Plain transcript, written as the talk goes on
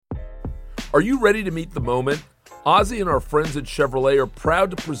Are you ready to meet the moment? Ozzy and our friends at Chevrolet are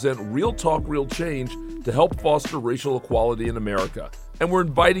proud to present Real Talk, Real Change to help foster racial equality in America. And we're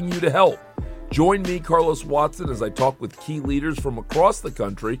inviting you to help. Join me, Carlos Watson, as I talk with key leaders from across the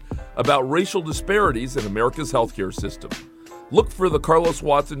country about racial disparities in America's healthcare system. Look for The Carlos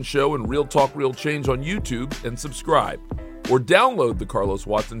Watson Show and Real Talk, Real Change on YouTube and subscribe. Or download The Carlos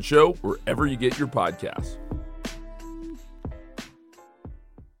Watson Show wherever you get your podcasts.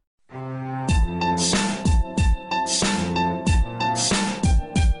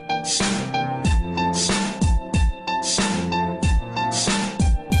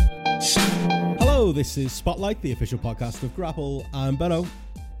 Hello, this is Spotlight, the official podcast of Grapple. I'm Benno.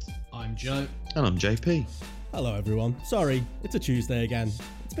 I'm Joe. And I'm JP. Hello, everyone. Sorry, it's a Tuesday again.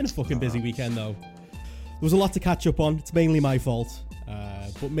 It's been a fucking busy weekend, though. There was a lot to catch up on. It's mainly my fault.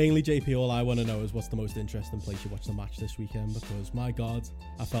 But mainly, JP, all I want to know is what's the most interesting place you watched the match this weekend, because, my God,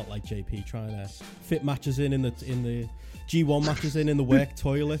 I felt like JP trying to fit matches in the G1 matches in the work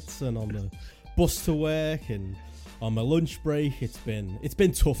toilets and on the bus to work and on my lunch break. It's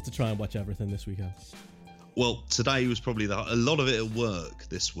been tough to try and watch everything this weekend. Well, today was probably a lot of it at work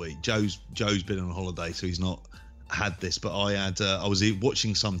this week. Joe's been on holiday, so he's not had this. But I was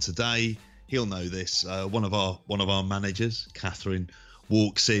watching some today. He'll know this. One of our managers, Catherine,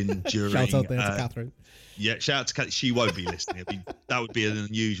 walks in during. Shout out there to Catherine. Yeah, shout out to Catherine. She won't be listening. That would be an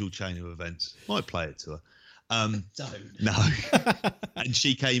unusual chain of events. Might play it to her. Don't. No. And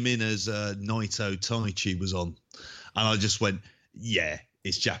she came in as Naito Taichi was on, and I just went, yeah,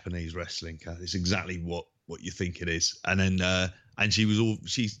 it's Japanese wrestling. It's exactly what you think it is. And then and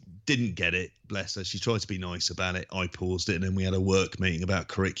she didn't get it, bless her. She tried to be nice about it. I paused it, and then we had a work meeting about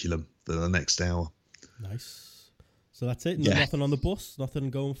curriculum for the next hour. Nice. So that's it. Yeah. Nothing on the bus. Nothing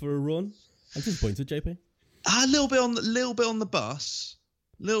going for a run. I'm disappointed, JP. A little bit on the bus.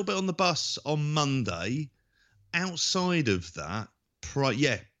 A little bit on the bus on Monday. Outside of that,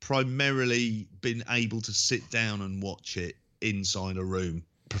 primarily been able to sit down and watch it inside a room,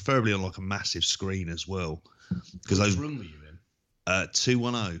 preferably on like a massive screen as well. Because Which room were you in?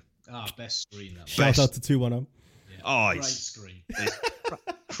 210. Best screen. That Shout out to 210. Yeah, great screen.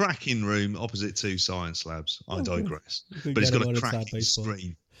 Cracking room opposite two science labs. I digress. Good. But it's got a cracking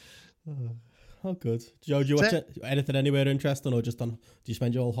screen. Oh, good. Joe, do you watch anything anywhere interesting, or do you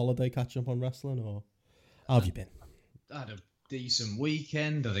spend your whole holiday catching up on wrestling, or how have you been? I had a decent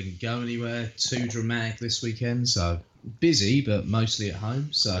weekend. I didn't go anywhere too dramatic this weekend, so busy, but mostly at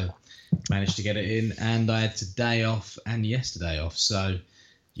home. So managed to get it in, and I had today off and yesterday off. So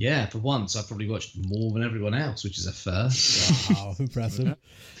yeah, for once, I probably watched more than everyone else, which is a first. Wow, impressive.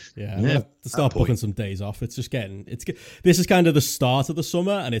 Yeah, I'm gonna to start booking some days off. This is kind of the start of the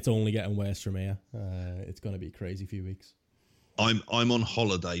summer, and it's only getting worse from here. It's going to be a crazy few weeks. I'm on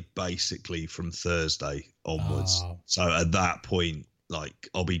holiday basically from Thursday onwards. Oh. So at that point, like,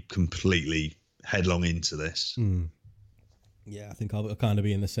 I'll be completely headlong into this. Yeah, I think I'll kind of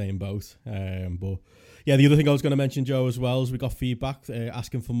be in the same boat. But yeah, the other thing I was going to mention, Joe, as well, is we got feedback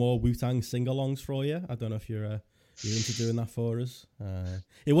asking for more Wu-Tang sing-alongs for you. I don't know if you're into doing that for us.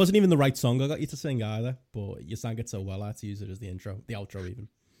 It wasn't even the right song I got you to sing either, but you sang it so well I had to use it as the outro even.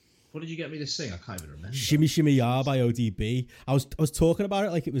 What did you get me to sing? I can't even remember. Shimmy Shimmy Ya by ODB. I was talking about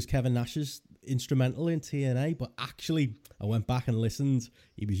it like it was Kevin Nash's instrumental in TNA, but actually I went back and listened.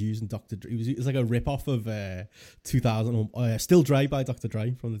 He was using Dr. Dre. It was like a rip-off of 2000 Still Dre by Dr.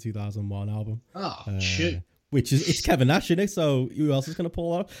 Dre from the 2001 album. Oh, shit. Which is, it's Kevin Nash in it, so who else is going to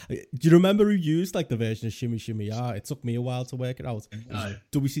pull that off? Do you remember who used like the version of Shimmy Shimmy Ya? It took me a while to work it out. No.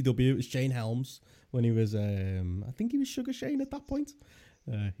 WCW, it was Shane Helms when he was, I think he was Sugar Shane at that point.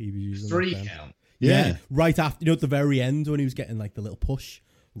 He was using 3 count. Yeah, right after, at the very end when he was getting like the little push,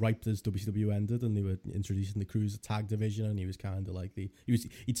 right as WCW ended, and they were introducing the Cruiser Tag Division, and he was kind of like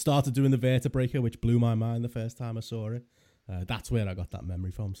he'd started doing the Vertebreaker, which blew my mind the first time I saw it. That's where I got that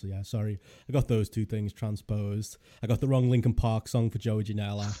memory from. So yeah, sorry, I got those two things transposed. I got the wrong Linkin Park song for Joey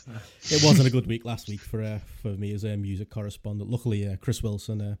Janela. It wasn't a good week last week for me as a music correspondent. Luckily, Chris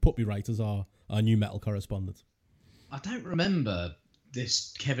Wilson put me right as our new metal correspondent. I don't remember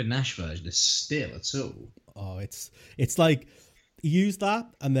this Kevin Nash version is still at all. Oh, it's like he used that,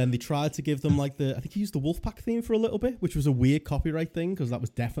 and then they tried to give them like I think he used the Wolfpack theme for a little bit, which was a weird copyright thing because that was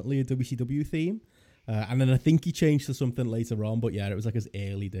definitely a WCW theme. And then I think he changed to something later on, but yeah, it was like his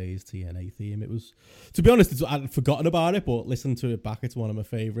early days TNA theme. It was, to be honest, I'd forgotten about it, but listening to it back, it's one of my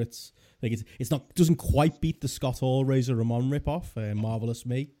favorites. Like doesn't quite beat the Scott Hall Razor Ramon ripoff, Marvelous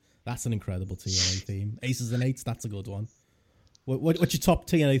Me. That's an incredible TNA theme. Aces and Eights, that's a good one. What's your top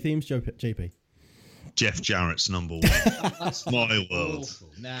TNA themes, JP? Jeff Jarrett's number one. That's My world. awful.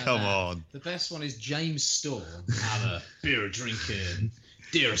 Now, Come on. The best one is James Storm. I'm a beer drinking,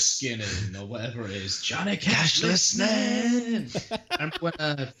 deer skinning, or whatever it is. Johnny Cash listening. And when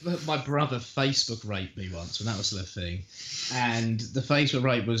my brother Facebook raped me once, when that was the thing, and the Facebook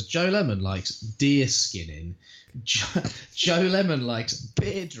rape was Joe Lemon likes deer skinning. Joe Lemon likes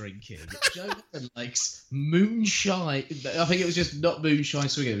beer drinking. Joe Lemon likes moonshine. I think it was just not moonshine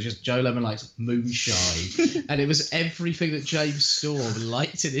swinging. It was just Joe Lemon likes moonshine, and it was everything that James Storm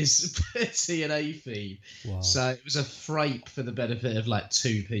liked in his TNA feed. Wow. So it was a frape for the benefit of like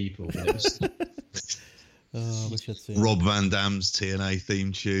two people. But it was Oh, we should see. Rob Van Dam's TNA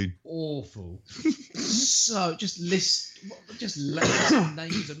theme tune. awful. So just names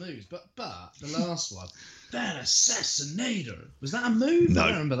of moves, but the last one, that assassinator, was that a move? No. I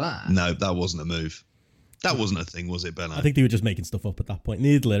don't remember that. No, that wasn't a move. That wasn't a thing, was it, Benno? I think they were just making stuff up at that point.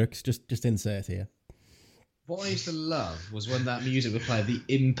 Needed lyrics, just insert here. What I used to love was when that music would play at the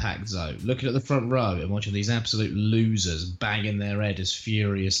Impact Zone, looking at the front row and watching these absolute losers banging their head as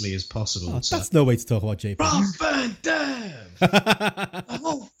furiously as possible. Oh, that's no way to talk about JP. Rob Van Dam! The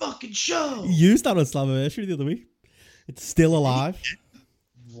whole fucking show! He used that on Slammiversary the other week. It's still alive.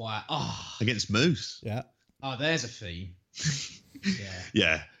 Wow. Oh, Against Moose. Yeah. there's a theme. Yeah.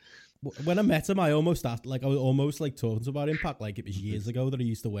 Yeah. When I met him, I was almost like talking about Impact like it was years ago that he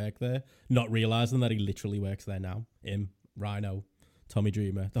used to work there, not realizing that he literally works there now. Him, Rhino, Tommy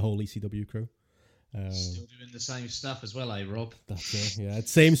Dreamer, the whole ECW crew. Still doing the same stuff as well, eh, Rob? That's it. Yeah,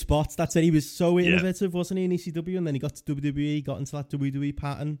 same spots. That's it. He was so innovative, wasn't he, in ECW? And then he got to WWE, got into that WWE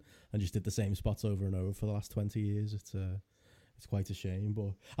pattern, and just did the same spots over and over for the last 20 years. It's quite a shame,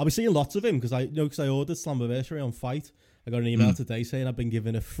 but I'll be seeing lots of him because I ordered Slammiversary on Fight. I got an email today saying I've been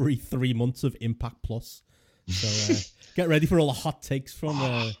given a free 3 months of Impact Plus. So get ready for all the hot takes from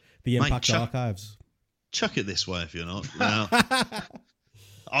the Impact archives. Chuck it this way if you're not. Now,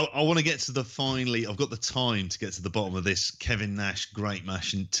 I want to get to I've got the time to get to the bottom of this Kevin Nash Great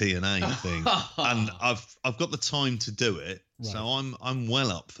Mash and TNA thing, and I've got the time to do it. Right. So I'm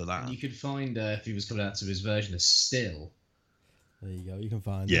well up for that. You could find if he was coming out to his version of Still. There you go. You can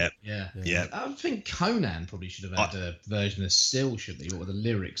find it. Yeah. I think Conan probably should have had a version of Still, shouldn't he? What were the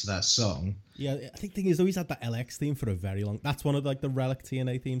lyrics of that song? Yeah, I think the thing is, though, he's had that LX theme for a very long. That's one of the relic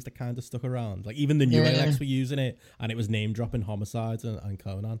TNA themes that kind of stuck around. Like even the new LX were using it, and it was name dropping Homicides and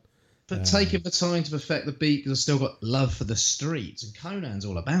Conan. But taking the time to perfect the beat because I've still got love for the streets, and Conan's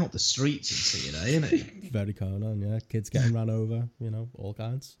all about the streets in TNA, isn't he? Very Conan, yeah. Kids getting ran over, all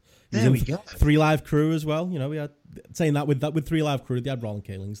kinds. There we go. 3 Live Crew as well. We had saying that with 3 Live Crew, they had Ron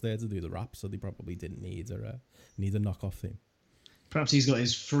Killings there to do the rap, so they probably didn't need a knockoff theme. Perhaps he's got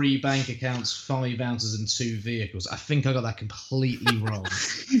his 3 bank accounts, 5 ounces, and 2 vehicles. I think I got that completely wrong.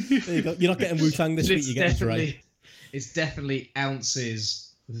 There you go. You're not getting Wu-Tang this week. You're getting right. It's definitely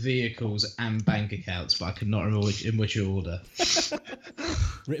ounces, vehicles, and bank accounts, but I could not remember in which order.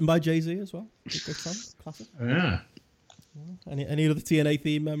 Written by Jay-Z as well. Good song, classic. Yeah. Any other TNA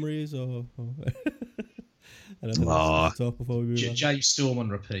theme memories or anything else to talk before we move on? Jay Storm on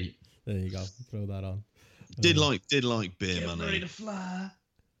repeat. There you go. Throw that on. Did like Beer Get Money. ready to fly.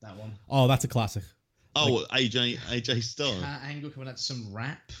 That one. Oh, that's a classic. Oh, AJ Styles. Angle coming out to some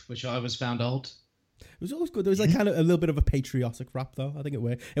rap, which I always found odd. It was always good. There was like kind of a little bit of a patriotic rap though. I think it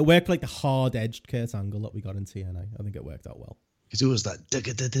worked. It worked like the hard-edged Kurt Angle that we got in TNA. I think it worked out well. Because it was that,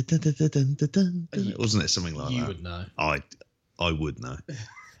 wasn't it? Something like that. You would know. I would know.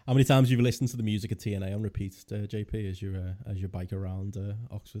 How many times you've listened to the music of TNA on repeat, JP, as you bike around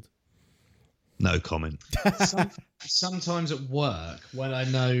Oxford? No comment. Sometimes at work, when I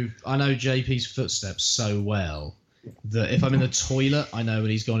know JP's footsteps so well that if I'm in the toilet, I know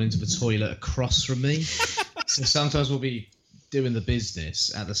when he's gone into the toilet across from me. So sometimes we'll be doing the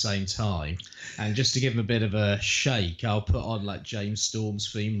business at the same time, and just to give him a bit of a shake, I'll put on like James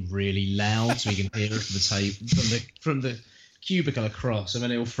Storm's theme really loud so he can hear it from the cubicle across, and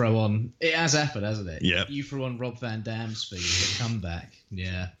then he'll throw on. It has happened, hasn't it? Yeah. You throw on Rob Van Dam's theme, he'll come back.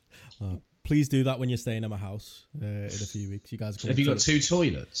 Yeah. Please do that when you're staying at my house in a few weeks. You guys. Have you got 2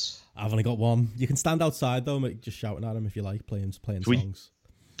 toilets? I've only got 1. You can stand outside though, just shouting at him if you like, playing songs.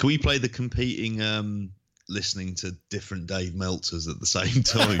 Can we play the competing? Listening to different Dave Meltzers at the same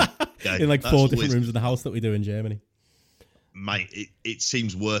time. In like 4 different rooms in the house that we do in Germany. Mate, it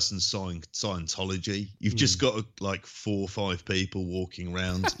seems worse than Scientology. You've just got like 4 or 5 people walking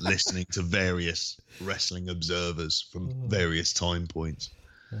around listening to various wrestling observers from various time points.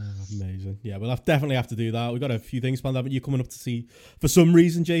 Amazing. Yeah, we'll definitely have to do that. We've got a few things planned. Haven't you coming up to see? For some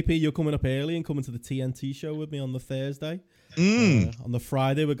reason, JP, you're coming up early and coming to the TNT show with me on the Thursday. On the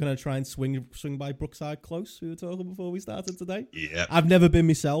Friday, we're going to try and swing by Brookside Close. We were talking before we started today. Yeah. I've never been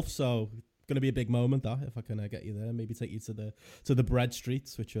myself, so going to be a big moment, that, if I can get you there. Maybe take you to the bread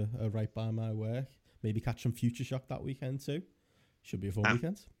streets, which are right by my work. Maybe catch some Future Shock that weekend too. Should be a fun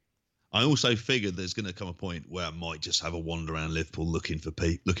weekend. I also figured there's going to come a point where I might just have a wander around Liverpool looking for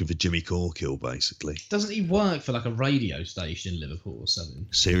Jimmy Corkill, basically. Doesn't he work for like a radio station in Liverpool or something?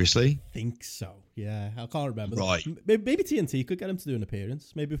 Seriously? I think so. Yeah, I can't remember. Right. Maybe TNT could get him to do an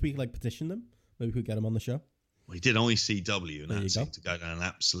appearance. Maybe if we could petition them, maybe we could get him on the show. Well, he did ICW, and There you that go. seemed to go down an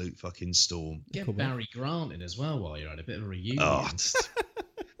absolute fucking storm. Get Barry Grant in as well while you're at a bit of a reunion. Oh,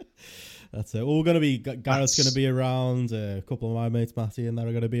 That's it. Well, we're going to be, Garrett's going to be around, a couple of my mates, Matty and that,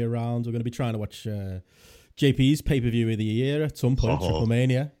 are going to be around. We're going to be trying to watch JP's pay-per-view of the year at some point, Triple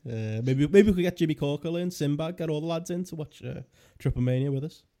Mania. Maybe we could get Jimmy Corkill in, Sinbad, get all the lads in to watch Triple Mania with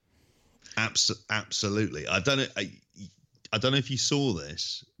us. Absolutely. I don't know if you saw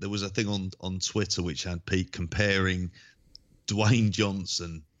this. There was a thing on Twitter which had Pete comparing Dwayne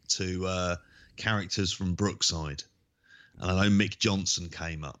Johnson to characters from Brookside. And I know Mick Johnson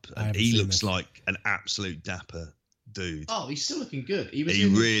came up, and he looks like an absolute dapper dude. Oh, he's still looking good. He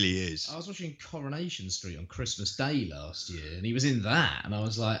really is. I was watching Coronation Street on Christmas Day last year, and he was in that, and I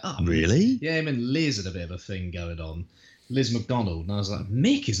was like, oh. Really? Yeah, him and Liz had a bit of a thing going on. Liz McDonald, and I was like,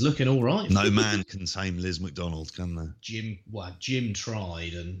 Mick is looking all right. No man can tame Liz McDonald, can they? Jim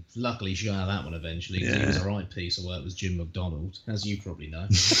tried, and luckily she got out of that one eventually. Yeah. He was a right piece of work, was Jim McDonald, as you probably know.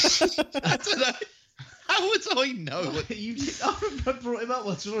 I don't know. How would I know? I brought him up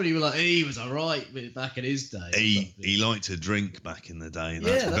once before, and you were like, he was all right back in his day. He liked to drink back in the day, and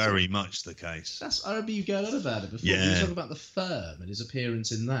that's very much the case. I remember you going on about it before. Yeah. You were talking about the Firm and his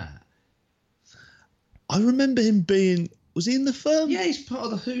appearance in that. I remember him being... Was he in the Firm? Yeah, he's part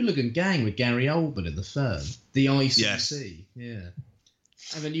of the hooligan gang with Gary Oldman in the Firm. The ICC. Yeah.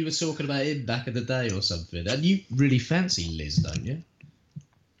 And then you were talking about him back in the day or something. And you really fancy Liz, don't you?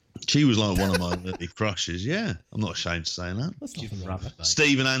 She was like one of my early crushes, yeah. I'm not ashamed to say that. That's nothing wrong with that.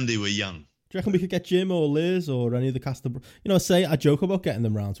 Steve and Andy were young. Do you reckon we could get Jim or Liz or any of the cast of... I joke about getting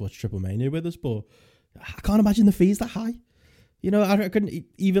them round to watch Triple Mania with us, but I can't imagine the fees that high. I reckon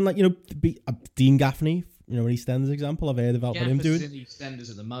even Dean Gaffney, an EastEnders example, I've heard about what him doing. He's in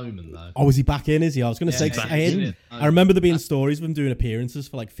EastEnders at the moment, though. Oh, is he back in, is he? I was going to say, I remember there being stories of him doing appearances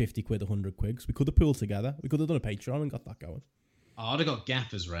for like 50 quid, 100 quid, because we could have pooled together. We could have done a Patreon and got that going. I'd have got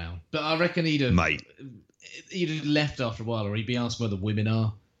gaffers round, but I reckon he'd have left after a while, or he'd be asked where the women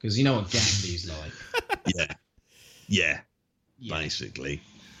are, because you know what Gaffney's like. Yeah, basically.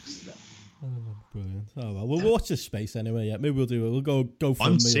 Oh, brilliant. Oh well, we'll watch this space anyway. Yeah, maybe we'll go for.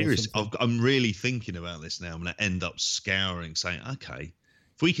 I'm serious. I'm really thinking about this now. I'm going to end up scouring, saying, okay,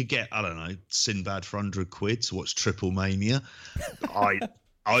 if we could get, I don't know, Sinbad for 100 quid to watch Triple Mania,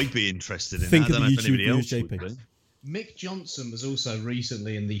 I'd be interested in that. I don't know if anybody else would be. Mick Johnson was also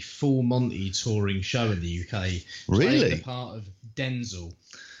recently in the Full Monty touring show in the UK. Really? Playing the part of Denzel.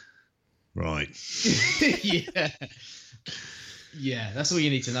 Right. Yeah, that's all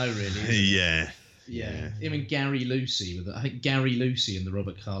you need to know, really. Yeah. Him and Gary Lucy, I think Gary Lucy in the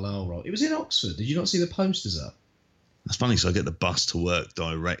Robert Carlyle role. It was in Oxford. Did you not see the posters up? That's funny, so I get the bus to work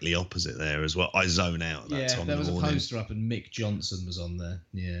directly opposite there as well. I zone out at that time. Yeah, there was a poster up and Mick Johnson was on there.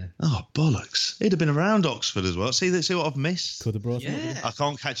 Yeah. Oh, bollocks. He'd have been around Oxford as well. See what I've missed? Could have brought him. I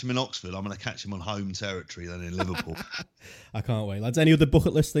can't catch him in Oxford. I'm going to catch him on home territory then in Liverpool. I can't wait. Lads, any other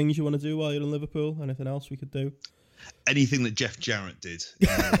bucket list things you want to do while you're in Liverpool? Anything else we could do? Anything that Jeff Jarrett did.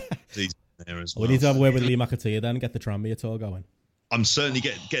 There as well. We need to have a word with Lee McAteer then and get the Tranmere tour going. I'm certainly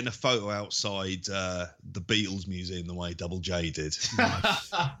getting a photo outside the Beatles Museum the way Double J did.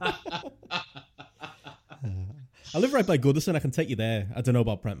 Nice. I live right by Goodison. I can take you there. I don't know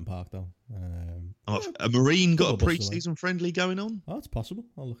about Prenton Park though. A Marine got a pre-season friendly going on? Oh, it's possible.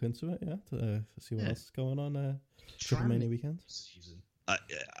 I'll look into it. Yeah, to see what else is going on. Triple Mania weekend.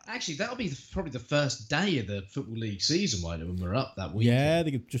 Actually, that'll be probably the first day of the Football League season, won't it, when we're up that weekend? Yeah,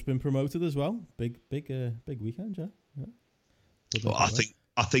 they've just been promoted as well. Big weekend, yeah. Well,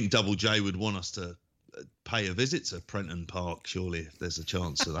 I think Double J would want us to pay a visit to Prenton Park, surely, if there's a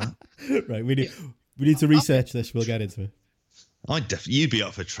chance of that. Right, we need to research this. We'll get into it. You'd be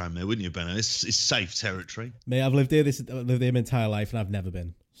up for Tranmere, wouldn't you, Benno? It's safe territory. Mate, I've lived here my entire life and I've never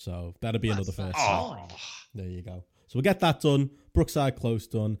been. So that'd be another first. Oh. There you go. So we'll get that done. Brookside Close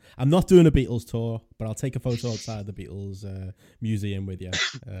done. I'm not doing a Beatles tour, but I'll take a photo outside the Beatles museum with you.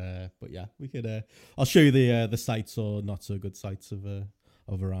 But yeah, we could. I'll show you the sights or not so good sights of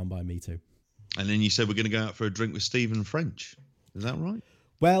Around by Me Too. And then you said we're going to go out for a drink with Stephen French. Is that right?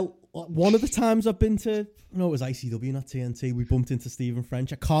 Well, one of the times I've been to, no, it was ICW, not TNT. We bumped into Stephen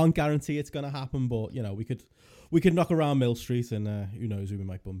French. I can't guarantee it's going to happen, but you know, we could knock around Mill Street, and who knows who we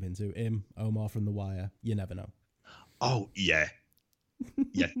might bump into. Him, Omar from The Wire. You never know. Oh yeah,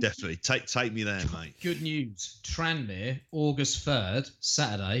 yeah, definitely. Take me there, mate. Good news. Tranmere, August 3rd,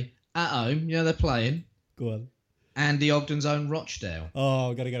 Saturday, at home. You know they're playing. Go on. Andy Ogden's own Rochdale. Oh,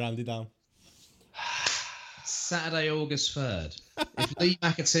 I've got to get Andy down. Saturday, August 3rd. If Lee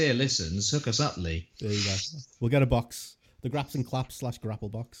McAteer listens, hook us up, Lee. There you go. We'll get a box. The Graps and Claps / grapple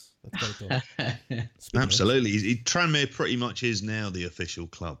box. Let's get it done. Absolutely. Tranmere pretty much is now the official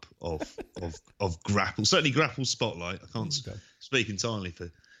club of grapple. Certainly grapple spotlight. I can't speak entirely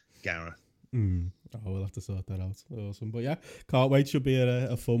for Gareth. Oh, we'll have to sort that out. Awesome, but yeah, can't wait. Should be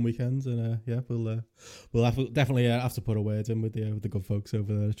a fun weekend, and yeah, we'll definitely have to put a word in with the good folks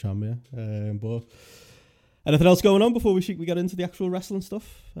over there at Tranmere. But anything else going on before we get into the actual wrestling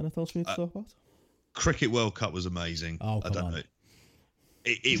stuff? Anything else we need to talk about? Cricket World Cup was amazing. Oh, I don't know.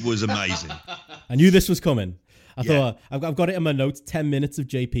 It was amazing. I knew this was coming. I thought I've got it in my notes. 10 minutes of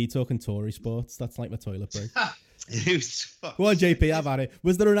JP talking Tory sports. That's like my toilet break. Go on, JP, I've had it.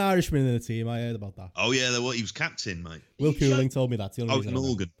 Was there an Irishman in the team? I heard about that. Oh, yeah, he was captain, mate. Will Cooling told me that.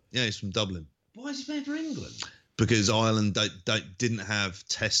 Morgan. Yeah, he's from Dublin. Why is he playing for England? Because Ireland didn't have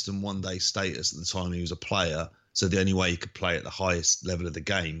test and one-day status at the time he was a player, so the only way he could play at the highest level of the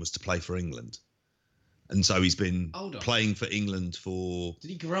game was to play for England. And so he's been playing for England for...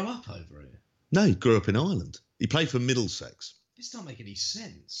 Did he grow up over here? No, he grew up in Ireland. He played for Middlesex. This doesn't make any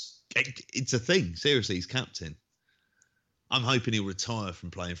sense. It's a thing. Seriously, he's captain. I'm hoping he'll retire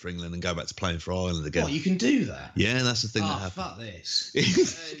from playing for England and go back to playing for Ireland again. What, you can do that? Yeah, that's the thing that happened. Fuck this.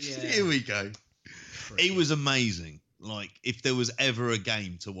 Here we go. It was amazing. Like, if there was ever a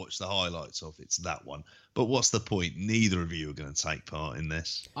game to watch the highlights of, it's that one. But what's the point? Neither of you are going to take part in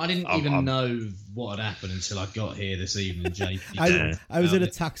this. I didn't even know what had happened until I got here this evening, JP. I was in a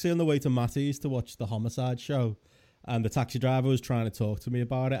taxi on the way to Matty's to watch the Homicide show, and the taxi driver was trying to talk to me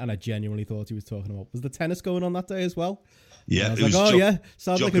about it, and I genuinely thought he was talking about, was the tennis going on that day as well? Yeah. I was like, yeah,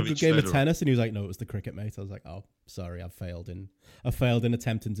 sounds like a good game of tennis. And he was like, no, it was the cricket, mate. I was like, oh, sorry, I failed in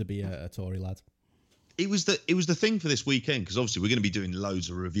attempting to be a Tory lad. It was the thing for this weekend, because obviously we're going to be doing loads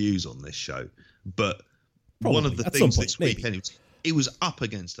of reviews on this show, but one of the things this weekend, it was up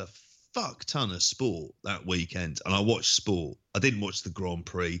against a fuck ton of sport that weekend, and I watched sport. I didn't watch the Grand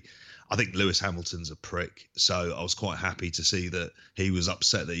Prix. I think Lewis Hamilton's a prick, so I was quite happy to see that he was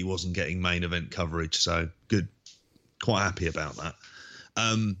upset that he wasn't getting main event coverage. So good, quite happy about that.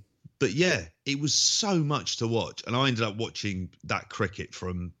 But yeah, it was so much to watch, and I ended up watching that cricket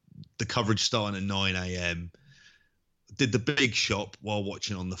from the coverage starting at 9 a.m. Did the big shop while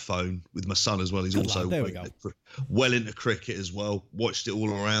watching on the phone with my son as well. He's also well into cricket as well. Watched it all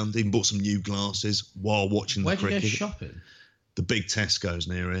around. Even bought some new glasses while watching the cricket. Where did you go shopping? The big Tesco's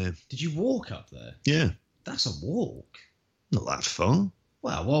near here. Did you walk up there? Yeah. That's a walk. Not that far.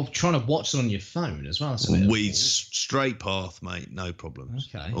 Well, trying to watch it on your phone as well. Straight path, mate. No problems.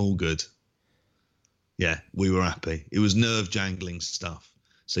 Okay. All good. Yeah, we were happy. It was nerve-jangling stuff.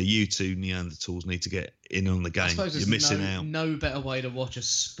 So you two Neanderthals need to get in on the game. You're missing out. No better way to watch a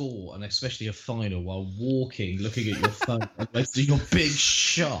sport, and especially a final, while walking, looking at your phone, and to your big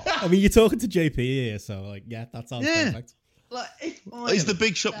shot. I mean, you're talking to JP here, so like, yeah, that sounds perfect. Like, is the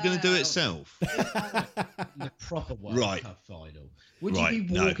big shop going to do it itself? The proper World Cup final. Would you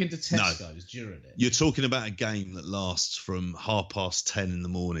be walking to Tesco's during it? You're talking about a game that lasts from 10:30 in the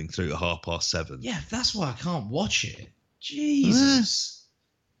morning through to 7:30. Yeah, that's why I can't watch it. Jesus.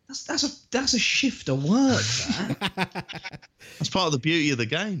 That's a shift of work, that. That's part of the beauty of the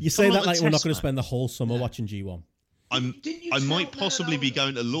game. You say that like we're not going to spend the whole summer watching G1. I might possibly be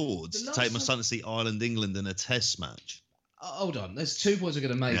going to Lord's to take my son to see Ireland, England in a test match. Hold on, there's 2 points I'm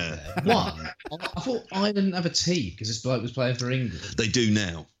going to make there. One, I thought Ireland have a team because this bloke was playing for England. They do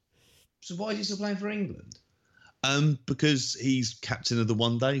now. So why is he still playing for England? Because he's captain of the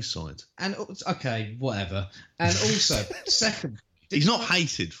one-day side. And okay, whatever. And also, second. He's not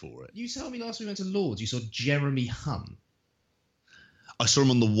hated for it. You told me last week we went to Lord's, you saw Jeremy Hunt. I saw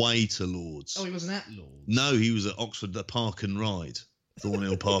him on the way to Lord's. Oh, he wasn't at Lord's? No, he was at Oxford, the Park and Ride.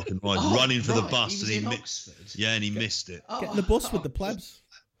 Thornhill Park and Ride, running for the bus. He was in Oxford? Yeah, and he missed it. Getting the bus with the plebs.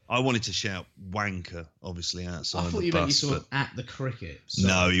 I wanted to shout wanker, obviously, outside the bus. I thought you meant you saw him at the cricket.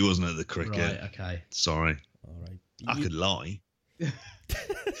 Sorry. No, he wasn't at the cricket. Right, okay. Sorry. All right. I could lie.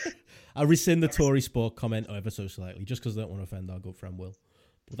 I rescind the Tory sport comment ever so slightly, just because I don't want to offend our good friend Will.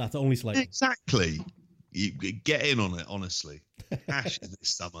 But that's only slightly. Exactly. You get in on it, honestly. Ashes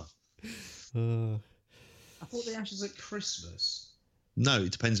this summer. I thought the Ashes at Christmas. No,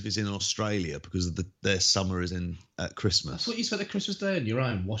 it depends if it's in Australia because their summer is in at Christmas. That's what you spent the Christmas day on your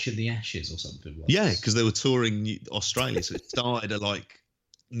own, watching the Ashes or something. Once. Yeah, because they were touring Australia, so it started at like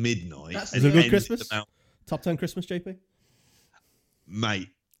midnight. Is it a good Christmas? Top 10 Christmas, JP? Mate,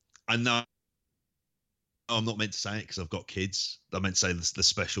 I know I'm not meant to say it because I've got kids. I meant to say the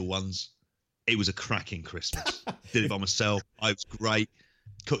special ones. It was a cracking Christmas. Did it by myself. I was great.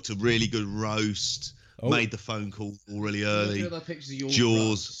 Cooked a really good roast. Made the phone call really early.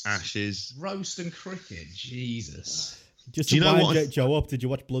 Jaws, Ashes. Roast and cricket. Jesus. Just to wind Joe up, did you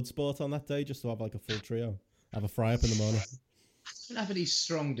watch Bloodsport on that day just to have like a full trio? Have a fry up in the morning? I don't have any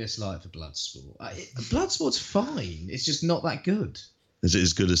strong dislike for Bloodsport. Bloodsport's fine. It's just not that good. Is it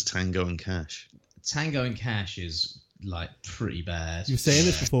as good as Tango and Cash? Tango and Cash is like pretty bad. You were saying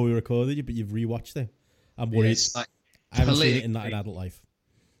this before we recorded, but you've rewatched it. I'm worried. Like, I haven't seen it in adult life.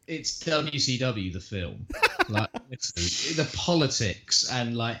 It's WCW, the film. Like the politics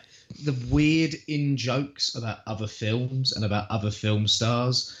and like the weird in-jokes about other films and about other film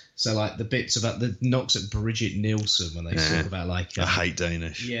stars. So like the bits about the knocks at Bridget Nielsen when they talk about like I hate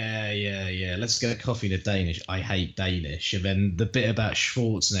Danish. Yeah. Let's get a coffee in a Danish. I hate Danish. And then the bit about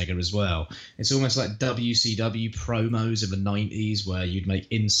Schwarzenegger as well. It's almost like WCW promos in the 90s where you'd make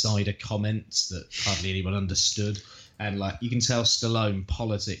insider comments that hardly anyone understood. And like you can tell Stallone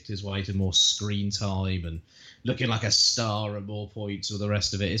politicked his way to more screen time and looking like a star at more points or the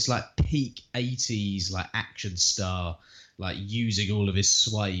rest of it. It's like peak 80s like action star, like using all of his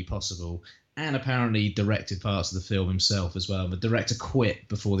sway possible. And apparently directed parts of the film himself as well. The director quit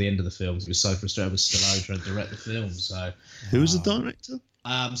before the end of the film. He was so frustrated with Stallone trying to direct the film. So who was the director?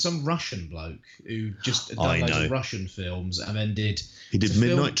 Some Russian bloke who just done loads of Russian films and then did... He did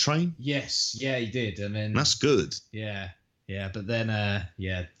Midnight Train? Yes, yeah, he did. And then that's good. Yeah, but then,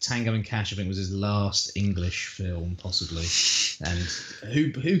 Tango and Cash, I think, was his last English film, possibly. And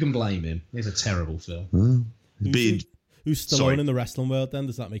who can blame him? It's a terrible film. Who's Stallone in the wrestling world, then?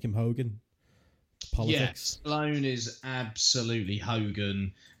 Does that make him Hogan? Politics? Yeah, Stallone is absolutely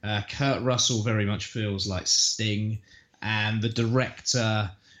Hogan. Kurt Russell very much feels like Sting. And the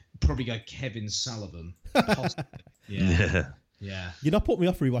director, probably go Kevin Sullivan. Yeah. You're not putting me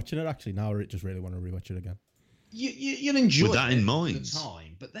off rewatching it, actually. Now I just really want to rewatch it again. You'll enjoy with that in mind. At the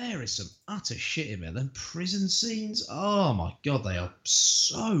time, but there is some utter shit in there. Them prison scenes, oh my god, they are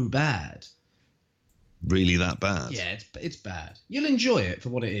so bad. Really that bad? Yeah, it's bad. You'll enjoy it for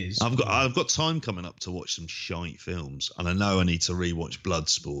what it is. I've got time coming up to watch some shite films, and I know I need to rewatch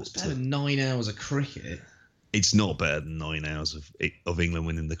Bloodsport. It's better than 9 hours of cricket. It's not better than 9 hours of England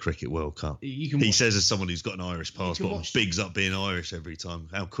winning the Cricket World Cup. He says as someone who's got an Irish passport and bigs up being Irish every time.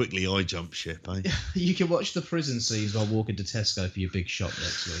 How quickly I jump ship, eh? You can watch the prison scenes while walking to Tesco for your big shop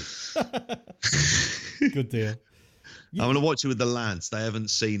next week. Good deal. I'm going to watch it with the lads. They haven't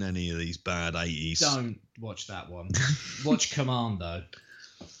seen any of these bad 80s. Don't watch that one. Watch Commando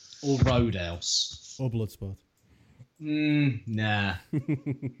or Roadhouse. Or Bloodsport. Nah.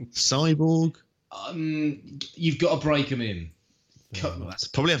 Cyborg? You've got to break them in.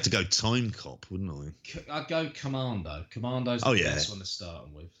 Probably have to go Time Cop, wouldn't I? I'd go Commando. Commando's the best one to start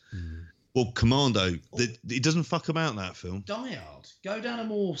with. Well, Commando, it doesn't fuck about that film. Die Hard. Go down a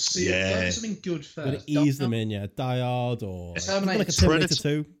more serious. Go something good first. Ease them in, Die Hard or like a Terminator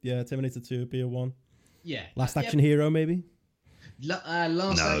 2. Yeah, Terminator 2 would be a one. Yeah. Last Action Hero, maybe. Last Action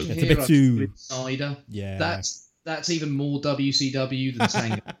Hero. It's a bit too insider. Yeah. That's even more WCW than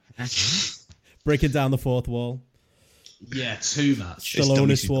Tango. Breaking down the fourth wall. Yeah, too much.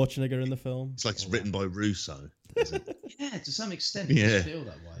 Stallone is Schwarzenegger in the film. It's like it's written by Russo, is it? Yeah, to some extent, it does feel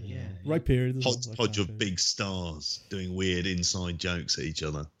that way. Yeah. Right period. Hodge of big stars doing weird inside jokes at each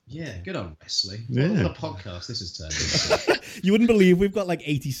other. Yeah, good old Wesley. What a podcast this has turned into. You wouldn't believe we've got like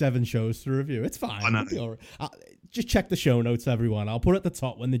 87 shows to review. It's fine. I know. It'll be all right. Just check the show notes, everyone. I'll put it at the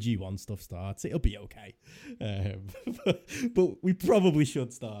top when the G1 stuff starts. It'll be okay. But we probably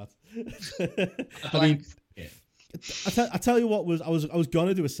should start. I tell you what I was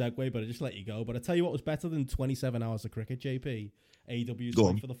gonna do a segue, but I just let you go. But I tell you what was better than 27 hours of cricket, JP. AEW's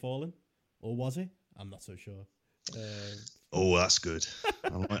Fight for the Fallen, or was it? I'm not so sure. Oh, that's good.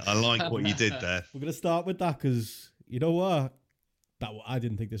 I like what you did there. We're gonna start with that because you know what? I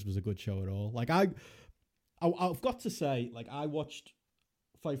didn't think this was a good show at all. Like I've got to say, like I watched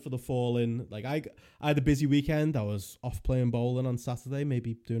Fight for the Fallen. Like I had a busy weekend. I was off playing bowling on Saturday,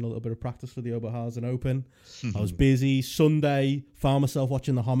 maybe doing a little bit of practice for the Oberhausen Open. I was busy. Sunday, found myself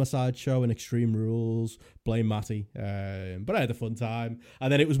watching the Homicide show and Extreme Rules, blame Matty. But I had a fun time.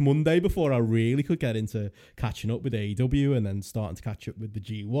 And then it was Monday before I really could get into catching up with AEW and then starting to catch up with the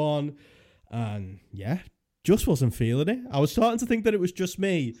G1. And yeah, just wasn't feeling it. I was starting to think that it was just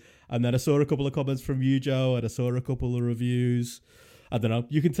me. And then I saw a couple of comments from you, Joe, and I saw a couple of reviews. I don't know.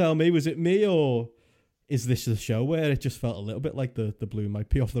 You can tell me, was it me, or is this the show where it just felt a little bit like the blue might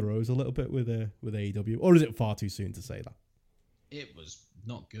pee off the rose a little bit with AEW? Or is it far too soon to say that? It was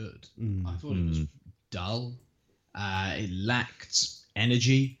not good. I thought it was dull. It lacked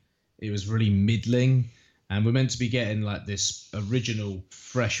energy. It was really middling. And we're meant to be getting like this original,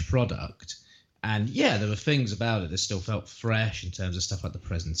 fresh product. And yeah, there were things about it that still felt fresh in terms of stuff like the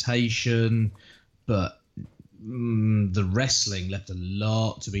presentation, but the wrestling left a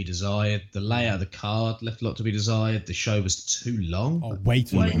lot to be desired. The layout of the card left a lot to be desired. The show was too long. Oh, way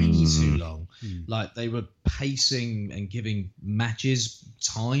too long. Like they were pacing and giving matches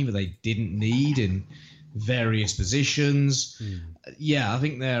time that they didn't need in various positions. Yeah, I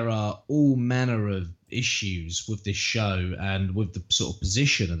think there are all manner of issues with this show and with the sort of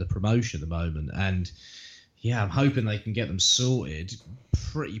position of the promotion at the moment. And yeah, I'm hoping they can get them sorted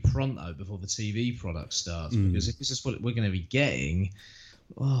pretty pronto before the TV product starts, because if this is what we're going to be getting,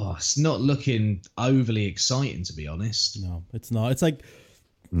 it's not looking overly exciting, to be honest. No, it's not. It's like,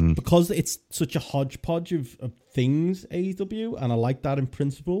 because it's such a hodgepodge of things, AEW, and I like that in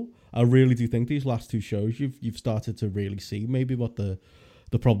principle. I really do think these last two shows you've started to really see maybe what the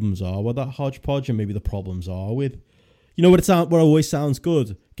problems are with that hodgepodge, and maybe the problems are with, you know what always sounds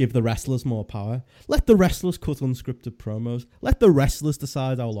good? Give the wrestlers more power. Let the wrestlers cut unscripted promos. Let the wrestlers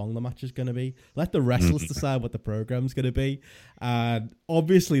decide how long the match is going to be. Let the wrestlers decide what the program's going to be. And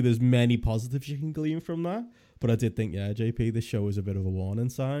obviously there's many positives you can glean from that. But I did think, yeah, JP, this show was a bit of a warning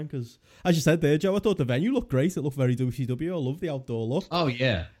sign, because as you said there, Joe, I thought the venue looked great. It looked very WCW. I love the outdoor look. Oh,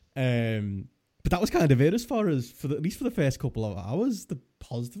 yeah. But that was kind of it as far as, at least for the first couple of hours. The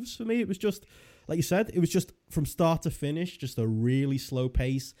positives for me, it was just, like you said, it was just from start to finish, just a really slow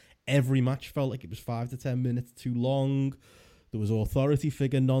pace. Every match felt like it was 5 to 10 minutes too long. There was authority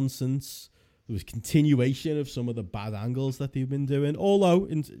figure nonsense. There was continuation of some of the bad angles that they've been doing. Although,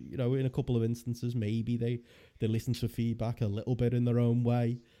 in a couple of instances, maybe they listened to feedback a little bit in their own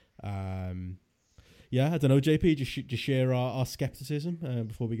way. Yeah, I don't know, JP, just share our skepticism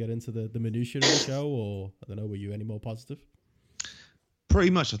before we get into the minutiae of the show, or, I don't know, were you any more positive? Pretty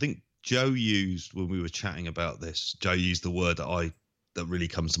much. I think Joe used, when we were chatting about this, Joe used the word that really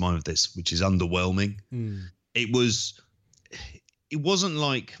comes to mind with this, which is underwhelming. It wasn't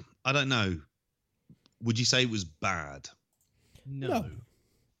like, I don't know, would you say it was bad? No.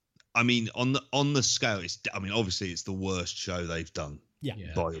 I mean, on the scale, obviously it's the worst show they've done. Yeah.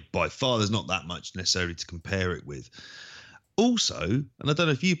 By far, there's not that much necessarily to compare it with. Also, and I don't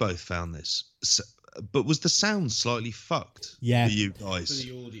know if you both found this, but was the sound slightly fucked? Yeah. For you guys. For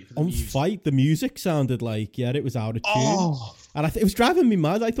the audio, for the On music. Fight, the music sounded like, it was out of tune. And it was driving me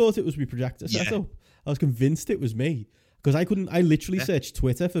mad. I thought it was my projector setup. I was convinced it was me. Because I literally searched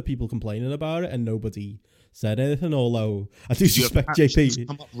Twitter for people complaining about it, and nobody said anything, although I do suspect JP...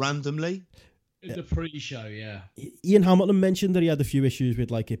 come up randomly? In the pre-show, yeah. Ian Hamilton mentioned that he had a few issues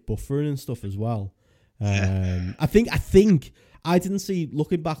with like it buffering and stuff as well. I think I didn't see,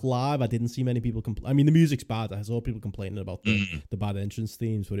 looking back live, I didn't see many people I mean, the music's bad. I saw people complaining about the bad entrance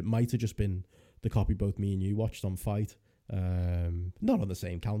themes, but it might have just been the copy both me and you watched on Fight. Not on the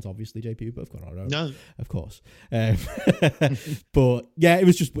same count, obviously, JP. We both got our own. No. Of course. But yeah, it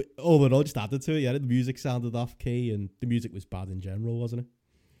was just, all in all, just added to it. Yeah, the music sounded off key, and the music was bad in general, wasn't it?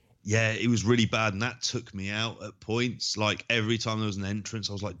 Yeah, it was really bad, and that took me out at points. Like, every time there was an entrance,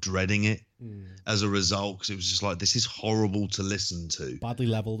 I was like dreading it as a result, because it was just like, this is horrible to listen to. Badly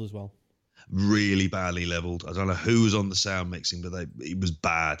leveled as well. Really badly leveled. I don't know who was on the sound mixing, but it was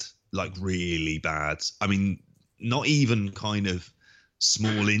bad, like really bad. I mean, not even kind of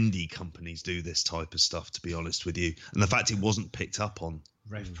small indie companies do this type of stuff, to be honest with you. And the fact it wasn't picked up on.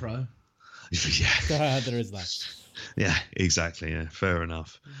 Rev Pro. Yeah. There is that. Yeah, exactly. Yeah, fair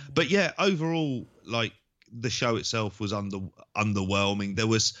enough. But yeah, overall, like, the show itself was underwhelming. There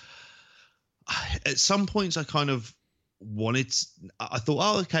was, at some points, I kind of I thought,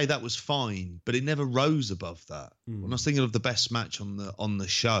 oh, okay, that was fine, but it never rose above that. When I was thinking of the best match on the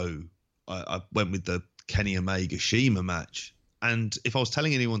show, I went with the Kenny Omega Shima match. And if I was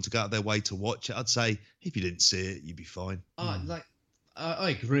telling anyone to go out of their way to watch it, I'd say, if you didn't see it, you'd be fine. I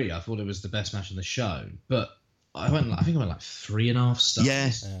agree. I thought it was the best match on the show, but I think I went like 3.5 stars.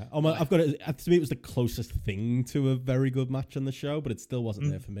 Yeah. I've got it. To me, it was the closest thing to a very good match on the show, but it still wasn't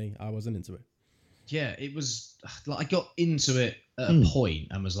there for me. I wasn't into it. Yeah, it was like I got into it at a point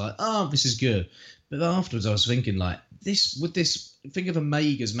and was like, "Oh, this is good," but afterwards I was thinking like, think of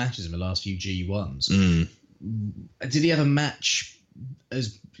Omega's matches in the last few G1s. Did he have a match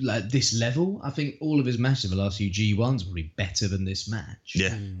as like this level? I think all of his matches in the last few G1s were probably better than this match.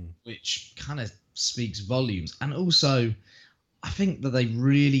 Yeah. Which kind of speaks volumes. And also, I think that they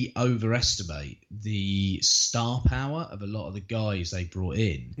really overestimate the star power of a lot of the guys they brought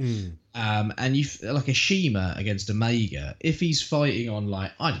in. And you like a Shima against Omega, if he's fighting on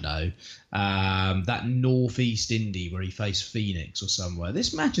like, I don't know, that Northeast Indie where he faced Phoenix or somewhere,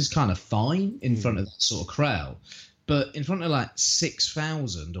 this match is kind of fine in front of that sort of crowd. But in front of like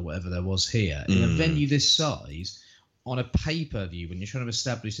 6,000 or whatever there was here, in a venue this size, on a pay-per-view, when you're trying to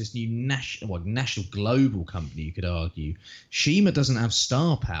establish this new national global company, you could argue, Shima doesn't have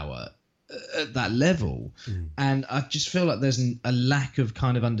star power at that level. And I just feel like there's a lack of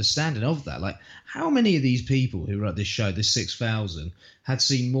kind of understanding of that. Like, how many of these people who were at this show, this 6,000, had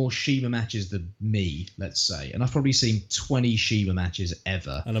seen more Shima matches than me, let's say? And I've probably seen 20 Shima matches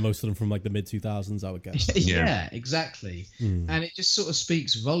ever. And most of them from like the mid-2000s, I would guess. Yeah, exactly. And it just sort of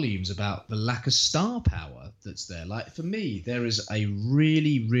speaks volumes about the lack of star power that's there. Like, for me, there is a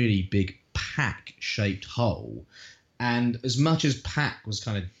really, really big Pac-shaped hole. And as much as Pac was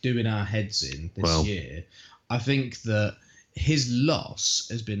kind of doing our heads in this year, I think that his loss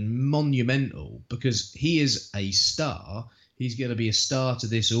has been monumental because he is a star. He's going to be a star to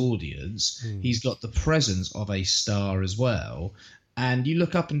this audience. He's got the presence of a star as well. And you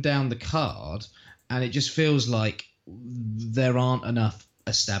look up and down the card, and it just feels like there aren't enough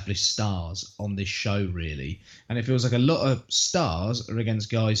established stars on this show, really. And it feels like a lot of stars are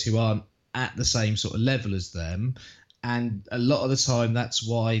against guys who aren't at the same sort of level as them. And a lot of the time, that's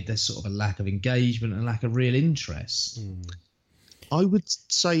why there's sort of a lack of engagement and lack of real interest. I would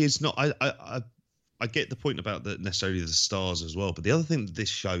say it's not. I get the point about necessarily the stars as well. But the other thing that this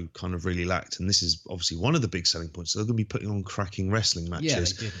show kind of really lacked, and this is obviously one of the big selling points, they're going to be putting on cracking wrestling matches. Yeah,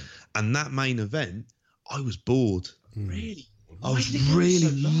 they didn't. And that main event, I was bored. Really? I was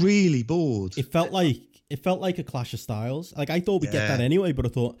really bored. It felt like a clash of styles. Like, I thought we'd get that anyway,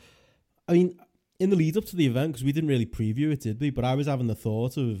 but I mean, in the lead up to the event, because we didn't really preview it, did we? But I was having the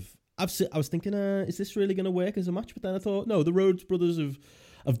thought of, I was thinking, is this really going to work as a match? But then I thought, no, the Rhodes brothers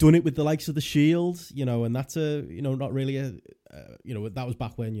have done it with the likes of the Shield, and that's not really that was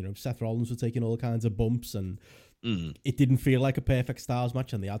back when, Seth Rollins was taking all kinds of bumps, and it didn't feel like a perfect Stars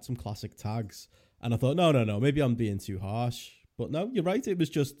match, and they had some classic tags. And I thought, no, maybe I'm being too harsh. But no, you're right.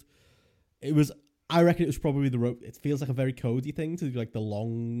 I reckon it was probably it feels like a very Cody thing to do like the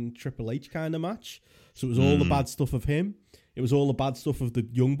long Triple H kind of match. So it was all the bad stuff of him. It was all the bad stuff of the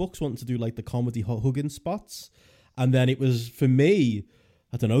Young Bucks wanting to do like the comedy hugging spots. And then it was, for me,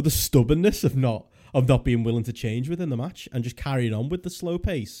 I don't know, the stubbornness of not being willing to change within the match and just carrying on with the slow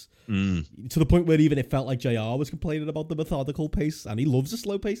pace. To the point where even it felt like JR was complaining about the methodical pace, and he loves a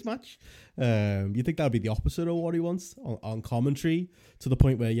slow pace match. You think that'd be the opposite of what he wants on commentary, to the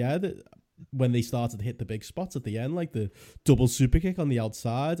point where, when they started to hit the big spots at the end, like the double super kick on the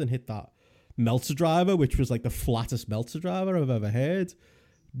outside and hit that Meltzer driver, which was like the flattest Meltzer driver I've ever heard,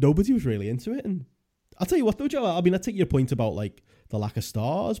 nobody was really into it. And I'll tell you what though, Joe, I mean, I take your point about like the lack of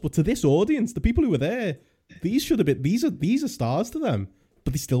stars, but to this audience, the people who were there, these are stars to them,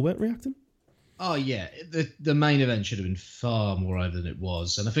 but they still weren't reacting. Oh yeah, the main event should have been far more over than it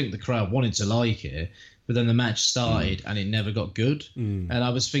was, and I think the crowd wanted to like it, but then the match started and it never got good. And I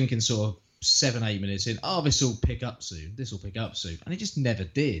was thinking sort of 7-8 minutes in, this will pick up soon, and it just never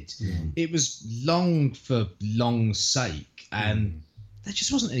did. It was long for long's sake, and there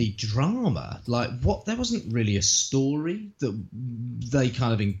just wasn't any drama. Like, there wasn't really a story that they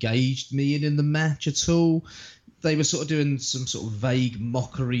kind of engaged me in the match at all. They were sort of doing some sort of vague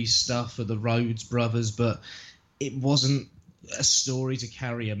mockery stuff for the Rhodes brothers, but it wasn't a story to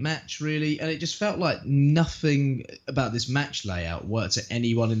carry a match, really. And it just felt like nothing about this match layout worked to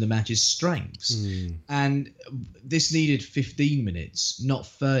anyone in the match's strengths. And this needed 15 minutes, not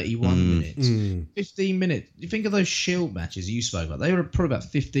 31 minutes. 15 minutes. You think of those Shield matches you spoke about, they were probably about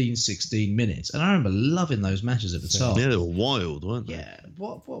 15, 16 minutes. And I remember loving those matches at the time. Yeah, they were wild, weren't they? Yeah.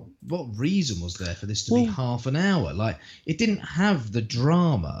 What reason was there for this to be half an hour? Like, it didn't have the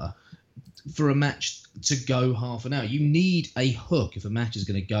drama for a match to go half an hour. You need a hook if a match is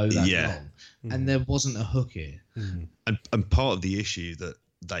going to go that long. And there wasn't a hook here. And part of the issue that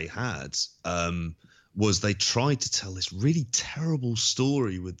they had was they tried to tell this really terrible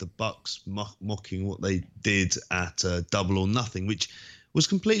story with the Bucks mocking what they did at Double or Nothing, which was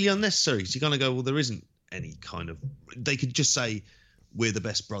completely unnecessary. Because you're going to go, well, there isn't any kind of... They could just say, we're the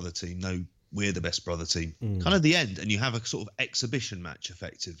best brother team. No, we're the best brother team. Kind of the end. And you have a sort of exhibition match,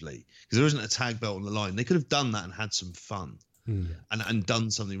 effectively. Because there isn't a tag belt on the line. They could have done that and had some fun. And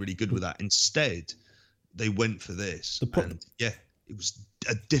done something really good with that. Instead, they went for this. It was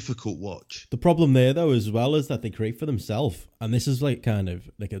a difficult watch. The problem there, though, as well, is that they create for themselves. And this is like kind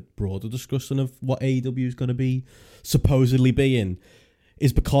of like a broader discussion of what AEW is going to be supposedly being,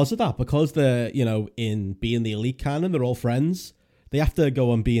 is because of that. Because they're, in being the elite canon, they're all friends. They have to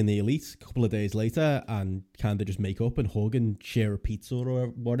go on being the elite a couple of days later and kind of just make up and hug and share a pizza or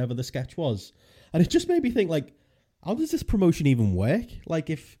whatever the sketch was. And it just made me think, like, how does this promotion even work? Like,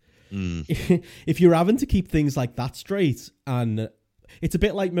 if you're having to keep things like that straight, and it's a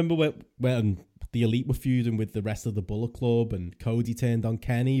bit like, remember when the Elite were feuding with the rest of the Bullet Club and Cody turned on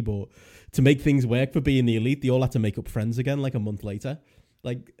Kenny, but to make things work for being the Elite, they all had to make up friends again like a month later.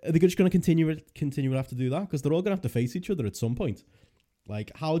 Like, are they just going to continue to have to do that? Because they're all going to have to face each other at some point.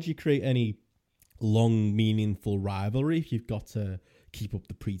 Like, how do you create any long, meaningful rivalry if you've got to keep up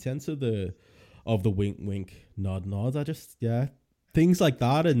the pretense of the wink, wink, nod, nod? Things like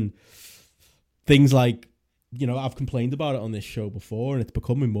that, and things like, I've complained about it on this show before, and it's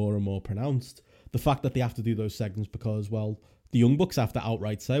becoming more and more pronounced. The fact that they have to do those segments because, well, the Young Bucks have to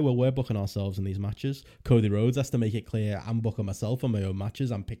outright say, well, we're booking ourselves in these matches. Cody Rhodes has to make it clear, I'm booking myself on my own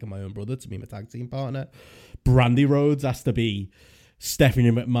matches. I'm picking my own brother to be my tag team partner. Brandy Rhodes has to be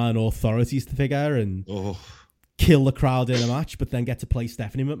Stephanie McMahon authorities to figure and kill the crowd in a match, but then get to play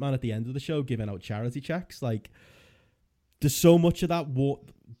Stephanie McMahon at the end of the show, giving out charity checks. Like, there's so much of that,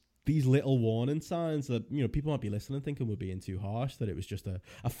 these little warning signs that, people might be listening thinking we're being too harsh, that it was just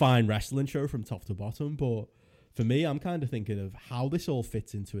a fine wrestling show from top to bottom. But for me, I'm kind of thinking of how this all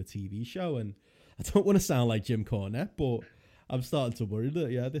fits into a TV show. And I don't want to sound like Jim Cornette, but I'm starting to worry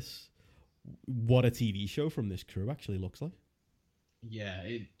that, what a TV show from this crew actually looks like. Yeah,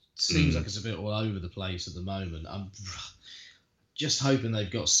 it seems like it's a bit all over the place at the moment. I'm just hoping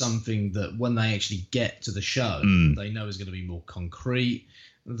they've got something that when they actually get to the show, they know is going to be more concrete.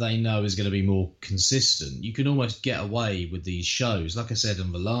 They know is going to be more consistent. You can almost get away with these shows. Like I said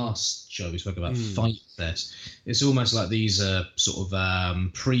in the last show, we spoke about Fight Fest. It's almost like these sort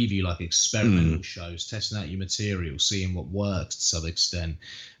of preview, like experimental shows, testing out your material, seeing what works to some extent.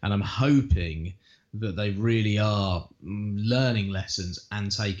 And I'm hoping that they really are learning lessons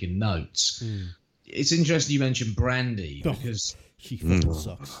and taking notes. It's interesting you mentioned Brandy because she fucking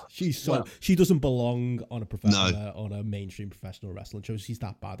sucks. She doesn't belong on on a mainstream professional wrestling show. She's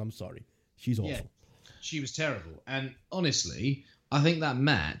that bad. I'm sorry. She's awful. Yeah, she was terrible. And honestly, I think that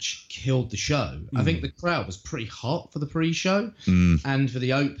match killed the show. I think the crowd was pretty hot for the pre-show and for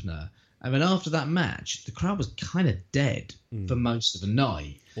the opener. And then after that match, the crowd was kind of dead for most of the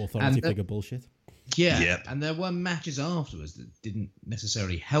night. Authority figure bullshit. Yeah, and there were matches afterwards that didn't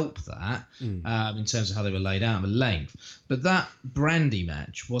necessarily help that in terms of how they were laid out and the length. But that Brandy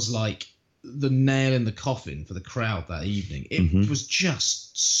match was like the nail in the coffin for the crowd that evening. It was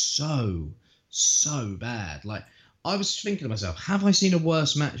just so bad. Like, I was thinking to myself, have I seen a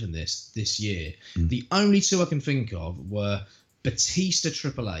worse match than this year? The only two I can think of were Batista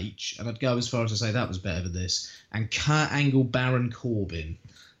Triple H, and I'd go as far as to say that was better than this, and Kurt Angle Baron Corbin.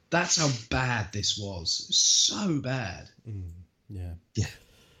 That's how bad this was. So bad.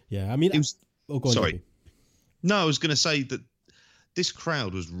 Yeah. I mean, sorry. No, I was going to say that this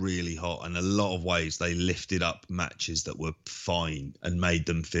crowd was really hot, and in a lot of ways they lifted up matches that were fine and made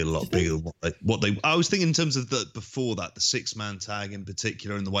them feel a lot bigger than what they. I was thinking in terms of before that, the 6-man tag in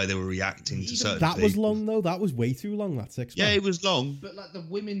particular, and the way they were reacting to certain that things. was long though. That was way too long. That 6-man. Yeah, it was long. But like the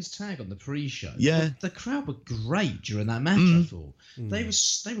women's tag on the pre-show, the crowd were great during that match. I thought they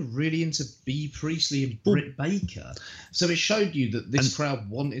were really into Bea Priestley and Britt Baker, so it showed you that this crowd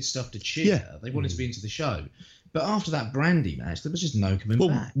wanted stuff to cheer. Yeah. They wanted to be into the show. But after that Brandy match, there was just no coming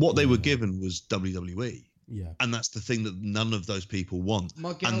back. What they were given was WWE. Yeah. And that's the thing that none of those people want.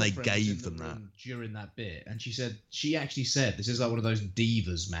 And they gave them that. During that bit. And she actually said, this is like one of those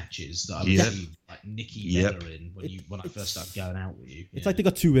divas matches that I would see like Nikki Bella in when I first started going out with you. It's like they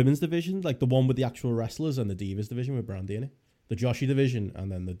got two women's divisions, like the one with the actual wrestlers and the divas division with Brandy in it. The Joshi division and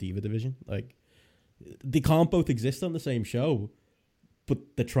then the diva division. Like, they can't both exist on the same show, but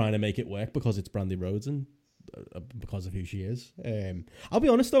they're trying to make it work because it's Brandy Rhodes and because of who she is. I'll be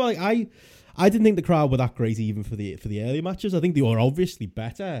honest though, like I didn't think the crowd were that great even for the early matches. I think they were obviously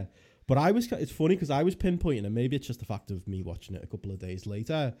better, But it's funny because I was pinpointing, and maybe it's just the fact of me watching it a couple of days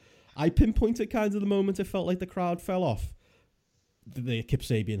later. I pinpointed kind of the moment it felt like the crowd fell off the Kip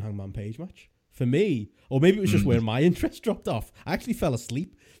Sabian Hangman Page match. For me, or maybe it was just where my interest dropped off. I actually fell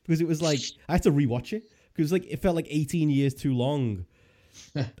asleep because it was like, I had to rewatch it because like it felt like 18 years too long.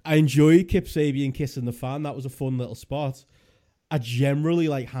 I enjoyed Kip Sabian kissing the fan. That was a fun little spot. I generally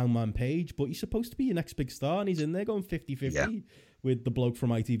like Hangman Page, but he's supposed to be your next big star, and he's in there going 50-50 with the bloke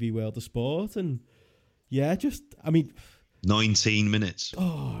from ITV World of Sport. And yeah, 19 minutes.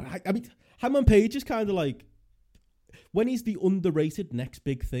 Oh, I mean, Hangman Page is kind of like, when he's the underrated next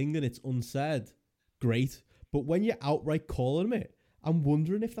big thing and it's unsaid, great. But when you're outright calling him it, I'm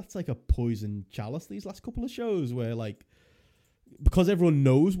wondering if that's like a poison chalice these last couple of shows where like, because everyone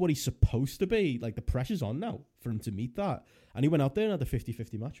knows what he's supposed to be, like the pressure's on now for him to meet that. And he went out there and had a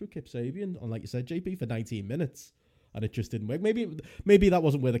 50-50 match with Kip Sabian on, like you said, JP, for 19 minutes. And it just didn't work. Maybe that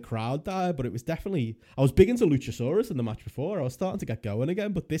wasn't where the crowd died, but it was definitely... I was big into Luchasaurus in the match before. I was starting to get going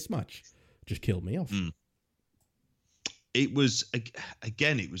again, but this match just killed me off. It was,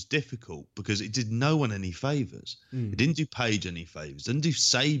 again, it was difficult because it did no one any favours. It didn't do Page any favours. Didn't do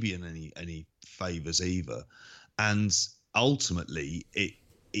Sabian any favours either. And ultimately, it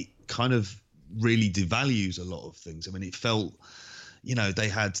kind of really devalues a lot of things. I mean, it felt, they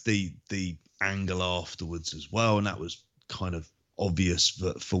had the angle afterwards as well, and that was kind of obvious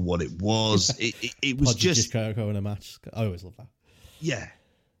for what it was. It was just Jericho in a match. I always love that.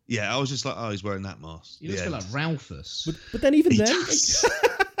 Yeah, I was just like, oh, he's wearing that mask. You just feel like Ralphus. But then even then,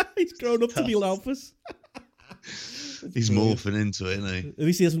 he's grown up to be Ralphus. He's morphing into it, isn't he? At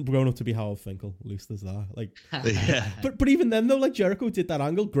least he hasn't grown up to be Howard Finkel. At least there's that. Like, yeah. But even then, though, like Jericho did that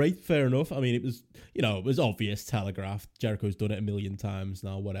angle, great, fair enough. I mean, it was, it was obvious, telegraphed. Jericho's done it a million times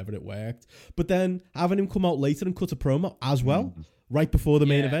now, whatever, it worked. But then having him come out later and cut a promo as well, right before the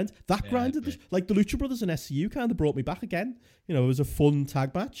main event, that grinded. Like the Lucha Brothers and SCU kind of brought me back again. It was a fun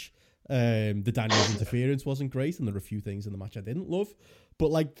tag match. The Daniels interference wasn't great, and there were a few things in the match I didn't love. But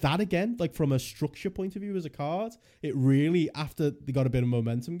like that again, like from a structure point of view as a card, it really, after they got a bit of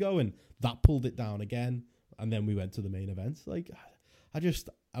momentum going, that pulled it down again. And then we went to the main event. Like,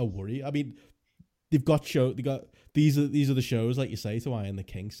 I worry. I mean, these are the shows, like you say, to iron the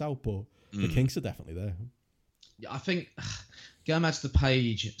kinks out, but the kinks are definitely there. Yeah, I think going back to the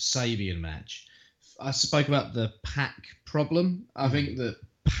Page Sabian match, I spoke about the Pac problem. I think that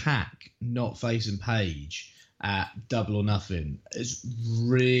Pac not facing Page at Double or Nothing has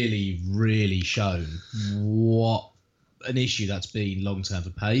really, really shown what an issue that's been long term for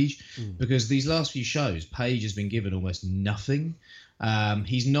Page, because these last few shows, Page has been given almost nothing.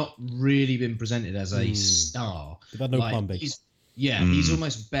 He's not really been presented as a star. They've had no plan B. He's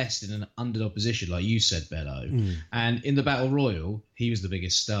almost best in an underdog position, like you said, Bello. And in the Battle Royal, he was the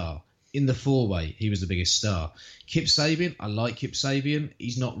biggest star. In the four-way, he was the biggest star. Kip Sabian, I like Kip Sabian.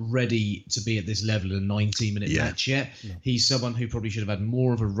 He's not ready to be at this level in a 19-minute match yet. No. He's someone who probably should have had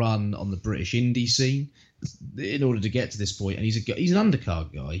more of a run on the British indie scene in order to get to this point. And he's an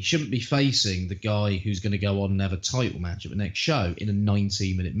undercard guy. He shouldn't be facing the guy who's going to go on and have a title match at the next show in a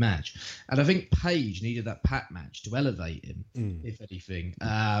 19-minute match. And I think Page needed that Pat match to elevate him, if anything.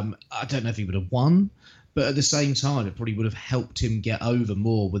 I don't know if he would have won, but at the same time, it probably would have helped him get over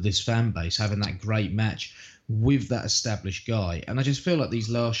more with this fan base, having that great match with that established guy. And I just feel like these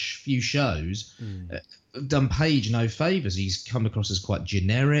last few shows have done Page no favours. He's come across as quite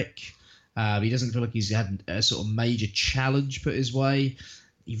generic. He doesn't feel like he's had a sort of major challenge put his way.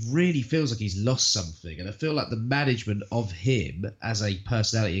 He really feels like he's lost something. And I feel like the management of him as a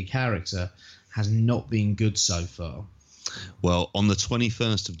personality and character has not been good so far. Well, on the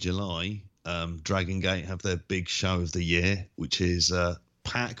 21st of July... Dragon Gate have their big show of the year, which is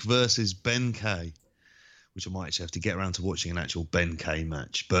Pac versus Ben K, which I might actually have to get around to watching an actual Ben K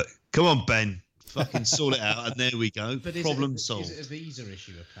match. But come on, Ben, fucking sort it out, and there we go. But Problem solved. Is it a visa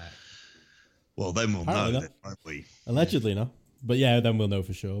issue with Pac? Well, then we'll know, then, won't we? Allegedly, no. But yeah, then we'll know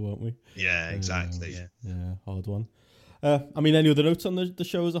for sure, won't we? Yeah, exactly. Yeah, hard one. I mean, any other notes on the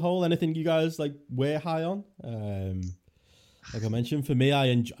show as a whole? Anything you guys like were high on? Like I mentioned, for me, I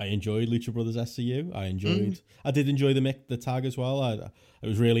enjoyed Lucha Brothers SCU. I did enjoy the tag as well. It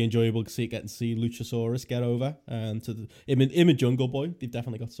was really enjoyable getting to see Luchasaurus get over, and him and Jungle Boy. They've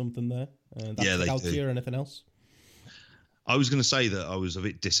definitely got something there. Yeah, they do. Or anything else? I was going to say that I was a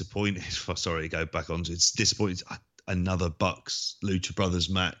bit disappointed. Sorry to go back onto it. It's disappointed. Another Bucks Lucha Brothers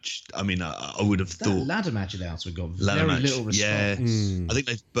match. I mean, I would have thought that ladder match announcement got very little response. Yeah, I think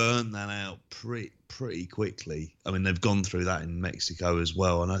they've burnt that out pretty quickly. I mean, they've gone through that in Mexico as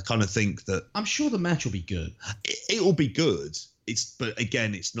well, and I kind of think that I'm sure the match will be good. It will be good, but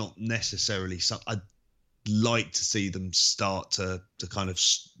again, it's not necessarily something. I'd like to see them start to kind of.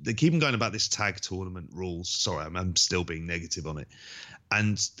 They keep on going about this tag tournament rules. Sorry, I'm still being negative on it.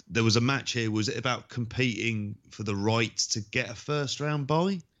 And there was a match here. Was it about competing for the right to get a first round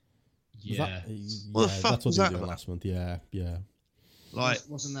bye? Yeah. What the fuck that's what was they that were doing about? last month. Yeah. Like,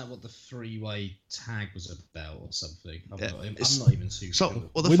 wasn't that what the 3-way tag was about or something? I'm Yeah, not it's- even too so sure.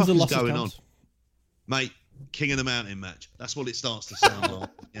 what the Wins fuck and is losses going on, count. mate? King of the Mountain match. That's what it starts to sound like.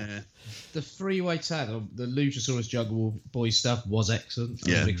 Yeah. The 3-way tag, the Luchasaurus Jungle Boy stuff was excellent. I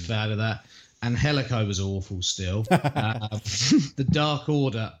was Yeah. a big fan of that. And Helico was awful still. The Dark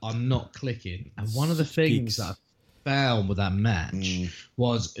Order are not clicking. And one of the things Geeks. that I found with that match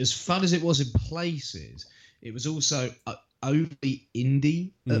was, as fun as it was in places, it was also overly indie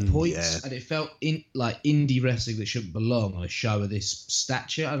at points. Yeah. And it felt like indie wrestling that shouldn't belong on a show of this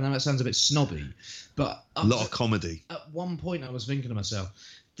stature. I know that sounds a bit snobby, but A lot of comedy. at one point I was thinking to myself,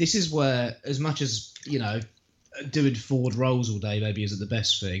 this is where, as much as, doing forward rolls all day maybe isn't the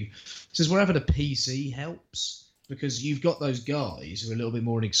best thing, this is wherever the PC helps, because you've got those guys who are a little bit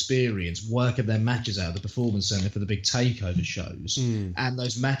more inexperienced working their matches out of the Performance Centre for the big takeover shows, and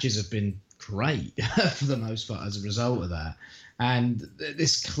those matches have been great for the most part as a result of that. And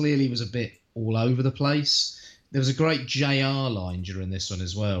this clearly was a bit all over the place. There was a great JR line during this one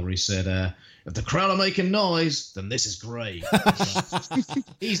as well, where he said, if the crowd are making noise, then this is great.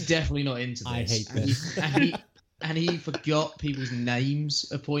 He's definitely not into this. I hate this. And he forgot people's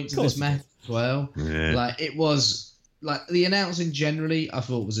names at points in course this match as well. Yeah. Like, it was, like, the announcing generally, I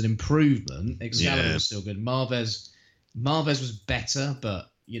thought was an improvement. Excalibur was still good. Marvez was better, but,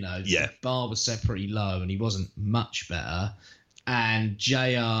 the bar was set pretty low and he wasn't much better. And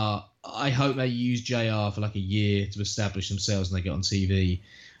JR, I hope they use JR for like a year to establish themselves and they get on TV.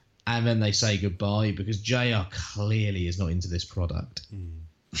 And then they say goodbye, because JR clearly is not into this product.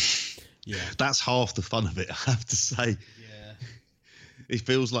 Yeah. That's half the fun of it, I have to say. Yeah. It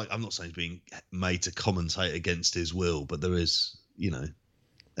feels like, I'm not saying he's being made to commentate against his will, but there is,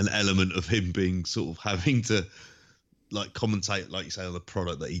 an element of him being sort of having to like commentate, like you say, on the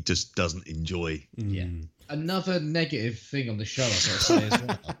product that he just doesn't enjoy. Yeah. Another negative thing on the show, I've got to say as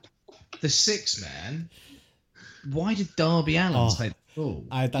well. The 6-man, why did Darby Allin take the ball?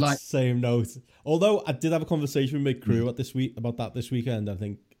 I had that same note. Although I did have a conversation with Mick Crew about that this weekend. I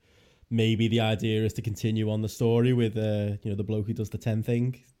think maybe the idea is to continue on the story with the bloke who does the 10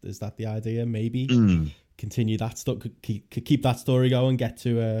 thing. Is that the idea? Maybe continue that stuff, keep that story going, get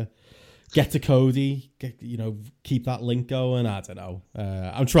to Cody, keep that link going. I don't know.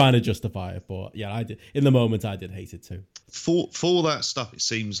 I'm trying to justify it, but yeah, I did. In the moment, I did hate it too. For that stuff, it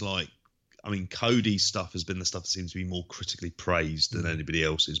seems like, Cody's stuff has been the stuff that seems to be more critically praised than anybody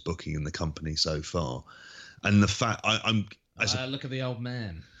else's booking in the company so far. And the fact look at the old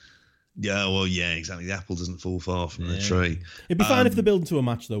man. Yeah, well, yeah, exactly. The apple doesn't fall far from the tree. It'd be fine if they build into a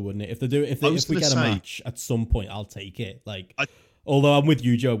match, though, wouldn't it? If we get a match at some point, I'll take it. Although I'm with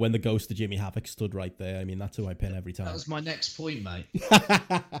you, Joe, when the ghost of Jimmy Havoc stood right there, that's who I pin every time. That was my next point, mate.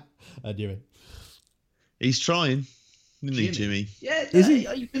 I do it. He's trying, isn't he, Jimmy? Yeah,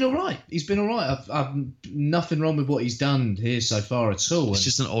 he's been all right. He's been all right. I've nothing wrong with what he's done here so far at all. It's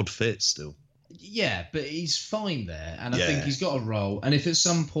just an odd fit still. Yeah, but he's fine there, and I think he's got a role. And if at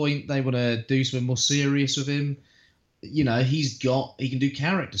some point they want to do something more serious with him, he can do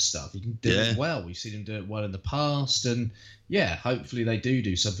character stuff. He can do it well. We've seen him do it well in the past, and hopefully they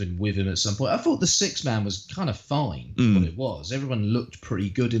do something with him at some point. I thought the 6-man was kind of fine for what it was. Everyone looked pretty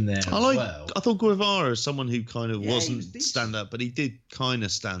good in there as well. I thought Guevara is someone who kind of wasn't stand up, but he did kind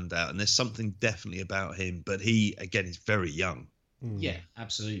of stand out, and there's something definitely about him. But he, again, is very young. Yeah,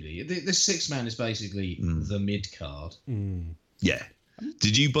 absolutely. The 6-man is basically the mid card. Yeah.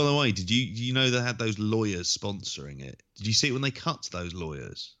 Did you, by the way, do you know they had those lawyers sponsoring it? Did you see it when they cut those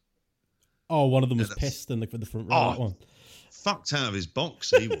lawyers? Oh, one of them was pissed in the front row. That one. Fucked out of his box,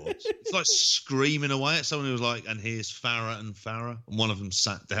 he was. It's like screaming away at someone who was like, and here's Farah and Farah. And one of them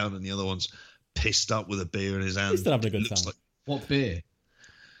sat down and the other one's pissed up with a beer in his hand. He's still having a good time. What beer?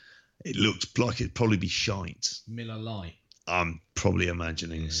 It looked like it'd probably be shite. Miller Lite. I'm probably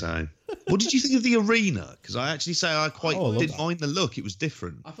imagining so. What did you think of the arena? Because I actually say I didn't mind the look. It was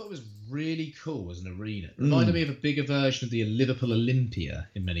different. I thought it was really cool as an arena. It reminded me of a bigger version of the Liverpool Olympia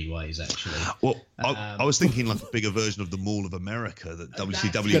in many ways, actually. Well, I was thinking like a bigger version of the Mall of America that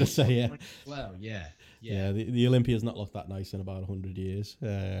WCW. I was going to say, yeah. Well, yeah. The Olympia's not looked that nice in about 100 years.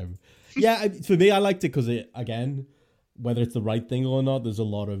 For me, I liked it because again, whether it's the right thing or not, there's a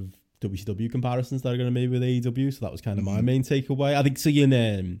lot of WCW comparisons that are going to be made with AEW, so that was kind of my main takeaway. I think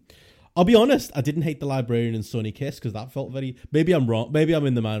seeing I'll be honest, I didn't hate the Librarian and Sunny Kiss because that felt very. Maybe I'm wrong. Maybe I'm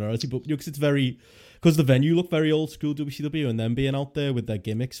in the minority, but because it's very. Because the venue looked very old school WCW, and then being out there with their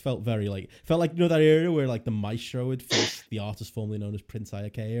gimmicks felt very like that area where like the Maestro would face the artist formerly known as Prince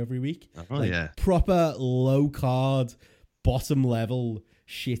Iake every week. Oh like, yeah, proper low card, bottom level,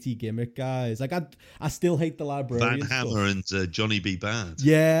 shitty gimmick guys. Like I still hate the Librarian Van Hammer and Johnny B. Bad.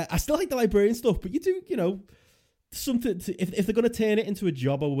 Yeah, I still hate the Librarian stuff, but you do, something if they're going to turn it into a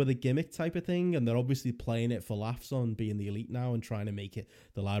job or with a gimmick type of thing, and they're obviously playing it for laughs on being the Elite now and trying to make it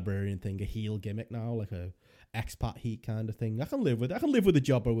the Librarian thing a heel gimmick now, like a expat heat kind of thing. I can live with a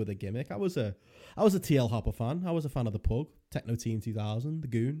jobber with a gimmick. I was a TL Hopper fan. I was a fan of the Pug, Techno Team 2000, the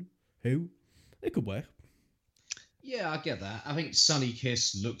Goon, who it could work. Yeah, I get that. I think Sunny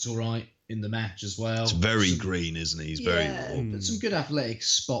Kiss looked all right in the match as well. It's very green, isn't he? He's very raw. But some good athletic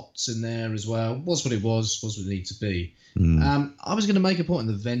spots in there as well. Was what it was what it needed to be. I was going to make a point on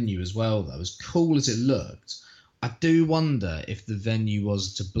the venue as well, though. As cool as it looked, I do wonder if the venue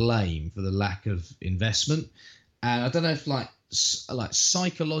was to blame for the lack of investment. And I don't know if like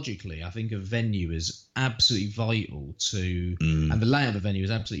psychologically, I think a venue is absolutely vital to, and the layout of a venue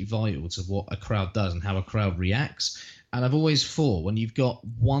is absolutely vital to what a crowd does and how a crowd reacts. And I've always thought when you've got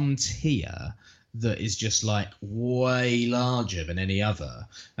one tier that is just like way larger than any other,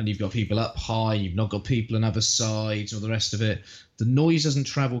 and you've got people up high, you've not got people on other sides or the rest of it, the noise doesn't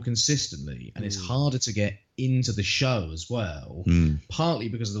travel consistently, and it's harder to get into the show as well, partly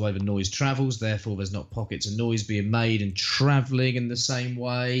because of the way the noise travels, therefore there's not pockets of noise being made and travelling in the same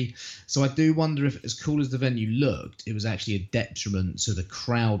way. So I do wonder if, as cool as the venue looked, it was actually a detriment to the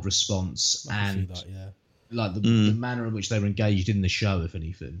crowd response and like the manner in which they were engaged in the show, if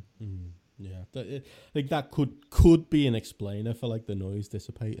anything. Yeah, I think that could be an explainer for like the noise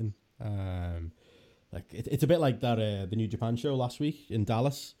dissipating. Like it's a bit like that the New Japan show last week in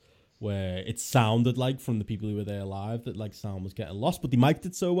Dallas, where it sounded like from the people who were there live that like sound was getting lost, but they mic'd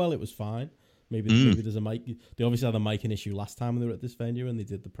it so well it was fine. Maybe there's a mic. They obviously had a micing issue last time when they were at this venue and they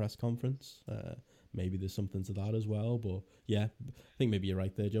did the press conference. Maybe there's something to that as well. But yeah, I think maybe you're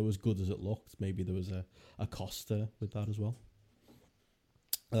right there, Joe. As good as it looked, maybe there was a cost with that as well.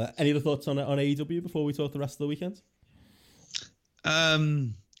 Any other thoughts on AEW before we talk the rest of the weekend? I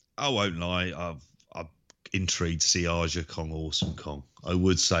won't lie. I'm intrigued to see Aja Kong, Awesome Kong. I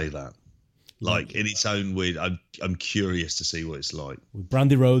would say that. Like in its own weird, I'm curious to see what it's like. With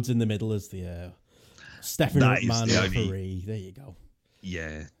Brandy Rhodes in the middle as the Stephanie McMahon referee. There you go.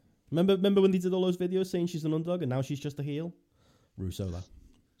 Yeah. Remember when they did all those videos saying she's an underdog and now she's just a heel? Russo that.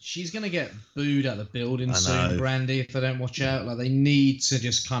 She's going to get booed out of the building soon, Brandy, if they don't watch out. Like, they need to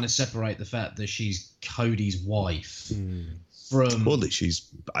just kind of separate the fact that she's Cody's wife from... Well, that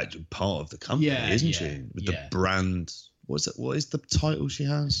she's part of the company, isn't she? With the brand... What is the title she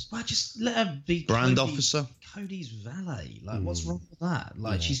has? Well, just let her be brand officer. Cody's valet. Like, what's wrong with that?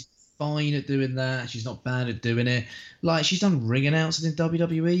 Like, she's fine at doing that. She's not bad at doing it. Like, she's done ring announcing in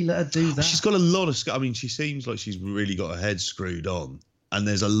WWE. Let her do that. She's got a lot of... I mean, she seems like she's really got her head screwed on. And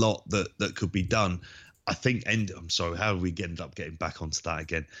there's a lot that could be done. I think, and I'm sorry, how we ended up getting back onto that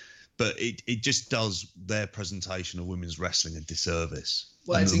again? But it just does their presentation of women's wrestling a disservice.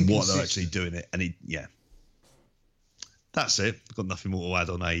 Well, and what they're actually doing it. And that's it. I've got nothing more to add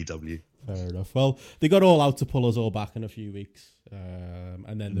on AEW. Fair enough. Well, they got All Out to pull us all back in a few weeks.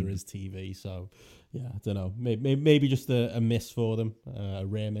 And then there is TV. So, yeah, I don't know. Maybe just a miss for them. A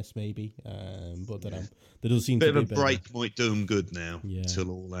rare miss, maybe. But I don't know. There does seem to be a break might do them good now. Yeah.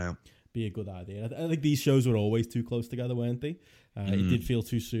 Till All Out. Be a good idea. I think these shows were always too close together, weren't they? It did feel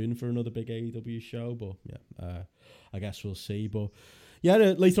too soon for another big AEW show. But, yeah, I guess we'll see. But... yeah,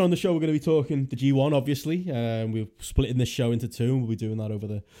 later on the show, we're going to be talking the G1, obviously. We're splitting this show into two, and we'll be doing that over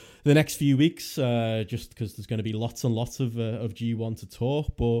the next few weeks, just because there's going to be lots and lots of G1 to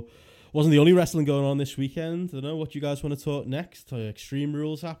talk. But wasn't the only wrestling going on this weekend. I don't know what you guys want to talk next. Extreme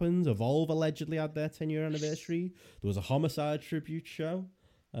Rules happened. Evolve allegedly had their 10-year anniversary. There was a Homicide tribute show.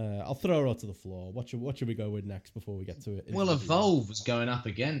 I'll throw her out to the floor. What should we go with next before we get to it? Well, Evolve was going up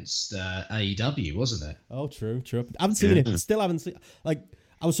against AEW, wasn't it? Oh, true. I haven't seen it. Still haven't seen. Like,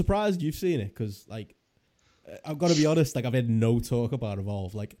 I was surprised you've seen it because, like, I've got to be honest. Like, I've had no talk about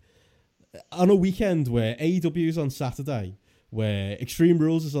Evolve. Like, on a weekend where AEW is on Saturday, where Extreme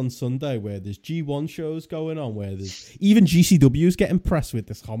Rules is on Sunday, where there's G1 shows going on, where there's even GCW is getting pressed with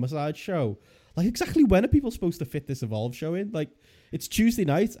this Homicide show. Like, exactly when are people supposed to fit this Evolve show in? Like, it's Tuesday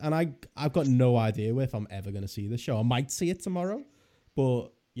night, and I've got no idea if I'm ever going to see this show. I might see it tomorrow, but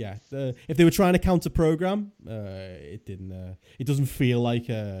yeah, if they were trying to counter program, it didn't. It doesn't feel like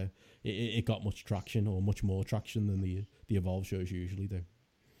it got much traction or much more traction than the Evolve shows usually do.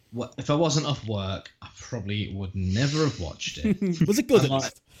 if I wasn't off work, I probably would never have watched it. Was it good?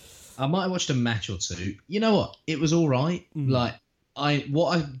 I might have watched a match or two. You know what? It was all right. Like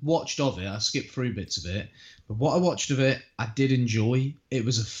what I watched of it, I skipped through bits of it, but what I watched of it, I did enjoy. It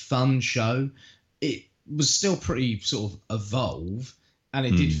was a fun show. It was still pretty sort of evolve, and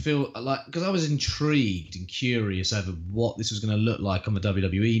it did feel like, because I was intrigued and curious over what this was going to look like on the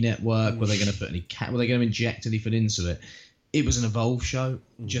WWE network. Were they going to put any? Were they going to inject anything into it? It was an Evolve show.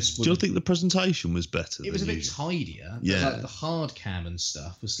 Do you think the presentation was better? It was a bit tidier. Yeah. Like the hard cam and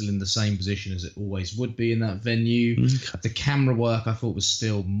stuff was still in the same position as it always would be in that venue. Okay. The camera work, I thought, was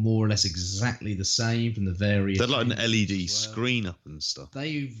still more or less exactly the same from the various. They're like an LED screen up and stuff.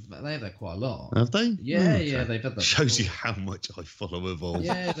 They have that quite a lot. Have they? Yeah, Okay. yeah, they've had that. Shows before. you how much I follow Evolve.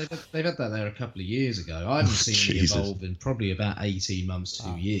 Yeah, they've had that there a couple of years ago. I haven't seen it Jesus. Evolve in probably about 18 months to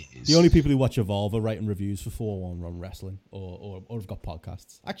 2 years. The only people who watch Evolve are writing reviews for 4-1 on wrestling or have got podcasts.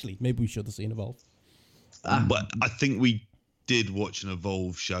 Actually, maybe we should have seen Evolve. But I think we did watch an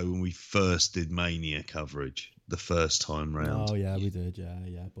Evolve show when we first did Mania coverage the first time round. Oh yeah, we did.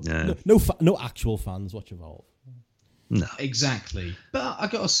 Yeah. But Yeah. no actual fans watch Evolve. No. Exactly. But I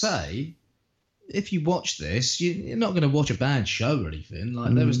gotta say, if you watch this, you're not going to watch a bad show or anything.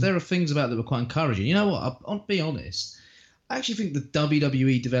 Like there are things about it that were quite encouraging. You know what? I'll be honest. I actually think the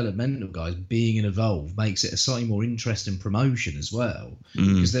WWE developmental guys being in Evolve makes it a slightly more interesting promotion as well,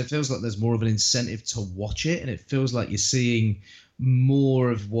 because there feels like there's more of an incentive to watch it, and it feels like you're seeing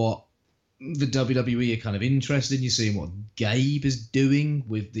more of what the WWE are kind of interested in. You're seeing what Gabe is doing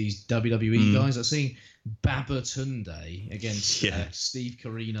with these WWE guys. I'm seeing Baba Tunde against Steve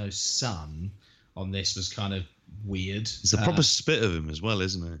Corino's son on this was kind of weird. It's a proper spit of him as well,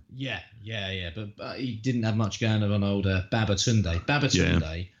 isn't it? Yeah. But he didn't have much going on older Baba Tunde. Baba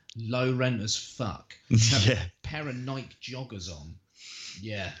Tunde, low rent as fuck. Had a pair of Nike joggers on.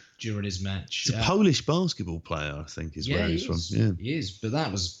 Yeah, during his match. He's a Polish basketball player, I think, is where he's from. Yeah, he is. But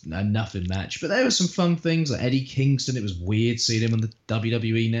that was a nothing match. But there were some fun things like Eddie Kingston. It was weird seeing him on the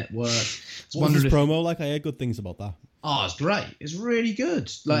WWE network. What was his promo like? I heard good things about that. Oh, it's great. It's really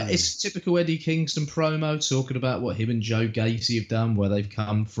good. Like, it's typical Eddie Kingston promo, talking about what him and Joe Gacy have done, where they've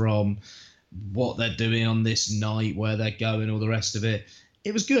come from, what they're doing on this night, where they're going, all the rest of it.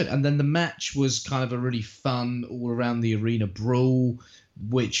 It was good. And then the match was kind of a really fun all around the arena brawl,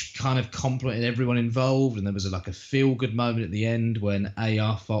 which kind of complimented everyone involved. And there was a feel-good moment at the end when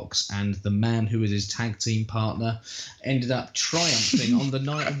AR Fox and the man who was his tag team partner ended up triumphing on the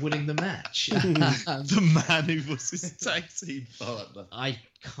night of winning the match. the man who was his tag team partner. I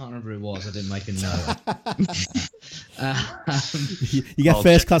can't remember who it was. I didn't make a note. You get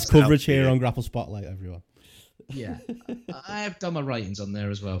first-class coverage here on Grapple Spotlight, everyone. Yeah. I have done my ratings on there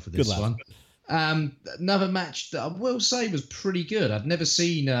as well for this one. Another match that I will say was pretty good. I'd never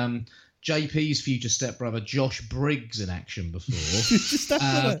seen JP's future stepbrother Josh Briggs in action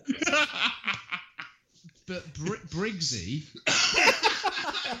before. But Briggsy,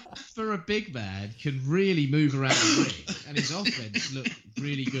 for a big man, can really move around the ring, and his offense looked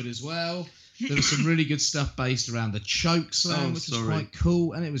really good as well. There was some really good stuff based around the choke slam, which was quite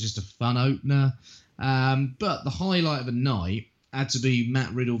cool, and it was just a fun opener. But the highlight of the night had to be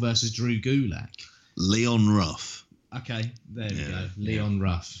Matt Riddle versus Drew Gulak. Leon Ruff. Okay, there we go. Leon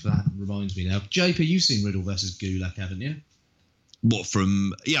Ruff. That reminds me now. JP, you've seen Riddle versus Gulak, haven't you? What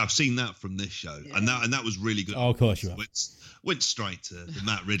from? Yeah, I've seen that from this show, and that was really good. Oh, of course you have. Went straight to the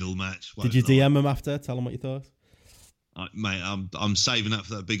Matt Riddle match. Did you DM him after? Tell him what you thought. Mate, I'm saving that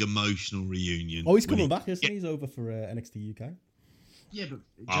for that big emotional reunion. Oh, he's coming back, isn't he? He's over for NXT UK. Yeah, but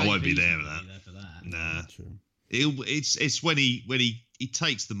I won't be there for that. Nah. True. It's when he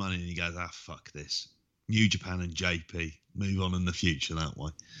takes the money and he goes, fuck this. New Japan and JP move on in the future that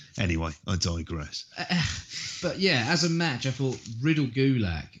way. Anyway, I digress. But yeah, as a match, I thought Riddle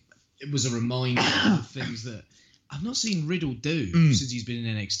Gulak, it was a reminder of things that I've not seen Riddle do since he's been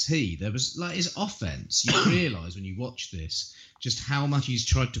in NXT. There was his offense. You realise when you watch this just how much he's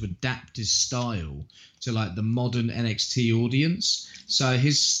tried to adapt his style to the modern NXT audience. So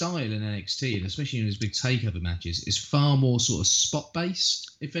his style in NXT, and especially in his big takeover matches, is far more sort of spot based,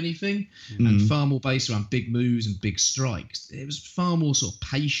 if anything, and far more based around big moves and big strikes. It was far more sort of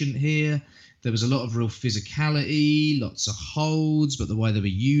patient here. There was a lot of real physicality, lots of holds, but the way they were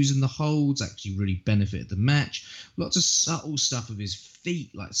using the holds actually really benefited the match. Lots of subtle stuff with his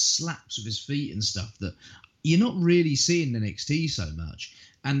feet, like slaps with his feet and stuff that you're not really seeing in NXT so much.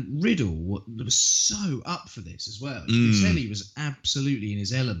 And Riddle was so up for this as well. You could tell he was absolutely in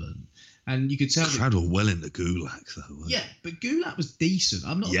his element. And you could tell... Crowd well into Gulak, though. Yeah, but Gulak was decent.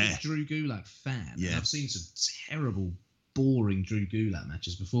 I'm not a Drew Gulak fan. Yeah. I've seen some terrible boring Drew Gulak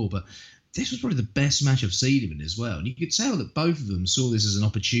matches before, but this was probably the best match I've seen him in as well. And you could tell that both of them saw this as an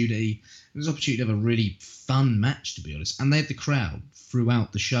opportunity. It was an opportunity to have a really fun match, to be honest. And they had the crowd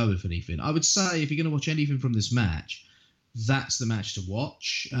throughout the show, if anything. I would say if you're going to watch anything from this match, that's the match to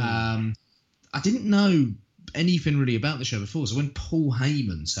watch. I didn't know anything really about the show before, so when Paul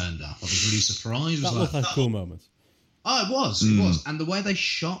Heyman turned up, I was really surprised. That looked like a cool moment. Oh, it was. And the way they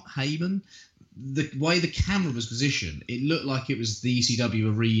shot Heyman, the way the camera was positioned, it looked like it was the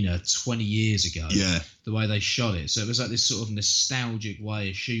ECW arena 20 years ago. Yeah. The way they shot it. So it was like this sort of nostalgic way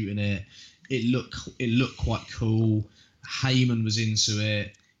of shooting it. It looked quite cool. Heyman was into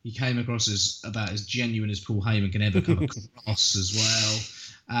it. He came across as about as genuine as Paul Heyman can ever come across as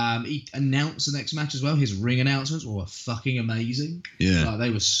well. He announced the next match as well. His ring announcements were fucking amazing. Yeah. They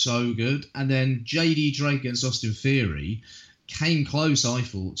were so good. And then JD Drake against Austin Theory came close, I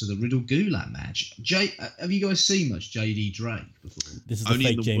thought, to the Riddle Gulak match. Have you guys seen much JD Drake before? This is the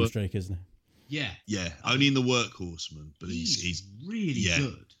fake James Drake, isn't it? Yeah. Yeah, only in the Workhorseman, but he's really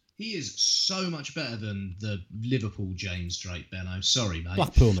good. He is so much better than the Liverpool James Drake, Benno. Sorry, mate.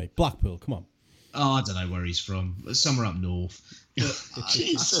 Blackpool, mate. Blackpool, come on. Oh, I don't know where he's from. Somewhere up north. But I'll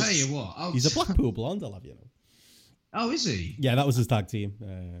tell you what. He's a Blackpool blonde, I'll have you know. Oh, is he? Yeah, that was his tag team.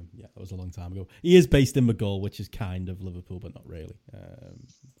 Yeah, that was a long time ago. He is based in McGull, which is kind of Liverpool, but not really.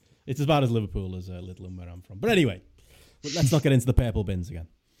 It's as bad as Liverpool as Lidlum, where I'm from. But anyway, let's not get into the purple bins again.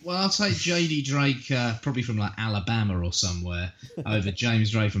 Well, I'll take JD Drake, probably from like Alabama or somewhere, over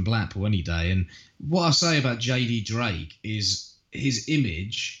James Drake from Blackpool any day. And what I say about JD Drake is his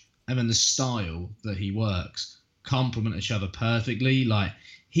image and then the style that he works complement each other perfectly. Like,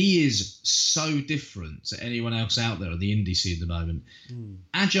 he is so different to anyone else out there on the indie scene at the moment.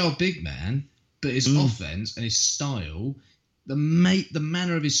 Agile big man, but his offense and his style, the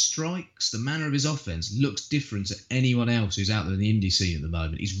manner of his strikes, the manner of his offense looks different to anyone else who's out there in the indie scene at the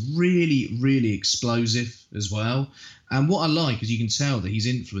moment. He's really, really explosive as well. And what I like is you can tell that he's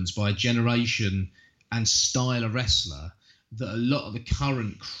influenced by a generation and style of wrestler that a lot of the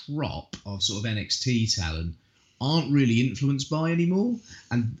current crop of sort of NXT talent aren't really influenced by anymore.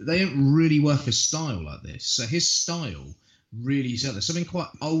 And they don't really work a style like this. So his style really is out there. Something quite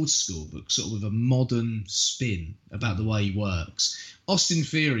old school, but sort of with a modern spin about the way he works. Austin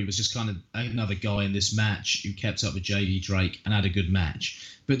Theory was just kind of another guy in this match who kept up with JD Drake and had a good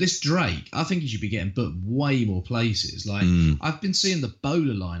match. But this Drake, I think he should be getting booked way more places. Like, I've been seeing the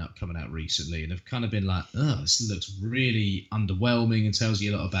Bowler lineup coming out recently and have kind of been like, oh, this looks really underwhelming and tells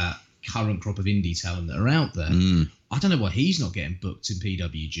you a lot about current crop of indie talent that are out there. I don't know why he's not getting booked in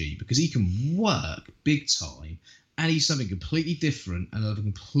PWG, because he can work big time. And he's something completely different and a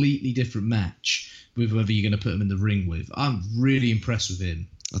completely different match with whoever you're going to put him in the ring with. I'm really impressed with him.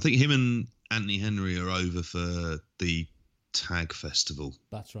 I think him and Anthony Henry are over for the Tag Festival.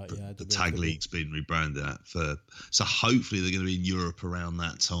 That's right, yeah. The Tag League's been rebranded so hopefully they're going to be in Europe around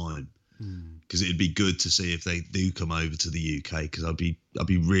that time. Because it'd be good to see if they do come over to the UK, because I'd be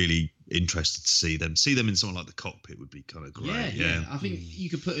really interested to see them. See them in something like the Cockpit would be kind of great. Yeah. I think you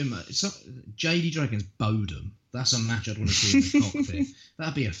could put him JD Drake against Bodum. That's a match I'd want to see in the Cockpit.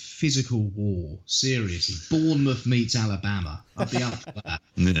 That'd be a physical war. Seriously. Bournemouth meets Alabama. I'd be up for that.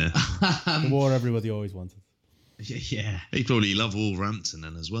 Yeah. The war everybody always wanted. Yeah. He'd probably love Wolverhampton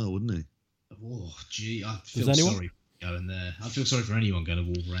then as well, wouldn't he? Oh, gee. I feel sorry going there. I feel sorry for anyone going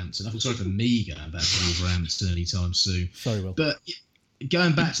to Wolverhampton. I feel sorry for me going back to Wolverhampton anytime soon. Sorry, Will. But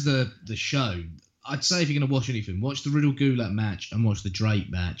going back to the show, I'd say if you're going to watch anything, watch the Riddle Gulak match and watch the Drake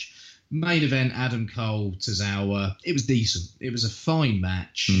match. Main event, Adam Cole, Tozawa. It was decent. It was a fine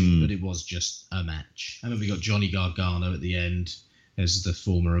match, but it was just a match. And then we got Johnny Gargano at the end as the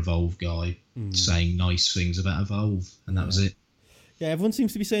former Evolve guy saying nice things about Evolve, and that was it. Yeah, everyone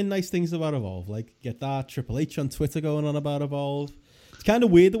seems to be saying nice things about Evolve. Like, get that Triple H on Twitter going on about Evolve. It's kind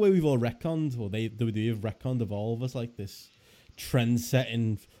of weird the way we've all retconned, or WWE have retconned Evolve as like this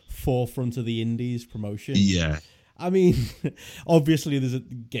trend-setting forefront of the indies promotion. Yeah. I mean, obviously there's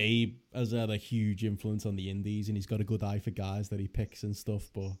Gabe has had a huge influence on the indies, and he's got a good eye for guys that he picks and stuff,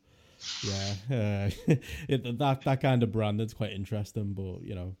 but yeah, that kind of branding's quite interesting, but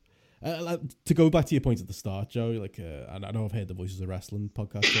you know, to go back to your point at the start, Joe, like, and I know I've heard the Voices of Wrestling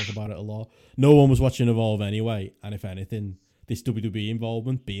podcast talk about it a lot. No one was watching Evolve anyway, and if anything, this WWE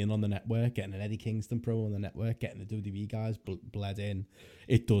involvement, being on the network, getting an Eddie Kingston pro on the network, getting the WWE guys bled in,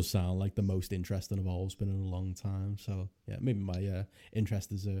 it does sound like the most interesting Evolve's been in a long time. So yeah, maybe my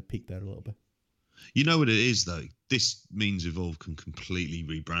interest has peaked there a little bit. You know what it is, though? This means Evolve can completely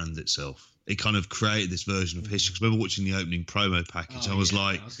rebrand itself. It kind of created this version of history. Because I remember watching the opening promo package, I was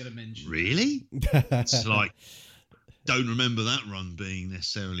like, I was going to mention really? It's like, don't remember that run being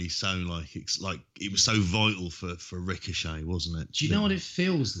necessarily so it was so vital for Ricochet, wasn't it? Do you know what it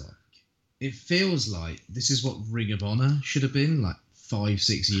feels like? It feels like this is what Ring of Honor should have been like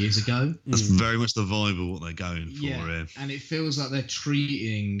 5-6 years ago. That's very much the vibe of what they're going for. Yeah, and it feels like they're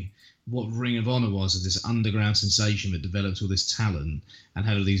treating what Ring of Honor was as this underground sensation that developed all this talent and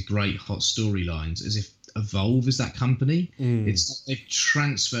had all these great hot storylines as if Evolve is that company. It's like they've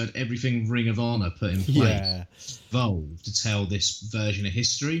transferred everything Ring of Honor put in place Evolve to tell this version of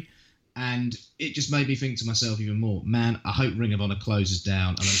history. And it just made me think to myself even more, man, I hope Ring of Honor closes down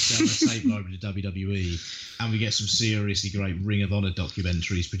and they sell their tape library to WWE and we get some seriously great Ring of Honor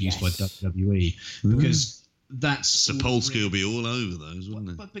documentaries produced by WWE. Because that's... Sapolsky will be all over those,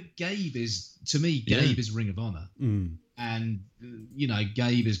 wouldn't it? But Gabe is, to me, Gabe is Ring of Honor. And, you know,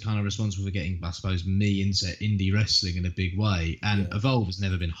 Gabe is kind of responsible for getting, I suppose, me into indie wrestling in a big way. And Evolve has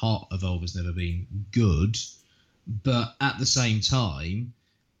never been hot. Evolve has never been good. But at the same time,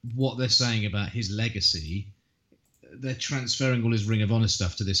 what they're saying about his legacy, they're transferring all his Ring of Honor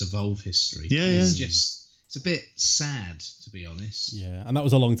stuff to this Evolve history. It's a bit sad, to be honest. Yeah, and that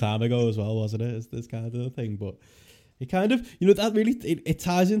was a long time ago as well, wasn't it? It's this kind of a thing, but it kind of, you know, that really, it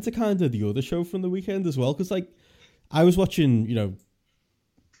ties into kind of the other show from the weekend as well, because, like, I was watching, you know,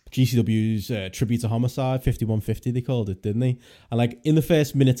 GCW's Tribute to Homicide, 5150 they called it, didn't they? And like in the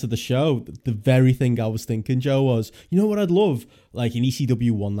first minutes of the show, the very thing I was thinking, Joe, was, you know what I'd love? Like an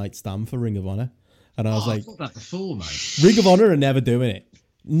ECW one night stand for Ring of Honor. And I was like, I thought that before, mate. Ring of Honor are never doing it.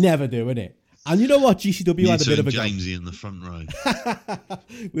 Never doing it. And you know what? GCW had a bit of a Jamesy in the front row.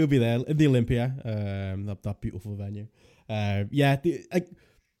 We'll be there in the Olympia, that beautiful venue.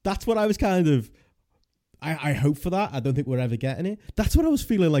 That's what I was kind of... I hope for that. I don't think we're ever getting it. That's what I was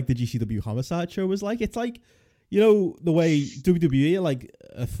feeling like the GCW Homicide show was like. It's like, you know, the way WWE are like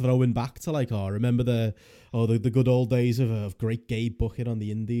throwing back to like, remember the good old days of great Gabe booking on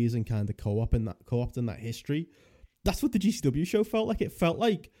the indies and kind of co-opting that history. That's what the GCW show felt like. It felt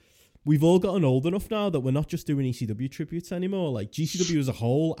like we've all gotten old enough now that we're not just doing ECW tributes anymore. Like GCW as a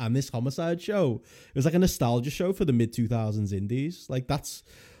whole and this Homicide show, it was like a nostalgia show for the mid-2000s indies. Like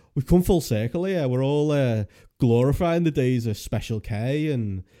we've come full circle here. We're all glorifying the days of Special K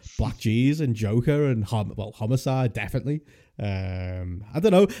and Black G's and Joker and Homicide, definitely. I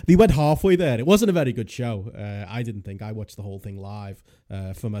don't know. They went halfway there. It wasn't a very good show. I didn't think. I watched the whole thing live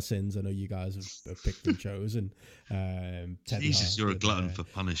for my sins. I know you guys have picked and chosen. Jesus, you're a glutton for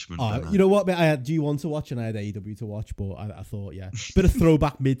punishment. You know what, mate? I had G1 to watch and I had AEW to watch, but I thought, bit of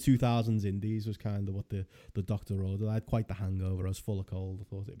throwback mid-2000s indies was kind of what the doctor ordered. I had quite the hangover. I was full of cold. I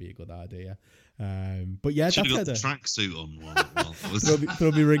thought it'd be a good idea. But yeah, should have got the tracksuit on.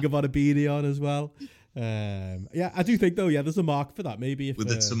 Throw me Ring of Honor beanie on as well. I do think though, there's a mark for that. Maybe if with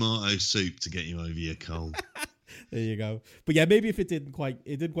the tomato soup to get you over your cold. There you go. But yeah, maybe if it didn't quite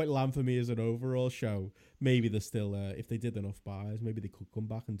land for me as an overall show, maybe there's still if they did enough buys, maybe they could come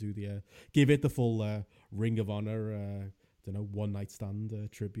back and do give it the full Ring of Honor one night stand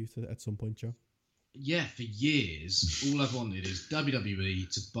tribute at some point, Joe. Yeah, for years, all I've wanted is WWE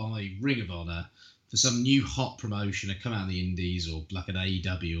to buy Ring of Honor for some new hot promotion to come out of the indies or like an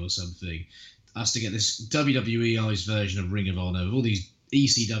AEW or something. Us to get this WWE-ized version of Ring of Honor with all these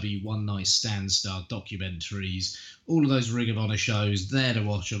ECW one night stand style documentaries, all of those Ring of Honor shows there to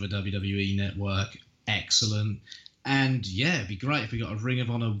watch on the WWE network. Excellent. And yeah, it'd be great if we got a Ring of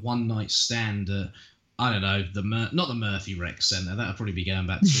Honor one night stand at, I don't know, not the Murphy Rec Centre, that'd probably be going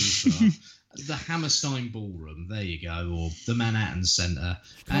back too far. The Hammerstein Ballroom, there you go, or the Manhattan Centre.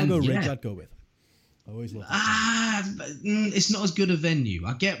 Chicago Ridge I'd go with. I always love that. It's not as good a venue.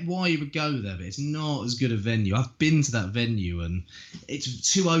 I get why you would go there, but it's not as good a venue. I've been to that venue and it's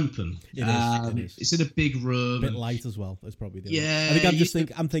too open. It is. It's in a big room. A bit light as well. That's probably the I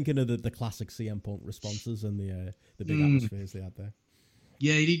think I'm thinking of the classic CM Punk responses and the big atmospheres they had there.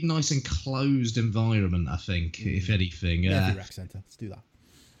 Yeah, you need a nice enclosed environment, I think, if anything. Every rec centre. Let's do that.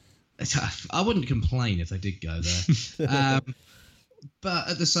 I wouldn't complain if they did go there. But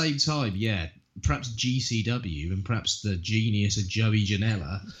at the same time, perhaps GCW and perhaps the genius of Joey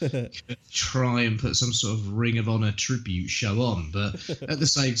Janela could try and put some sort of Ring of Honor tribute show on. But at the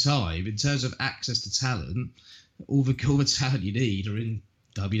same time, in terms of access to talent, all the talent you need are in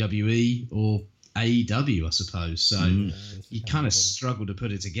WWE or AEW, I suppose. So you kind of struggle to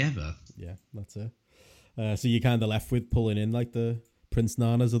put it together. Yeah, that's it. So you're kind of left with pulling in like the Prince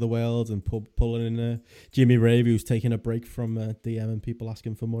Nanas of the world and pulling in Jimmy Rave, who's taking a break from DM and people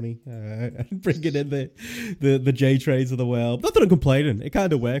asking for money, and bringing in the J Trades of the world. Not that I'm complaining; it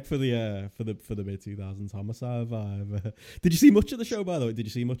kind of worked for the mid 2000s Homicide vibe. Did you see much of the show, by the way? Did you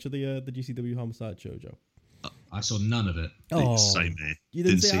see much of the GCW Homicide show, Joe? I saw none of it. Oh, same here. You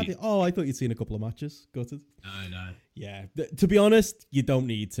didn't see it? Oh, I thought you'd seen a couple of matches. Gutted. No. Yeah. To be honest, you don't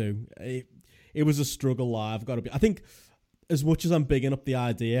need to. It was a struggle live. Got to be. I think as much as I'm bigging up the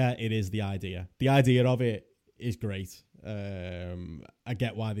idea, it is the idea. The idea of it is great. I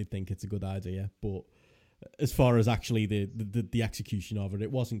get why they think it's a good idea, but as far as actually the execution of it,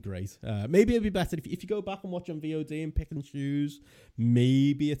 it wasn't great. Maybe it'd be better if you go back and watch on VOD and pick and choose.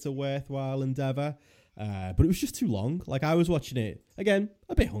 Maybe it's a worthwhile endeavor. But it was just too long. Like, I was watching it, again,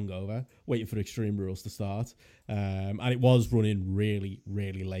 a bit hungover, waiting for Extreme Rules to start. And it was running really,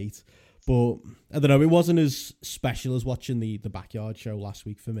 really late. But, I don't know, it wasn't as special as watching the Backyard show last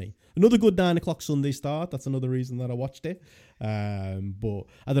week for me. Another good 9 o'clock Sunday start. That's another reason that I watched it. But,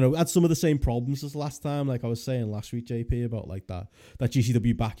 I don't know, it had some of the same problems as last time. Like I was saying last week, JP, about like that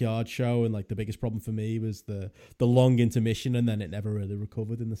GCW Backyard show. And like the biggest problem for me was the long intermission, and then it never really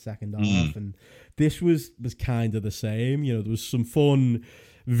recovered in the second half. And this was kind of the same. You know, there was some fun,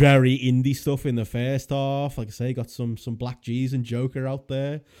 very indie stuff in the first half. Like I say, got some Black G's and Joker out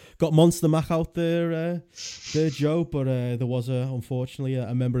there. Got Monster Mac out there, Joe. But there was, unfortunately,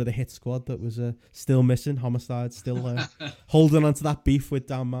 a member of the Hit Squad that was still missing. Homicide still holding on to that beef with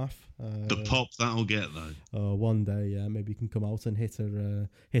Dan Maff. The pop that'll get, though. One day, yeah, maybe he can come out and hit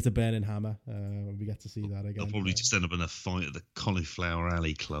a burning hammer when we get to see that again. They'll probably just end up in a fight at the Cauliflower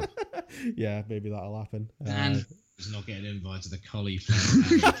Alley Club. Yeah, maybe that'll happen. Dan is not getting invited to the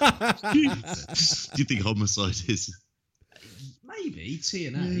Cauliflower Alley. Do you think Homicide is? Maybe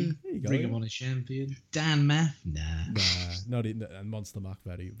TNA. Yeah, Ring of Honor champion. Dan Maff? Nah, not in, and Monster Mac,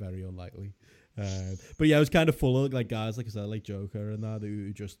 very, very unlikely. But yeah, it was kind of full of like guys, like I said, like Joker and that,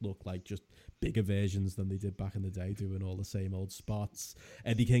 who just look like just bigger versions than they did back in the day, doing all the same old spots.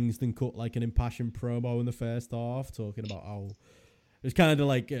 Eddie Kingston cut like an impassioned promo in the first half, talking about how it was kind of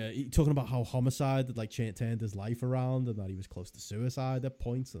like talking about how Homicide had like turned his life around, and that he was close to suicide at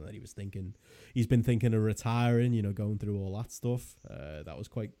points, and that he's been thinking of retiring, you know, going through all that stuff. That was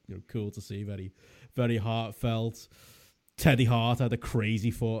quite cool to see. Very, very heartfelt. Teddy Hart had a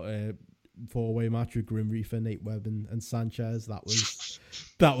crazy four-way match with Grim Reaper, Nate Webb, and Sanchez. That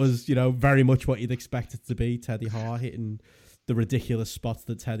was very much what you'd expect it to be. Teddy Hart hitting the ridiculous spots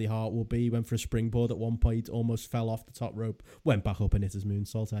that Teddy Hart will be. Went for a springboard at one point, almost fell off the top rope, went back up and hit his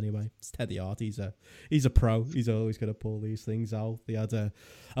moonsault anyway. It's Teddy Hart. He's a pro. He's always going to pull these things out. They had a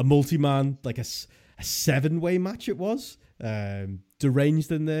multi-man, like a 7-way match it was.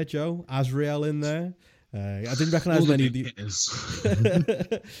 Deranged in there, Joe. Azrael in there. I didn't recognize many of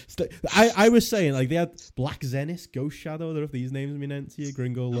the. I was saying, like, they had Black Zenith, Ghost Shadow. I don't know if these names mean anything to you.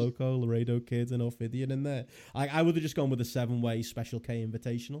 Gringo Loco, Laredo Kids, and Ophidian in there. I would have just gone with a 7-way Special K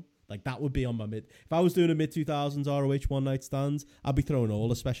Invitational. Like, that would be on my mid. If I was doing a mid-2000s ROH one-night stands, I'd be throwing all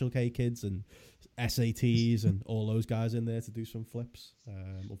the Special K kids and SATs and all those guys in there to do some flips.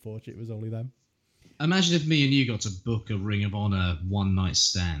 Unfortunately, it was only them. Imagine if me and you got to book a Ring of Honor one-night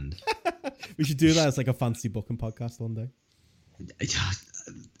stand. We should do that as like a fantasy booking podcast one day.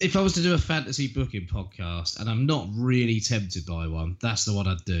 If I was to do a fantasy booking podcast and I'm not really tempted by one, that's the one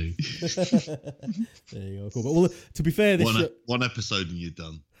I'd do. There you go. Cool. But, well, to be fair, one episode and you're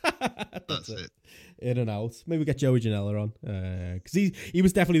done. That's it. In and out. Maybe we'll get Joey Janela on. Because he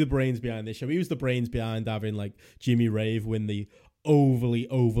was definitely the brains behind this show. He was the brains behind having like Jimmy Rave win the overly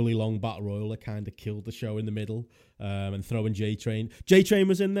long battle royal that kind of killed the show in the middle, and throwing J-Train. J-Train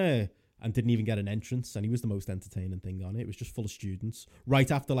was in there and didn't even get an entrance, and he was the most entertaining thing on it. It was just full of students. Right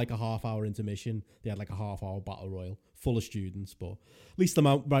after like a half-hour intermission, they had like a half-hour battle royal full of students, but at least the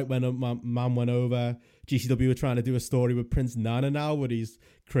man went over. GCW were trying to do a story with Prince Nana now, where he's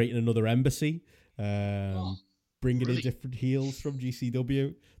creating another embassy, bringing in different heels from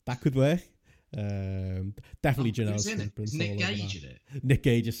GCW. That could work. Definitely Janelle's footprints. Nick Gage in it? Nick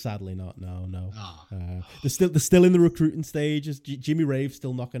Gage is sadly not. No. They're still in the recruiting stages. Jimmy Rave's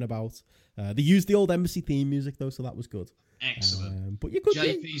still knocking about. They used the old embassy theme music though, so that was good. Excellent. But you could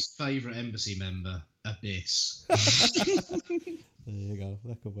JP's favourite embassy member, Abyss. There you go.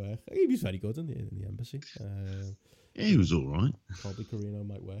 That could work. He was very good in the embassy. Yeah, he was all right. Probably Carino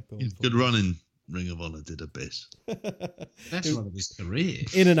might work. Good running. Ring of Honor did Abyss. That's one of his career.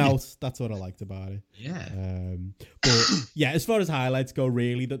 In and out. That's what I liked about it. Yeah. But yeah, as far as highlights go,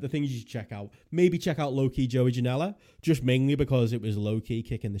 really, the things you should check out. Maybe check out Low Key Joey Janela, just mainly because it was Low Key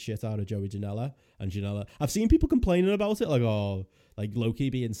kicking the shit out of Joey Janela. And Janela, I've seen people complaining about it, like Low Key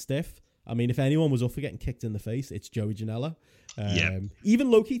being stiff. I mean, if anyone was up for getting kicked in the face, it's Joey Janela. Even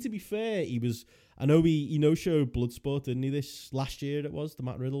Low Key, to be fair, I know he no-showed Bloodsport, didn't he? This last year it was, the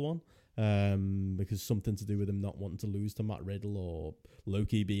Matt Riddle one. Because something to do with him not wanting to lose to Matt Riddle or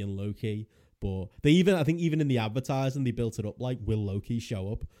Loki being Loki. But I think even in the advertising, they built it up like, will Loki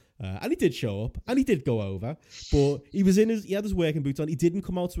show up? And he did show up, and he did go over. But he had his working boots on. He didn't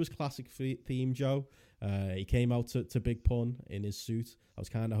come out to his classic theme, Joe. He came out to Big Pun in his suit. I was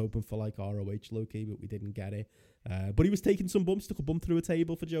kind of hoping for like ROH Loki, but we didn't get it. But he was taking some bumps, took a bump through a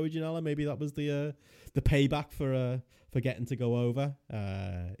table for Joey Janela. Maybe that was the payback for getting to go over.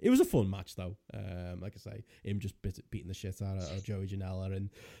 It was a fun match though. Like I say, him just beating the shit out of Joey Janela, and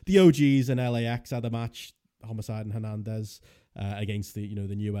the OGs and LAX had a match, Homicide and Hernandez, against the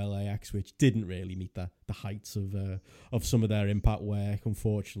new LAX, which didn't really meet the heights of some of their Impact work.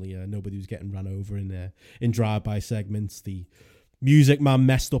 Unfortunately, nobody was getting run over in drive-by segments. The Music Man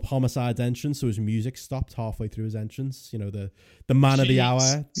messed up Homicide's entrance, so his music stopped halfway through his entrance. The man of the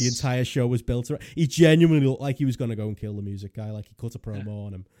hour. The entire show was built around. He genuinely looked like he was going to go and kill the music guy. Like, he cut a promo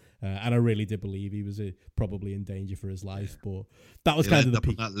on him. And I really did believe he was probably in danger for his life. But that was kind of the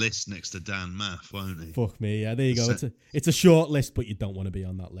peak. On that list next to Dan Maff, won't he? Fuck me. Yeah, there you go. It's a short list, but you don't want to be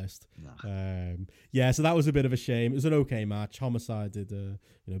on that list. Nah. Yeah, so that was a bit of a shame. It was an okay match. Homicide did a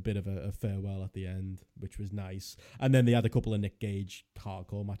bit of a farewell at the end, which was nice. And then they had a couple of Nick Gage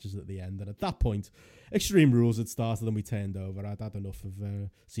hardcore matches at the end. And at that point, Extreme Rules had started and we turned over. I'd had enough of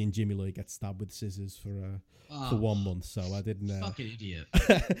seeing Jimmy Lloyd get stabbed with scissors for 1 month, so I didn't. Fucking idiot.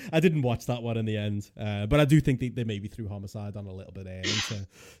 I didn't watch that one in the end, but I do think they maybe threw Homicide on a little bit early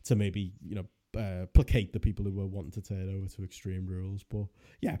to maybe placate the people who were wanting to turn over to Extreme Rules. But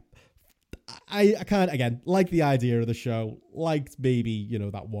yeah, I can't again like the idea of the show. Liked maybe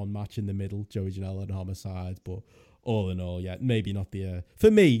that one match in the middle, Joey Janela and Homicide, but all in all, yeah, maybe not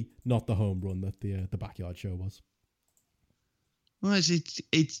for me, not the home run that the Backyard Show was. Well,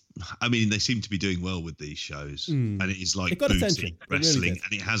 it's. I mean, they seem to be doing well with these shows, and it is like boutique wrestling, really,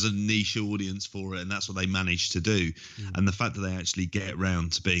 and it has a niche audience for it, and that's what they managed to do. And the fact that they actually get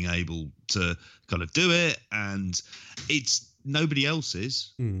around to being able to kind of do it, and it's nobody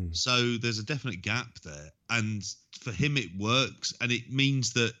else's, so there's a definite gap there. And for him, it works, and it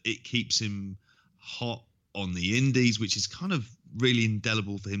means that it keeps him hot on the indies, which is kind of really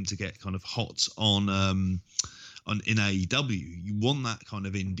indelible for him to get kind of hot on in AEW. You want that kind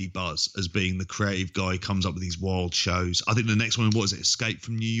of indie buzz as being the creative guy who comes up with these wild shows. I think the next one, what is it? Escape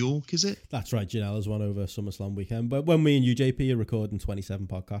from New York, is it? That's right. Janela's one over SummerSlam weekend. But when me and UJP are recording 27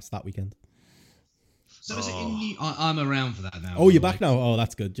 podcasts that weekend. So is it in New... I'm around for that now. Oh, you're back now? Oh,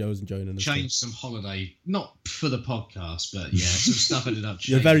 that's good. Joe's enjoying it. Changed some holiday, not for the podcast, but yeah, some stuff ended up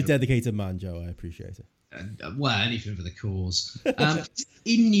changing. You're a very dedicated man, Joe. I appreciate it. Well, anything for the cause.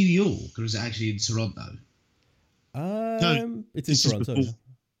 In New York, or is it actually in Toronto? No, it's in Toronto. Yeah.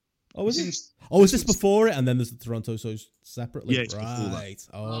 Oh, is it? Oh, is this before it? And then there's the Toronto shows separately? Yeah, it's before that.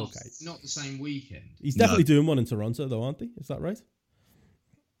 Oh, okay. It's not the same weekend. He's definitely doing one in Toronto, though, aren't they? Is that right?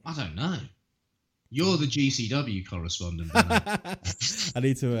 I don't know. You're the GCW correspondent. I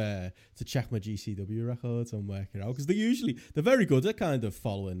need to check my GCW records and work it out, because they're very good at kind of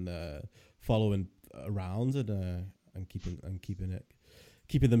following around and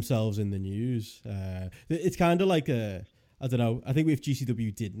keeping themselves in the news. It's kind of like I don't know. I think if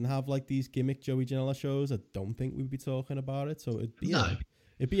GCW didn't have like these gimmick Joey Janela shows, I don't think we'd be talking about it. So it'd be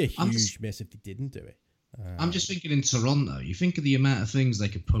a huge miss if they didn't do it. I'm just thinking in Toronto, you think of the amount of things they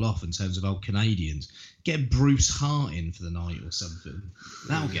could pull off in terms of old Canadians. Get Bruce Hart in for the night or something.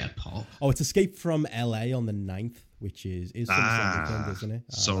 That'll get a pop. Oh, it's Escape from LA on the 9th, which is some weekend, isn't it?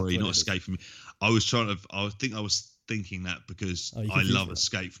 Sorry, not Escape from... I was thinking that because I love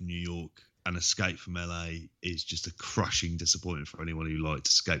Escape from New York, and Escape from LA is just a crushing disappointment for anyone who liked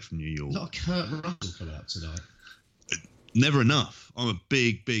Escape from New York. Not a Kurt Russell come out tonight. Never enough. I'm a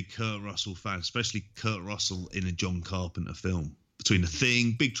big Kurt Russell fan, especially Kurt Russell in a John Carpenter film. Between The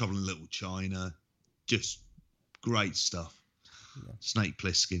Thing, Big Trouble in Little China, just great stuff. Yeah. Snake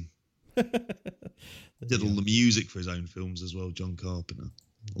Plissken. Did all the music for his own films as well, John Carpenter.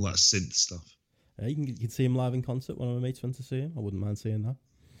 All that synth stuff. You can see him live in concert. One of my mates went to see him. I wouldn't mind seeing that.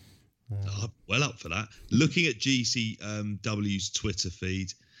 Well up for that. Looking at GCW's Twitter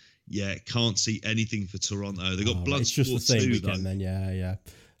feed, yeah, can't see anything for Toronto. They got Bloodsport 2. It's just the same weekend then, yeah.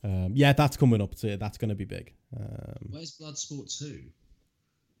 That's coming up too. That's going to be big. Where's Bloodsport 2?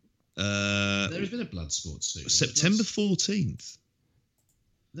 There has been a Bloodsport 2. September 14th.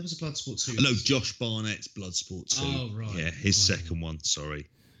 There was a Bloodsport 2. No, Josh Barnett's Bloodsport 2. Oh, right. Yeah, his second one, sorry.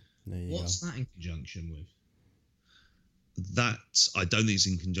 What's that in conjunction with? That, I don't think it's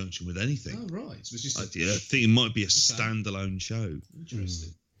in conjunction with anything. Oh, right. So it's just I think it might be a standalone show.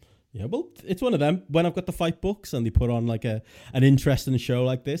 Interesting. Yeah, well, it's one of them. When I've got the fight books and they put on like an interesting show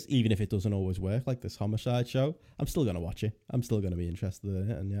like this, even if it doesn't always work, like this Homicide show, I'm still going to watch it. I'm still going to be interested in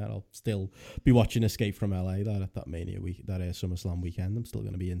it. And yeah, I'll still be watching Escape from LA, that Mania week, that SummerSlam weekend. I'm still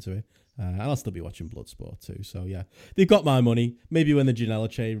going to be into it. And I'll still be watching Bloodsport too. So yeah, they've got my money. Maybe when the Janela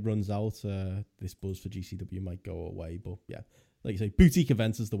chain runs out, this buzz for GCW might go away. But yeah, like you say, boutique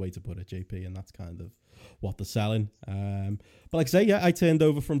events is the way to put it, JP, and that's kind of what they're selling. But like I say, yeah, I turned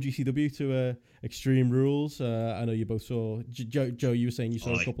over from GCW to Extreme Rules. I know you both saw, Joe, you were saying you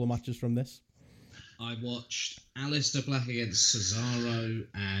saw a couple of matches from this. I watched Aleister Black against Cesaro,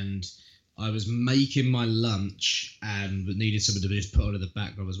 and I was making my lunch and needed someone to just put on in the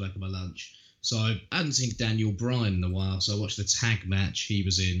background. I was making my lunch. So I hadn't seen Daniel Bryan in a while, so I watched the tag match he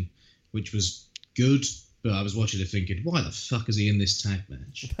was in, which was good, but I was watching it thinking, why the fuck is he in this tag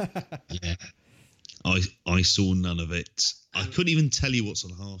match? Yeah. I saw none of it. I couldn't even tell you what's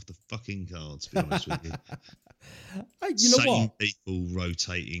on half the fucking cards, to be honest with you. Same people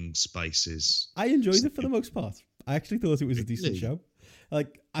rotating spaces. I enjoyed it for the most part. I actually thought it was a decent show.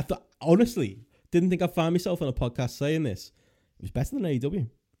 Like, I thought, honestly, didn't think I'd find myself on a podcast saying this. It was better than AEW.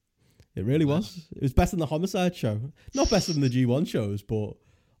 It really was. It was better than the Homicide show. Not better than the G1 shows, but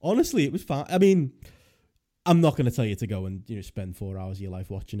honestly, it was fine. I mean, I'm not going to tell you to go and spend 4 hours of your life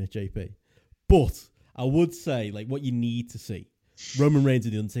watching it, JP. But I would say, like, what you need to see, Roman Reigns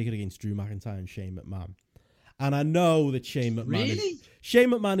and The Undertaker against Drew McIntyre and Shane McMahon. And I know that Shane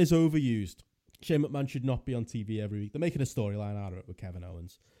McMahon is overused. Shane McMahon should not be on TV every week. They're making a storyline out of it with Kevin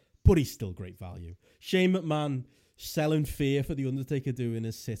Owens, but he's still great value. Shane McMahon selling fear for The Undertaker doing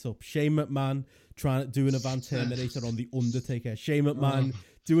his sit-up. Shane McMahon trying to do an Van Terminator on The Undertaker. Shane McMahon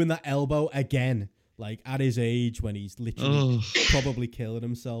doing that elbow again. Like, at his age, when he's literally probably killing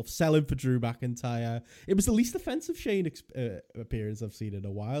himself, selling for Drew McIntyre. It was the least offensive Shane appearance I've seen in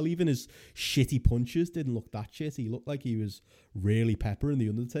a while. Even his shitty punches didn't look that shit. He looked like he was really peppering The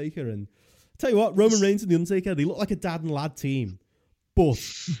Undertaker. And I'll tell you what, Roman Reigns and The Undertaker, they look like a dad and lad team. But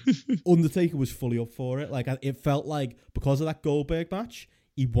Undertaker was fully up for it. Like, it felt like, because of that Goldberg match,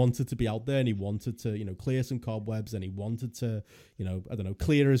 he wanted to be out there and he wanted to, clear some cobwebs and he wanted to,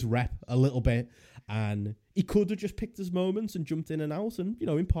 clear his rep a little bit. And he could have just picked his moments and jumped in and out. And,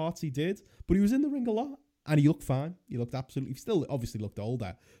 in parts he did. But he was in the ring a lot. And he looked fine. He looked absolutely... Still obviously looked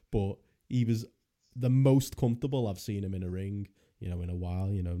older. But he was the most comfortable I've seen him in a ring, in a while.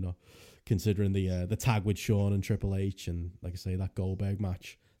 Not considering the tag with Shawn and Triple H. And, like I say, that Goldberg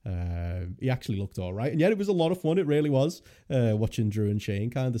match. He actually looked all right. And yet it was a lot of fun. It really was. Watching Drew and Shane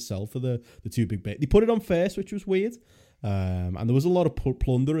kind of sell for the two big bits. They put it on first, which was weird. And there was a lot of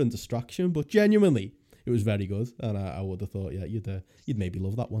plunder and distraction, but genuinely, it was very good. And I would have thought, yeah, you'd maybe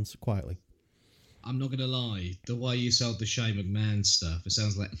love that one quietly. I'm not going to lie. The way you sold the Shane McMahon stuff, it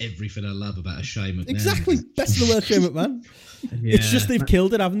sounds like everything I love about a Shane McMahon. Exactly. Best in the world, Shane McMahon. Yeah. It's just they've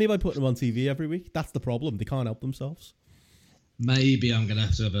killed it, haven't they, by putting him on TV every week? That's the problem. They can't help themselves. Maybe I'm going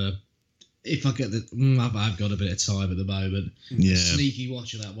to have a... If I get I've got a bit of time at the moment. Yeah. Sneaky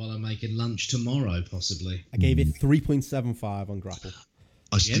watch of that while I'm making lunch tomorrow, possibly. I gave it 3.75 on Grapple.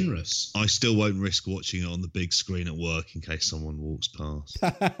 Generous. I still won't risk watching it on the big screen at work in case someone walks past.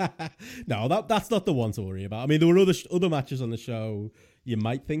 No, that's not the one to worry about. I mean, there were other matches on the show you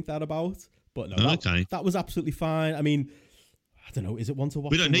might think that about, but no, that was absolutely fine. I mean, I don't know, is it one to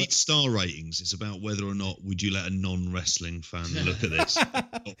watch? We don't need star ratings. It's about whether or not would you let a non-wrestling fan look at this,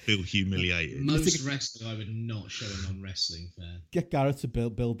 not feel humiliated. Most wrestling, I would not show a non-wrestling fan. Get Garrett to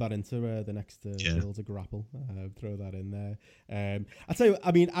build that into the next Build a Grapple. Throw that in there. I tell you,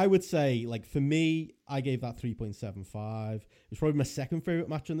 I mean, I would say, like, for me, I gave that 3.75. It was probably my second favorite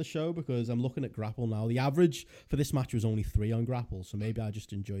match on the show because I'm looking at Grapple now. The average for this match was only 3 on Grapple, so maybe I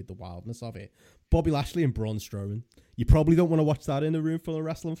just enjoyed the wildness of it. Bobby Lashley and Braun Strowman. You probably don't want to watch that in a room full of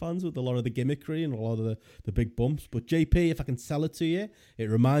wrestling fans with a lot of the gimmickry and a lot of the big bumps. But JP, if I can sell it to you, it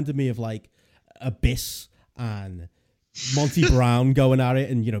reminded me of like Abyss and Monty Brown going at it,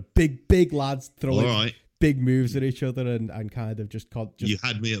 and big lads throwing big moves at each other and kind of just you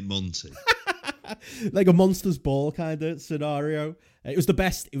had me at Monty. Like a Monsters Ball kind of scenario. It was the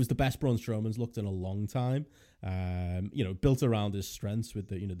best Braun Strowman's looked in a long time. Built around his strengths with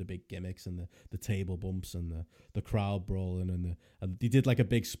the big gimmicks and the table bumps and the crowd brawling and he did like a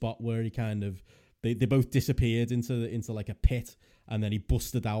big spot where he kind of they both disappeared into like a pit and then he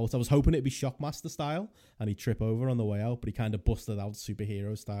busted out. I was hoping it'd be Shockmaster style and he'd trip over on the way out, but he kind of busted out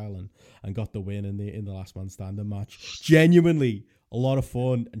superhero style and got the win in the last man standing match. Genuinely a lot of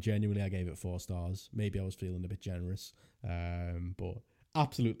fun, and genuinely I gave it 4 stars. Maybe I was feeling a bit generous, but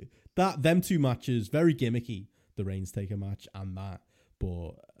absolutely them two matches very gimmicky. The Reigns Taker match and that,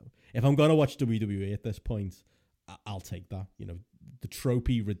 but if I'm gonna watch WWE at this point, I'll take that. You know, the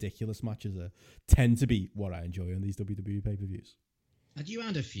tropey, ridiculous matches tend to be what I enjoy on these WWE pay-per-views. Had you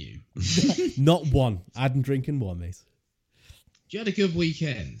had a few? Not one. I hadn't drinking one, mate. You had a good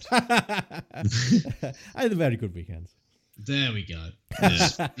weekend. I had a very good weekend. There we go.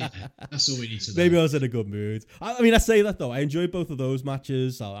 That's all we need to know. Maybe I was in a good mood. I mean, I say that though. I enjoyed both of those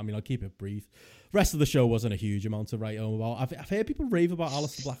matches. I'll keep it brief. Rest of the show wasn't a huge amount to write home about. I've heard people rave about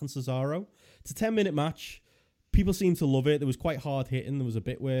Aleister Black and Cesaro. It's a 10-minute match. People seem to love it. It was quite hard hitting. There was a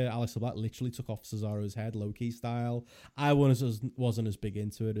bit where Aleister Black literally took off Cesaro's head, low-key style. I wasn't as big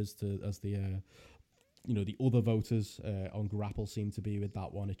into it as the other voters on Grapple seem to be with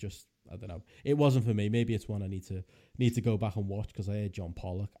that one. It just, I don't know. It wasn't for me. Maybe it's one I need to go back and watch, because I heard John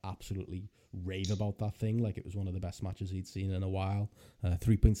Pollock absolutely rave about that thing like it was one of the best matches he'd seen in a while.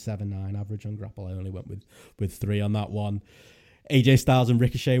 3.79 average on Grapple. I only went with 3 on that one. AJ Styles and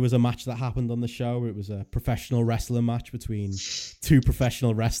Ricochet was a match that happened on the show. It was a professional wrestling match between two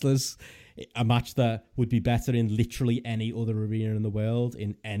professional wrestlers. A match that would be better in literally any other arena in the world,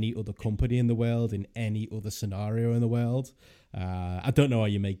 in any other company in the world, in any other scenario in the world. I don't know how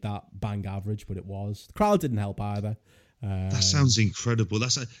you make that bang average, but it was. The crowd didn't help either. That sounds incredible.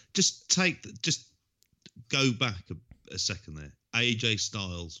 Just go back a second there. AJ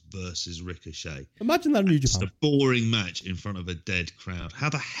Styles versus Ricochet. Imagine that in New Japan. It's a boring match in front of a dead crowd. How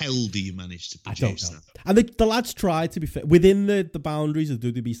the hell do you manage to produce that? And the lads tried, to be fair. Within the boundaries of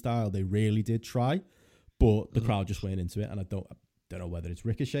WWE style, they really did try. But the crowd just went into it. And I don't know whether it's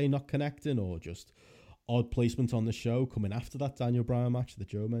Ricochet not connecting or just odd placement on the show coming after that Daniel Bryan match that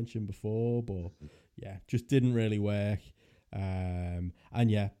Joe mentioned before. But yeah, just didn't really work. And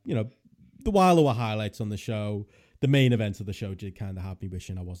yeah, the while there were highlights on the show, the main event of the show did kind of have me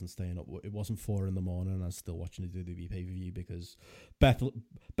wishing I wasn't staying up. It wasn't 4 a.m. and I was still watching the WWE pay-per-view because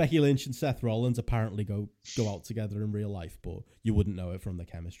Becky Lynch and Seth Rollins apparently go out together in real life, but you wouldn't know it from the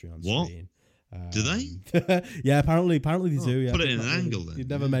chemistry on screen. Do they? Yeah, apparently they do. Yeah, put it in an angle then. You've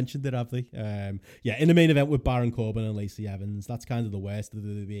never mentioned it, have they? Yeah, in the main event with Baron Corbin and Lacey Evans, that's kind of the worst of the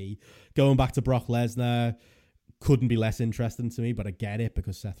WWE. Going back to Brock Lesnar couldn't be less interesting to me, but I get it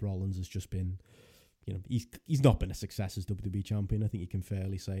because Seth Rollins has just been... he's not been a success as WWE champion. I think you can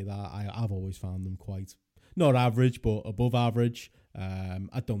fairly say that. I've always found them quite not average, but above average.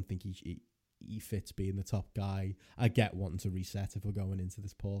 I don't think he fits being the top guy. I get wanting to reset if we're going into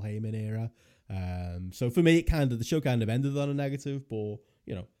this Paul Heyman era. So for me, the show kind of ended on a negative, but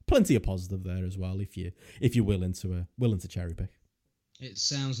plenty of positive there as well if you're willing to cherry pick. It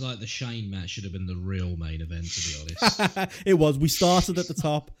sounds like the Shane match should have been the real main event, to be honest. It was. We started at the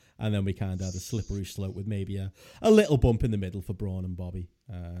top, and then we kind of had a slippery slope with maybe a little bump in the middle for Braun and Bobby.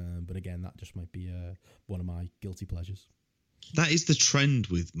 But again, that just might be one of my guilty pleasures. That is the trend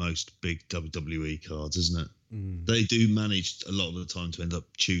with most big WWE cards, isn't it? They do manage a lot of the time to end up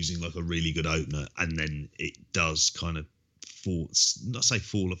choosing like a really good opener, and then it does kind of fall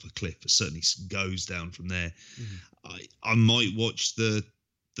off a cliff, but certainly goes down from there. I might watch the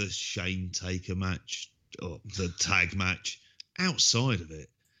Shane Taker match or the tag match. Outside of it,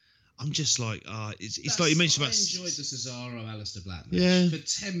 I'm just like, it's like you mentioned about. I enjoyed the Cesaro Aleister Black match. Yeah. For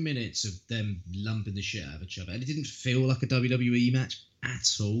 10 minutes of them lumping the shit out of each other, and it didn't feel like a WWE match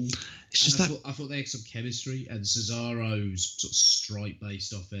at all. It's just I thought they had some chemistry, and Cesaro's sort of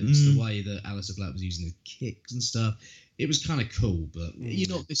stripe-based offense, the way that Aleister Black was using the kicks and stuff. It was kind of cool, but you're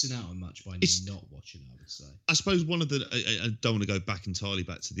not missing out on much by not watching, I would say. I suppose one of the... I don't want to go entirely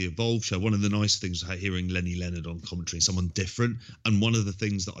back to the Evolve show. One of the nice things was hearing Lenny Leonard on commentary, someone different. And one of the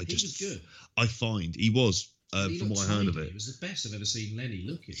things that He was good. I find he was, from what I heard of it. It was the best I've ever seen Lenny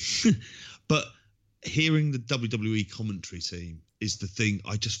looking. But hearing the WWE commentary team is the thing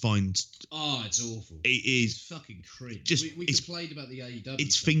I just find... Oh, it's awful. It is... It's fucking cringe. Just, we complained about the AEW.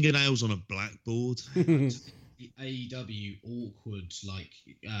 It's fingernails on a blackboard. The AEW awkward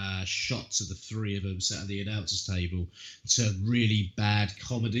shots of the three of them sat at the announcers table to really bad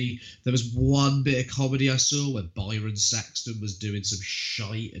comedy. There was one bit of comedy I saw where Byron Saxton was doing some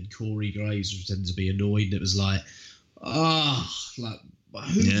shite and Corey Graves was pretending to be annoyed, and it was like,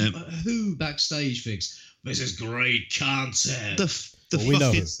 who backstage thinks this is great content? The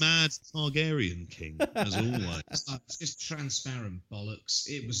fucking mad Targaryen king, as always. It's just transparent bollocks.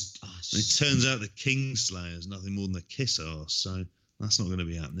 It was. It turns out the Kingslayer's nothing more than a kiss arse, so that's not going to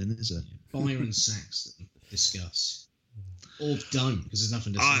be happening, is it? Byron Saxton, discuss. Or don't, because there's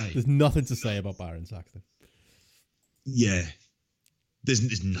nothing to say. There's nothing to say about Byron Saxton. Yeah.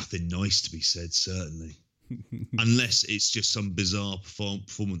 There's nothing nice to be said, certainly. Unless it's just some bizarre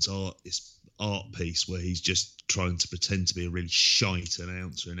performance art piece where he's just trying to pretend to be a really shite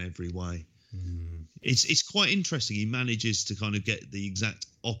announcer in every way. It's quite interesting. He manages to kind of get the exact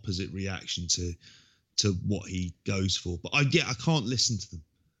opposite reaction to what he goes for. But I can't listen to them.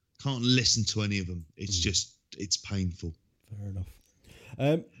 Can't listen to any of them. It's just, it's painful. Fair enough.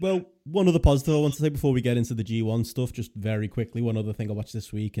 Well, one other positive I want to say before we get into the G1 stuff, just very quickly, one other thing I watched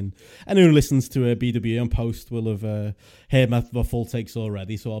this week, and anyone who listens to a BWE on post will have heard my full takes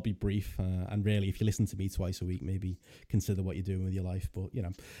already, so I'll be brief. And really, if you listen to me twice a week, maybe consider what you're doing with your life. But, you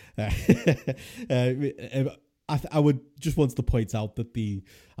know, I would just want to point out that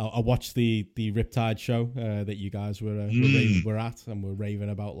I watched the Riptide show that you guys were at and were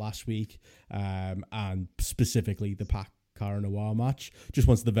raving about last week, and specifically the Pac Cara Noir match. Just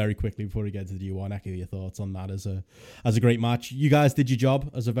wanted to very quickly before we get to the G1 echo your thoughts on that as a great match. You guys did your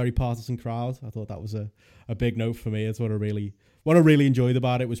job as a very partisan crowd. I thought that was a big note for me. It's what I really enjoyed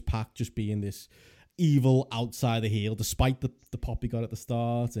about it was Pac just being this evil outsider heel, despite the pop he got at the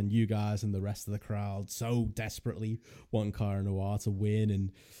start, and you guys and the rest of the crowd so desperately wanting Cara Noir to win.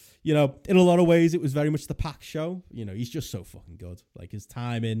 And, you know, in a lot of ways, it was very much the Pac show. You know, he's just so fucking good. Like, his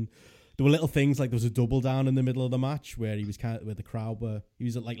timing. There were little things like there was a double down in the middle of the match where he was where the crowd he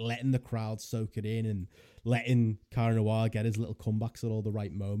was like letting the crowd soak it in and letting Cara Noir get his little comebacks at all the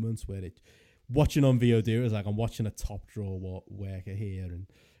right moments. Watching on VOD, it was like I'm watching a top draw worker here, and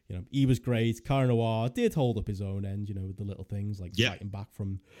you know he was great. Cara Noir did hold up his own end, you know, with the little things like fighting back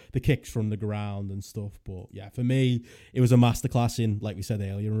from the kicks from the ground and stuff. But yeah, for me, it was a masterclass in, like we said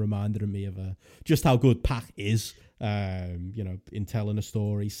earlier, reminded me of just how good Pac is. You know, in telling a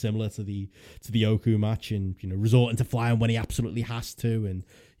story similar to the Oku match, and you know, resorting to flying when he absolutely has to, and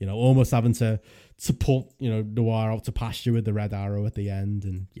you know, almost having to put, you know, Noir out to pasture with the red arrow at the end.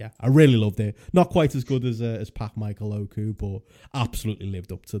 And yeah, I really loved it. Not quite as good as Pac Michael Oku, but absolutely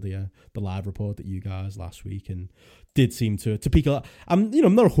lived up to the live report that you guys last week, and did seem to peak a lot. I'm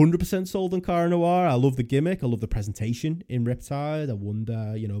not 100% sold on Cara Noir. I love the gimmick. I love the presentation in Riptide. I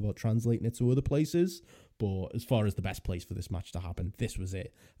wonder, you know, about translating it to other places. But as far as the best place for this match to happen, this was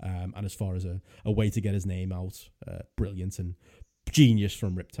it. And as far as a way to get his name out, brilliant and genius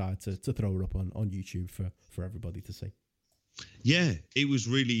from Riptide to throw it up on YouTube for everybody to see. Yeah, it was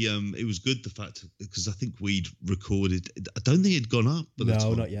really, it was good, the fact, because I think we'd recorded, I don't think it'd gone up. But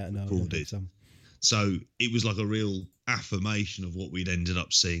no, not yet, no. So it was like a real affirmation of what we'd ended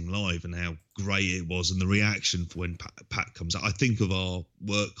up seeing live and how great it was, and the reaction for when Pat comes out. I think of our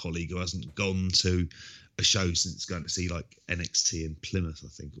work colleague who hasn't gone to a show since going to see like NXT in Plymouth, I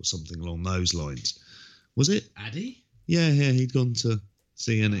think, or something along those lines. Was it Addy? Yeah, he'd gone to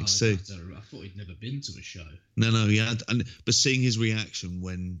see NXT. I thought he'd never been to a show. No, he had. But seeing his reaction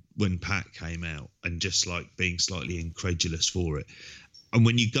when Pat came out and just like being slightly incredulous for it. And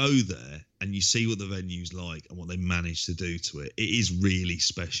when you go there and you see what the venue's like and what they managed to do to it, it is really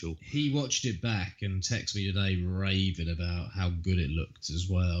special. He watched it back and texted me today raving about how good it looked as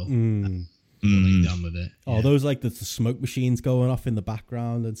well. What they've done with it. Oh, those like the smoke machines going off in the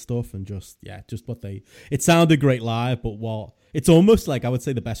background and stuff, and just what it sounded great live, but it's almost like I would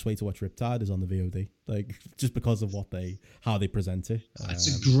say the best way to watch Riptide is on the VOD, like just because of how they present it.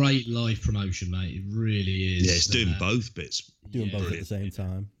 It's a great live promotion, mate. It really is. Yeah, it's doing both bits. Doing both at the same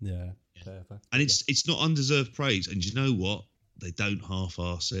time. Yeah. Perfect. And it's not undeserved praise. And you know what? They don't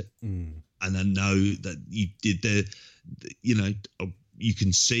half-arse it. And I know that you did you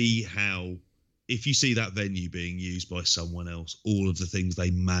can see how, if you see that venue being used by someone else, all of the things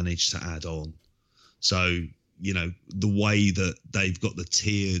they managed to add on. So, you know, the way that they've got the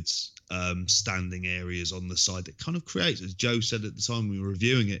tiered standing areas on the side, that kind of creates, as Joe said at the time we were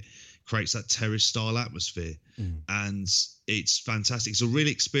reviewing it, creates that terrace style atmosphere. And it's fantastic. It's a real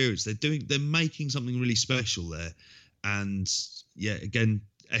experience. They're making something really special there. And yeah, again,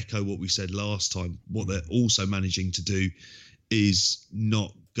 echo what we said last time. What they're also managing to do is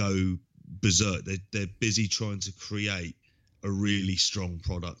not go berserk. They're busy trying to create a really strong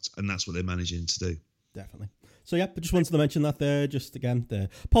product, and that's what they're managing to do. Definitely. So yeah, but just wanted to mention that there. Just again,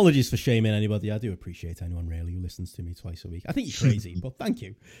 apologies for shaming anybody. I do appreciate anyone really who listens to me twice a week. I think you're crazy, but thank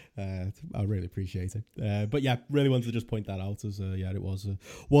you. I really appreciate it. But yeah, really wanted to just point that out as it was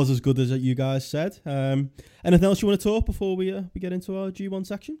as good as you guys said. Anything else you want to talk before we get into our G1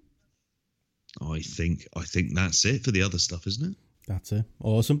 section? I think that's it for the other stuff, isn't it? That's it.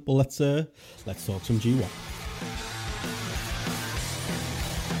 Awesome. Well, let's talk some G1.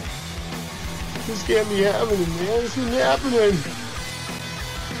 This can't be happening, man. This isn't happening.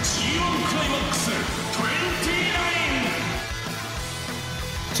 G1 Climax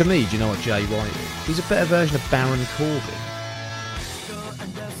 29. To me, do you know what Jay White is? He's a better version of Baron Corbin.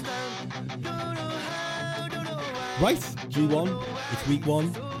 Right, G1, it's week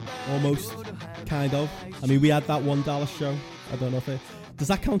one, almost, kind of. I mean, we had that one Dallas show. I don't know if it... Does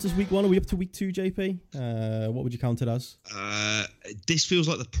that count as week one? Are we up to week two, JP? What would you count it as? This feels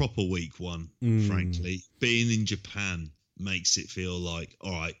like the proper week one, frankly. Being in Japan makes it feel like,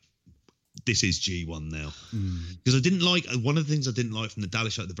 all right, this is G1 now. Because I didn't like... One of the things I didn't like from the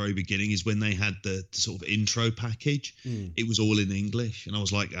Dallas show at the very beginning is when they had the sort of intro package. It was all in English. And I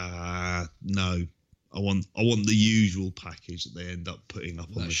was like, no. I want the usual package that they end up putting up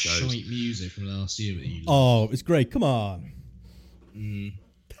on the shows. Shite music from last year that you loved. It's great. Come on.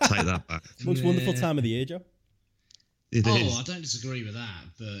 Take that back. Most wonderful time of the year, Joe. It is. I don't disagree with that,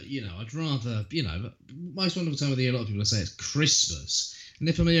 but I'd rather, most wonderful time of the year. A lot of people say it's Christmas, and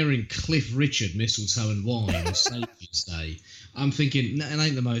if I'm hearing Cliff Richard, Mistletoe and Wine on Saviour's Day, I'm thinking it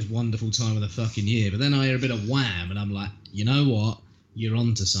ain't the most wonderful time of the fucking year. But then I hear a bit of Wham, and I'm like, you know what? You're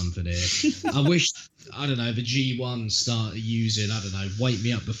onto something here. I wish, I don't know, the G1 started using, I don't know, Wake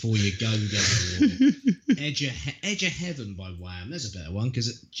Me Up Before You Go or Edge of Heaven by Wham. There's a better one, because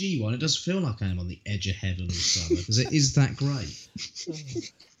at G1 it does feel like I'm on the edge of heaven all summer, because it is that great.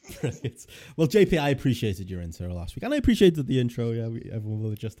 Brilliant. Well, JP, I appreciated your intro last week, and I appreciated the intro. Yeah, everyone will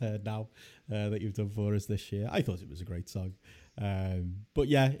have just heard now that you've done for us this year. I thought it was a great song. But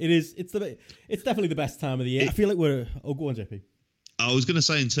yeah, it is. It's definitely the best time of the year. I feel like we're... Oh, go on, JP. I was going to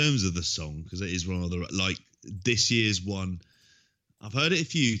say in terms of the song, because it is one of the, like, this year's one, I've heard it a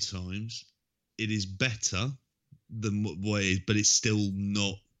few times. It is better than what it is, but it's still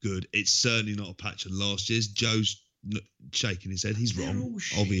not good. It's certainly not a patch on last year's. Joe's shaking his head. He's wrong,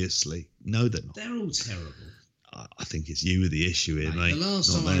 obviously. No, they're not. They're all terrible. I think it's you with the issue here, mate. The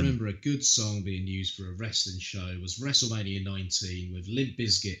last time I remember a good song being used for a wrestling show was WrestleMania 19 with Limp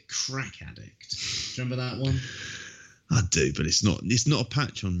Bizkit, Crack Addict. Do you remember that one? I do, but it's not a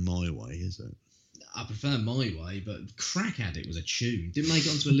patch on My Way, is it? I prefer My Way, but Crack Addict was a tune. Didn't make it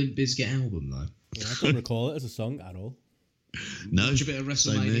onto a Limp Bizkit album, though. Yeah, I don't recall it as a song at all. No. Watch a bit of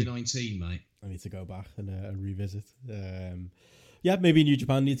WrestleMania 19, mate. I need to go back and revisit. Yeah, maybe New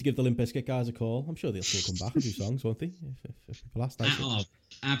Japan need to give the Limp Bizkit guys a call. I'm sure they'll still come back and do songs, won't they? If people ask that.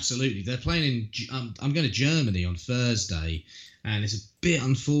 Absolutely. They're playing in... I'm going to Germany on Thursday, and it's a bit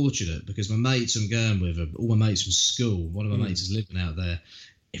unfortunate because my mates I'm going with are all my mates from school. One of my mates is living out there.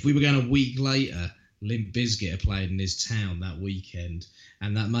 If we were going a week later, Limp Bizkit are playing in his town that weekend,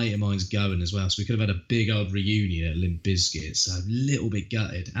 and that mate of mine's going as well. So we could have had a big old reunion at Limp Bizkit. So a little bit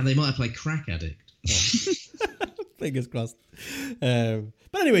gutted. And they might have played Crack Addict. Fingers crossed.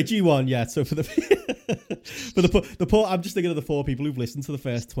 But anyway, G1, yeah. So for the poor, I'm just thinking of the four people who've listened to the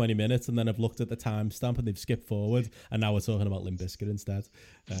first 20 minutes and then have looked at the timestamp and they've skipped forward, and now we're talking about Limp Bizkit instead.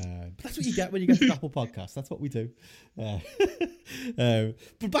 But that's what you get when you get to Apple Podcasts. That's what we do. But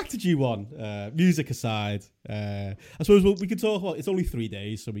back to G1. Music aside, I suppose we can talk about. It's only 3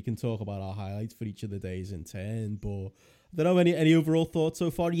 days, so we can talk about our highlights for each of the days in turn. But I don't know, any overall thoughts so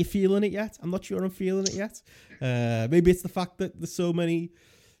far? Are you feeling it yet? I'm not sure I'm feeling it yet. Maybe it's the fact that there's so many,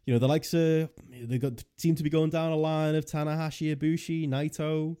 the likes of, seem to be going down a line of Tanahashi, Ibushi,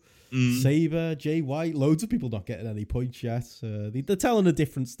 Naito, Sabre, Jay White. Loads of people not getting any points yet. They're telling a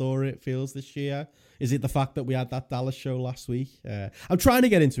different story, it feels, this year. Is it the fact that we had that Dallas show last week? I'm trying to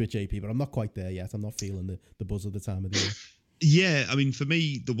get into it, JP, but I'm not quite there yet. I'm not feeling the buzz of the time of the year. Yeah, I mean, for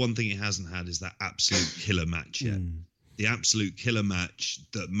me, the one thing it hasn't had is that absolute killer match yet. The absolute killer match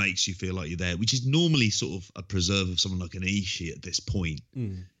that makes you feel like you're there, which is normally sort of a preserve of someone like an Ishii at this point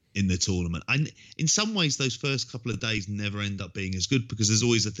in the tournament. And in some ways, those first couple of days never end up being as good because there's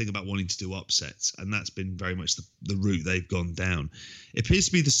always a thing about wanting to do upsets. And that's been very much the route they've gone down. It appears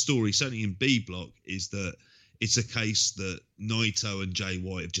to be the story, certainly in B block, is that it's a case that Naito and Jay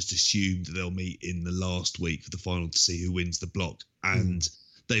White have just assumed that they'll meet in the last week for the final to see who wins the block. And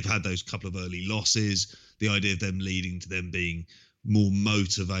they've had those couple of early losses. The idea of them leading to them being more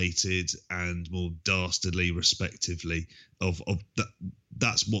motivated and more dastardly, respectively, of that.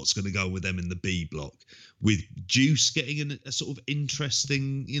 That's what's going to go with them in the B block. With Juice getting a sort of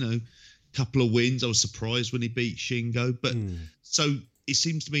interesting, couple of wins. I was surprised when he beat Shingo, but so it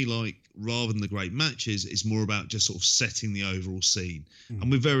seems to me like rather than the great matches, it's more about just sort of setting the overall scene,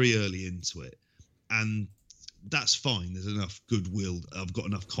 and we're very early into it, and that's fine. There's enough goodwill. I've got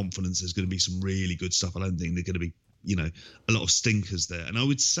enough confidence. There's going to be some really good stuff. I don't think there's going to be, a lot of stinkers there. And I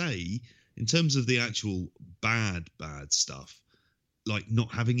would say, in terms of the actual bad stuff, like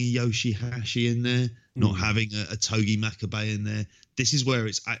not having a Yoshihashi in there, not having a Togi Makabe in there, this is where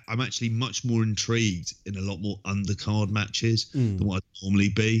I'm actually much more intrigued in a lot more undercard matches than what I'd normally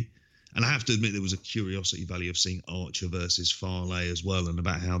be. And I have to admit there was a curiosity value of seeing Archer versus Farley as well, and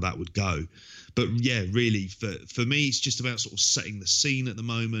about how that would go. But yeah, really, for me, it's just about sort of setting the scene at the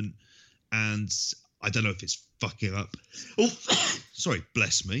moment. And I don't know if it's fucking up. Oh, sorry,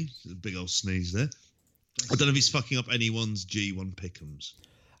 bless me. A big old sneeze there. I don't know if it's fucking up anyone's G1 pick'ems.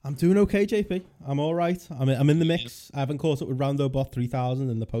 I'm doing okay, JP. I'm all right. I'm in the mix. I haven't caught up with Roundobot 3000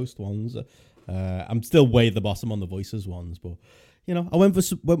 in the post ones. I'm still way at the bottom on the Voices ones, but you know, I went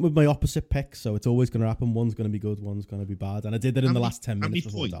with my opposite pick, so it's always going to happen. One's going to be good, one's going to be bad, and I did that in the last 10 minutes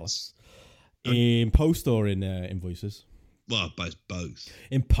before Dallas. In post or in Voices? Well, both.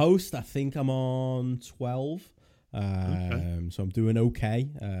 In post, I think I'm on 12. So I'm doing okay.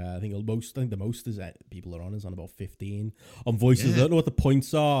 I think the most is that people are on is on about 15. On Voices, I don't know what the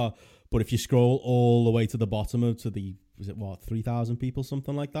points are, but if you scroll all the way to the bottom of 3,000 people,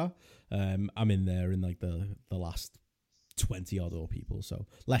 something like that. I'm in there in like the last 20 odd or people. So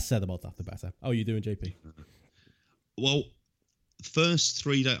less said about that, the better. How are you doing, JP? Well, first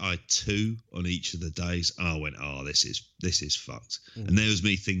 3 days, I had 2 on each of the days, and I went, "Oh, this is fucked." And there was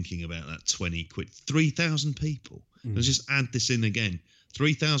me thinking about that 20 quid, 3,000 people. Let's just add this in again: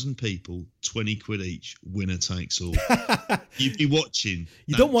 3,000 people, 20 quid each, winner takes all. You'd be watching.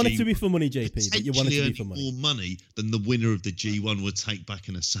 You don't want it to be for money, JP, but you want it to be for money. More money than the winner of the G1 would take back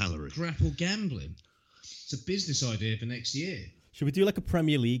in a salary. Grapple gambling. It's a business idea for next year. Should we do like a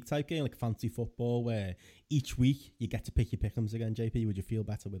Premier League type game, like fantasy football, where each week you get to pick your pick'ems again, JP? Would you feel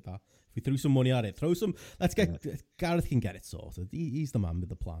better with that? If we threw some money at it, Gareth can get it sorted. He's the man with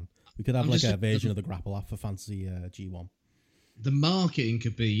the plan. We could have like a version of the Grapple app for fantasy G1. The marketing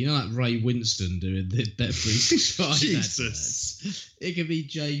could be, like Ray Winston doing the Bet365 Jesus. It could be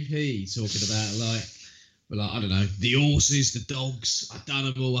JP talking about I don't know, the horses, the dogs. I've done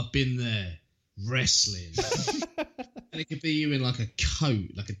them all. I've been there. Wrestling. And it could be you in like a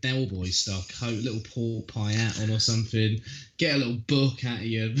coat, like a Del Boy style coat, little pork pie hat on or something. Get a little book out of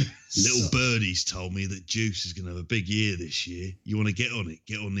you. Little Birdie's told me that Juice is going to have a big year this year. You want to get on it?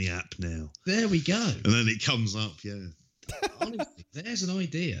 Get on the app now. There we go. And then it comes up, Honestly, there's an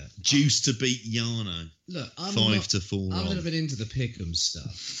idea. Juice to beat Yano. Look, I'm 5 to 4. I'm not a bit into the pick'em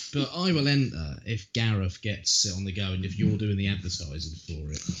stuff, but I will enter if Gareth gets it on the go and if you're doing the advertising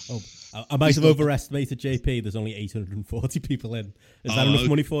for it. Oh, I might have overestimated JP. There's only 840 people in. Is that enough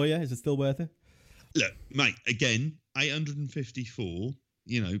money for you? Is it still worth it? Look, mate, again, 854,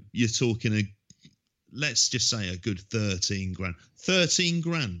 you're talking let's just say a good 13 grand. 13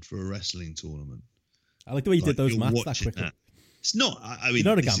 grand for a wrestling tournament. I like the way you did those maths that quickly. That. It's not, I mean,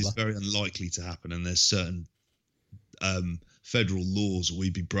 this is very unlikely to happen, and there's certain federal laws that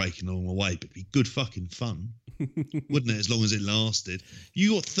we'd be breaking along the way, but it'd be good fucking fun, wouldn't it, as long as it lasted.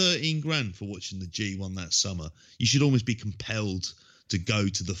 You got 13 grand for watching the G1 that summer. You should almost be compelled to go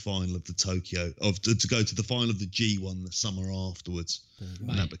to the final of the to go to the final of the G1 the summer afterwards.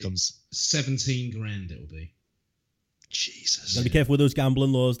 And that becomes 17 grand it'll be. Jesus. Gotta be careful with those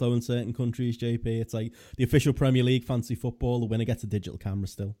gambling laws, though, in certain countries, JP. It's like the official Premier League fantasy football, the winner gets a digital camera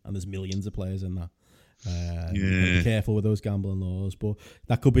still, and there's millions of players in that. Be careful with those gambling laws, but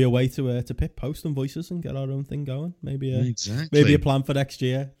that could be a way to pit post and Voices and get our own thing going. Maybe a plan for next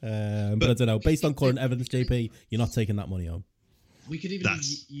year. But I don't know. Based on current evidence, JP, you're not taking that money home. We could even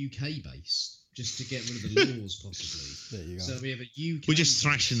be UK based. Just to get rid of the laws, possibly. There you go. So we have a UK. We're just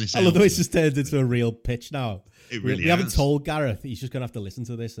thrashing this out. I love the way it's just turned into a real pitch now. It really we haven't told Gareth. He's just going to have to listen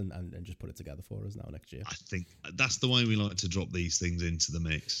to this and just put it together for us now next year. I think that's the way we like to drop these things into the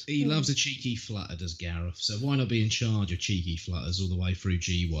mix. He loves a cheeky flutter, does Gareth. So why not be in charge of cheeky flutters all the way through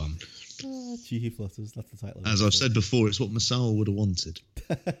G1? Cheeky flutters, that's the title. As I've said before, it's what Masao would have wanted.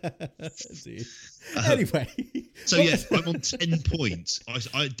 Anyway. So yeah, I'm on 10 points.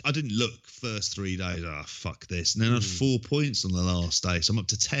 I didn't look first 3 days. Fuck this. And then I had 4 points on the last day. So I'm up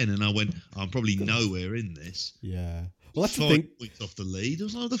to 10 and I went, I'm probably nowhere in this. Yeah. Well, that's 5 the thing. points off the lead. I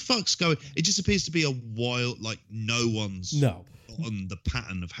was like, the fuck's going? It just appears to be a wild, like no one's on the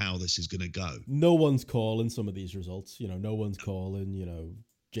pattern of how this is going to go. No one's calling some of these results. No one's calling,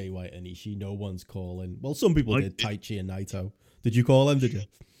 Jay White and Ishii. No one's calling. Well, some people did. Taichi and Naito. Did you call him? Did you?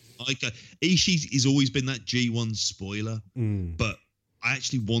 Ishii has always been that G1 spoiler, but I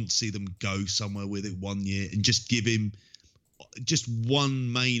actually want to see them go somewhere with it 1 year and just give him just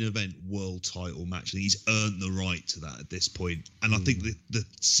one main event world title match. And he's earned the right to that at this point. And I think the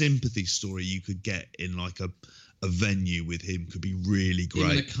sympathy story you could get in like a venue with him could be really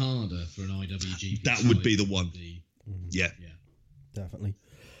great. In the Carter for an IWGP. That would be the one. Yeah. Definitely.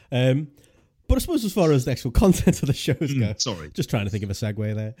 But I suppose as far as the actual content of the shows go, just trying to think of a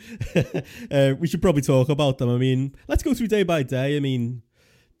segue there. We should probably talk about them. I mean, let's go through day by day. I mean,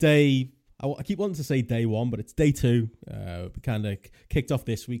 I keep wanting to say day one, but it's day two. We kind of kicked off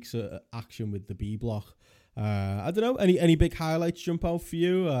this week's action with the B block. I don't know, any big highlights jump out for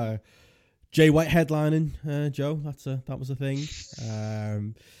you? Jay White headlining, Joe. That was a thing.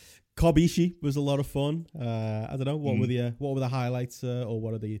 Kobishi was a lot of fun. I don't know, what were the highlights, or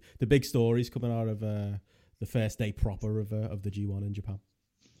what are the big stories coming out of the first day proper of the G1 in Japan?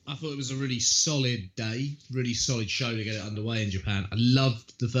 I thought it was a really solid day, really solid show to get it underway in Japan. I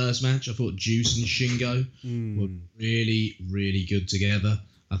loved the first match. I thought Juice and Shingo were really, really good together.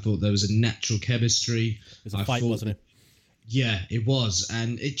 I thought there was a natural chemistry. It was a fight, wasn't it? Yeah, it was.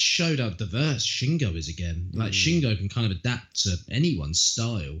 And it showed how diverse Shingo is again. Like, Shingo can kind of adapt to anyone's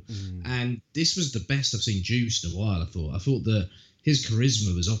style. And this was the best I've seen Juice in a while, I thought. I thought that his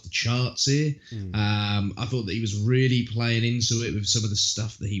charisma was off the charts here. I thought that he was really playing into it with some of the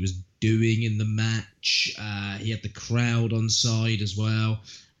stuff that he was doing in the match. He had the crowd on side as well.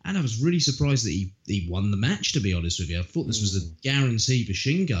 And I was really surprised that he won the match, to be honest with you. I thought this was a guarantee for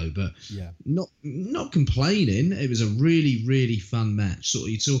Shingo, but not complaining. It was a really, really fun match. Sort of,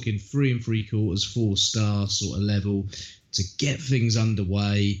 you're talking 3 3/4, 4-star sort of level to get things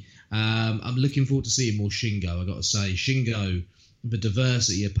underway. I'm looking forward to seeing more Shingo, I got to say. Shingo, the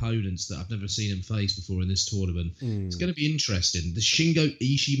diversity of opponents that I've never seen him face before in this tournament. It's going to be interesting. The Shingo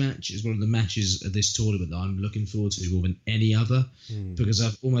Ishii match is one of the matches of this tournament that I'm looking forward to more than any other, because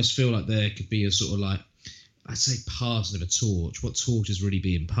I almost feel like there could be a sort of like, I'd say passing of a torch. What torch is really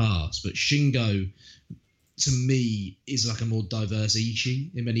being passed? But Shingo, to me, is like a more diverse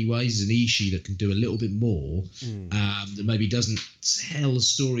Ishii in many ways. He's an Ishii that can do a little bit more, that maybe doesn't tell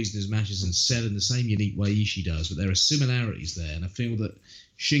stories in his matches and sell in the same unique way Ishii does, but there are similarities there, and I feel that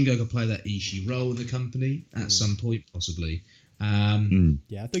Shingo could play that Ishii role in the company at some point, possibly.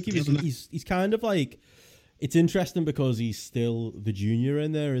 Yeah, I think he's kind of like, it's interesting because he's still the junior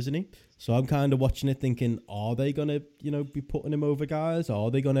in there, isn't he? So I'm kind of watching it thinking, are they going to, be putting him over guys? Are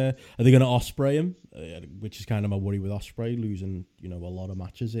they going to Osprey him? Which is kind of my worry with Osprey, losing, a lot of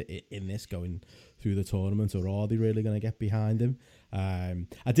matches in this going through the tournament, or are they really going to get behind him?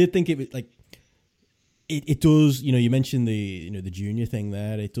 I did think it was like, it does, you mentioned the junior thing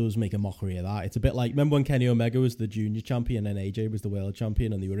there. It does make a mockery of that. It's a bit like, remember when Kenny Omega was the junior champion and AJ was the world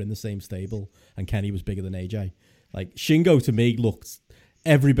champion, and they were in the same stable and Kenny was bigger than AJ? Like, Shingo to me looked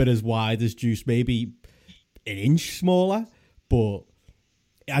every bit as wide as Juice, maybe an inch smaller, but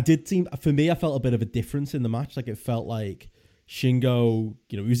I felt a bit of a difference in the match. Like, it felt like Shingo,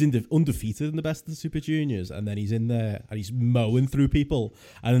 he was undefeated in the best of the Super Juniors, and then he's in there and he's mowing through people,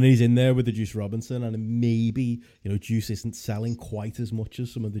 and then he's in there with the Juice Robinson, and maybe, Juice isn't selling quite as much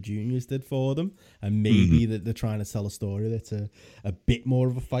as some of the juniors did for them, and maybe that they're trying to tell a story that's a bit more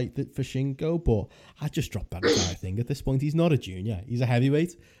of a fight for Shingo, but I just dropped that entire thing at this point. He's not a junior, he's a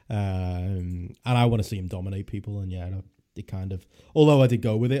heavyweight, and I want to see him dominate people, and it kind of, although I did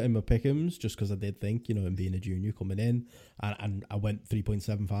go with it in my pick'ems, just because I did think, him being a junior coming in, and I went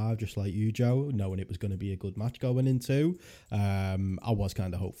 3.75 just like you, Joe, knowing it was going to be a good match going into. I was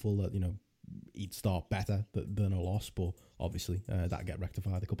kind of hopeful that, he'd start better than a loss, but obviously that'd get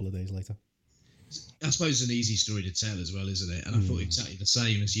rectified a couple of days later. I suppose it's an easy story to tell as well, isn't it? And I thought exactly the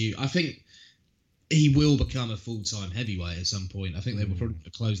same as you. I think he will become a full-time heavyweight at some point. I think they will probably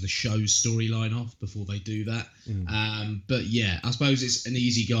close the show's storyline off before they do that. But yeah, I suppose it's an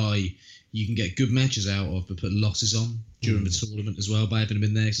easy guy you can get good matches out of, but put losses on during the tournament as well by having him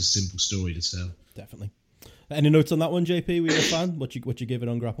in there. It's a simple story to tell. Definitely. Any notes on that one, JP? Were you a fan? What you give it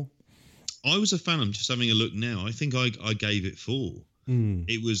on Grapple? I was a fan. I'm just having a look now. I think I gave it 4.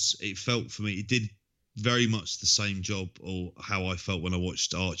 It felt for me, it did very much the same job, or how I felt when I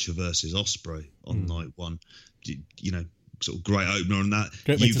watched Archer versus Osprey on night one. Sort of great opener on that.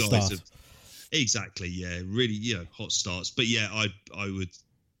 Great way to start. Exactly, yeah, really, hot starts. But yeah, I would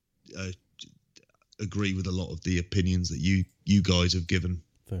agree with a lot of the opinions that you guys have given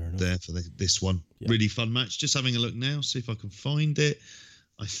there for this one. Yeah. Really fun match. Just having a look now, see if I can find it.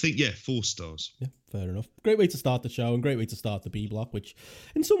 I think, 4 stars. Yeah, fair enough. Great way to start the show, and great way to start the B block, which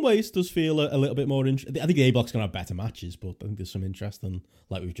in some ways does feel a little bit more interesting. I think the A block's going to have better matches, but I think there's some interesting,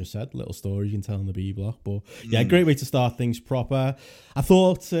 like we've just said, little stories you can tell in the B block. But yeah, great way to start things proper. I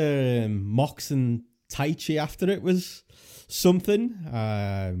thought Mox and Taichi after it was something.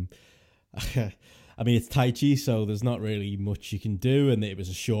 I mean, it's Taichi, so there's not really much you can do, and it was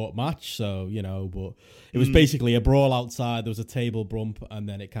a short match, so, but it was basically a brawl outside. There was a table bump, and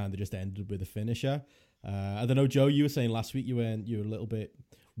then it kind of just ended with a finisher. I don't know, Joe, you were saying last week you were a little bit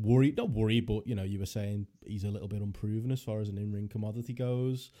worried, not worried, but, you were saying he's a little bit unproven as far as an in-ring commodity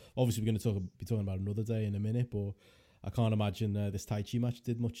goes. Obviously, we're going to be talking about another day in a minute, but I can't imagine this Taichi match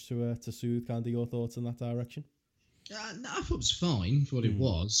did much to soothe kind of your thoughts in that direction. No, I thought it was fine for what it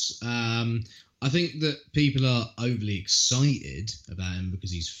was. I think that people are overly excited about him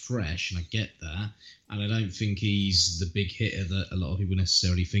because he's fresh, and I get that. And I don't think he's the big hitter that a lot of people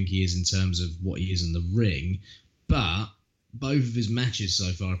necessarily think he is in terms of what he is in the ring. But both of his matches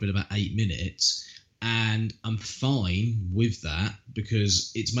so far have been about 8 minutes, and I'm fine with that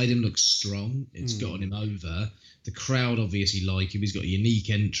because it's made him look strong. It's gotten him over. The crowd obviously like him. He's got a unique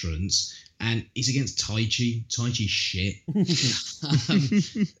entrance, and he's against Taichi. Taichi's shit.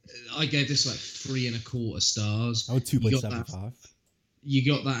 I gave this like 3.25 stars. I would 2.75. You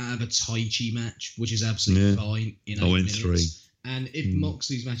got that out of a Taichi match, which is absolutely fine. In 8 minutes. 3. And if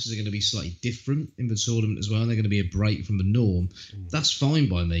Moxley's matches are going to be slightly different in the tournament as well, and they're going to be a break from the norm, that's fine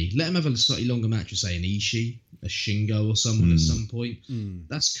by me. Let him have a slightly longer match with, say, an Ishii, a Shingo or someone at some point.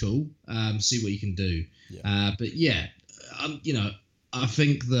 That's cool. See what you can do. Yeah. But yeah, I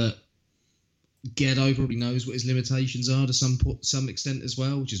think that Gedo probably knows what his limitations are to some extent as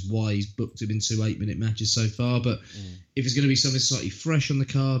well, which is why he's booked him in 2 8-minute matches so far. But if it's going to be something slightly fresh on the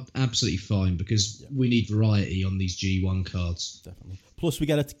card, absolutely fine, because we need variety on these G1 cards. Definitely. Plus, we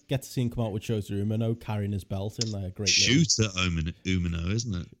get to see him come out with Shota Umino carrying his belt in like a great Shooter Umino,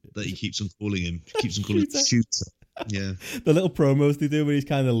 isn't it? That he keeps on calling him. Keeps on calling him Shooter. Yeah. The little promos they do where he's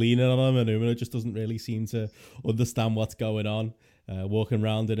kind of leaning on him, and Umino just doesn't really seem to understand what's going on. Walking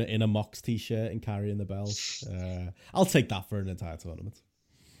around in a Mox t-shirt and carrying the belt. I'll take that for an entire tournament.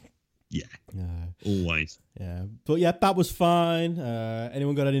 Yeah, always. Yeah, but yeah, that was fine.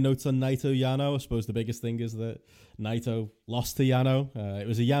 Anyone got any notes on Naito Yano? I suppose the biggest thing is that Naito lost to Yano. It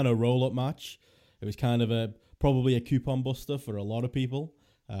was a Yano roll-up match. It was kind of probably a coupon buster for a lot of people.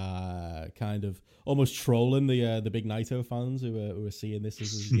 Kind of almost trolling the big Naito fans who were seeing this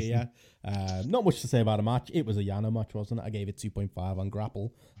as his year. Not much to say about a match. It was a Yano match, wasn't it? I gave it 2.5 on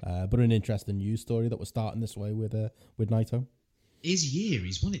Grapple, but an interesting news story that was starting this way with Naito. His year,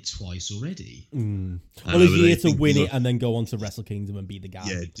 he's won it twice already. Well, his year to win it and then go on to Wrestle Kingdom and be the guy.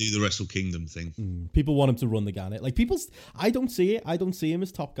 Yeah, do the Wrestle Kingdom thing. People want him to run the gamut. Like I don't see it. I don't see him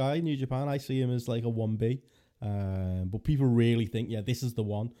as top guy in New Japan. I see him as like a 1B. But people really think, yeah, this is the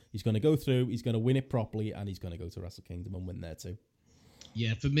one. He's going to go through, he's going to win it properly, and he's going to go to Wrestle Kingdom and win there too.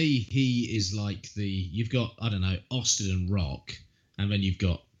 Yeah, for me, he is like you've got, I don't know, Austin and Rock, and then you've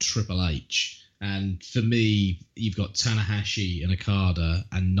got Triple H. And for me, you've got Tanahashi and Okada,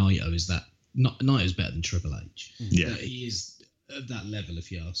 and Naito is that. Naito's better than Triple H. Yeah. He is at that level,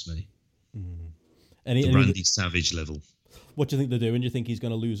 if you ask me. The Randy Savage level. What do you think they're doing? Do you think he's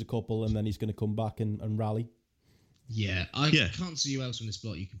going to lose a couple and then he's going to come back and rally? Yeah, I can't see who else from this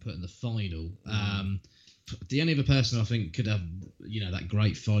block you can put in the final. The only other person I think could have, that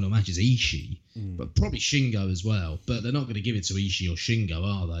great final match is Ishii, but probably Shingo as well. But they're not going to give it to Ishii or Shingo,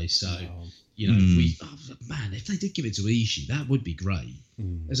 are they? So, if they did give it to Ishii, that would be great.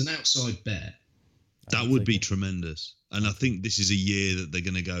 As an outside bet. That would be tremendous. And I think this is a year that they're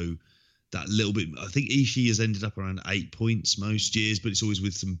going to go that little bit. I think Ishii has ended up around 8 points most years, but it's always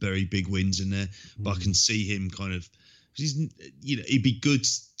with some very big wins in there. But I can see him kind of, it'd be good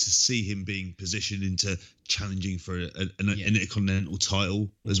to see him being positioned into challenging for an Intercontinental title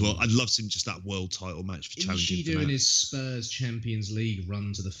as well. I'd love to see just that world title match for challenging. Ishii doing his Spurs Champions League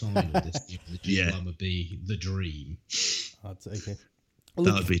run to the final this year for the G1 would be the dream. I'd take it.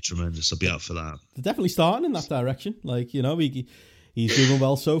 That would be tremendous. I'd be up for that. They're definitely starting in that direction. Like, he's doing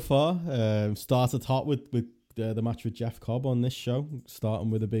well so far. Started hot with the match with Jeff Cobb on this show, starting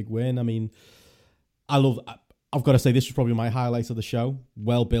with a big win. I mean, I've got to say, this was probably my highlight of the show.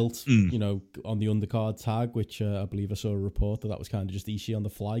 Well built, on the undercard tag, which I believe I saw a report that was kind of just Ishii on the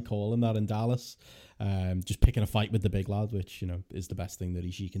fly calling that in Dallas. Just picking a fight with the big lad, which, is the best thing that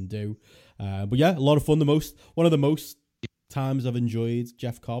Ishii can do. But yeah, a lot of fun. One of the most times I've enjoyed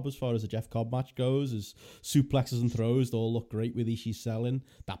Jeff Cobb as far as a Jeff Cobb match goes is suplexes and throws. They all look great with Ishii selling.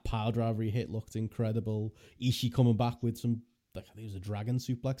 That power driver he hit looked incredible. Ishii coming back with some, I think it was a dragon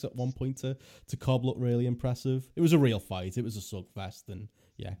suplex at one point to Cobb, looked really impressive. It was a real fight. It was a slugfest, and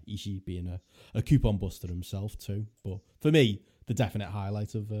yeah, Ishii being a coupon buster himself too. But for me, the definite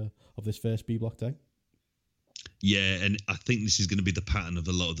highlight of this first B block day. Yeah, and I think this is going to be the pattern of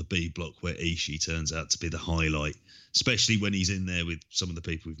a lot of the B block where Ishii turns out to be the highlight, especially when he's in there with some of the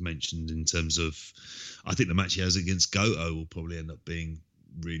people we've mentioned in terms of, I think the match he has against Goto will probably end up being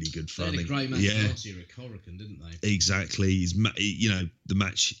really good fun. They had a great match last year at Korakuen, didn't they? Exactly. He's, the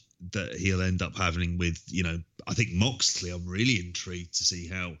match that he'll end up having with, I think Moxley, I'm really intrigued to see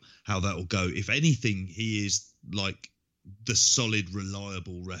how that will go. If anything, he is like the solid,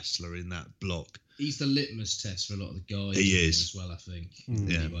 reliable wrestler in that block. He's the litmus test for a lot of the guys. He is as well, I think.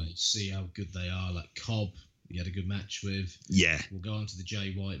 Yeah. Anyway, see how good they are. Like Cobb, he had a good match with. Yeah. We'll go on to the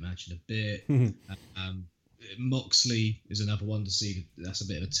Jay White match in a bit. Moxley is another one to see. That's a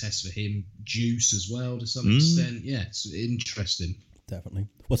bit of a test for him. Juice as well to some extent. Yeah, it's interesting. Definitely.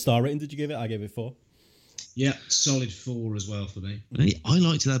 What star rating did you give it? I gave it 4. Yeah, solid 4 as well for me. I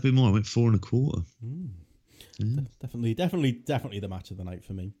liked it a bit more. I went 4.25. Definitely the match of the night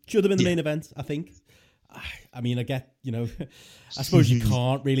for me. Should have been the main event, I think. I mean, I get, I suppose you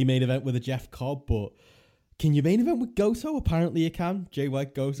can't really main event with a Jeff Cobb, but can you main event with Goto? Apparently you can. Jay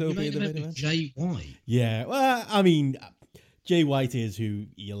White, Goto be the main event. Jay White? Yeah, well, I mean, Jay White is who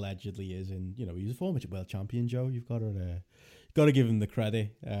he allegedly is, and, he's a former world champion, Joe. You've got to give him the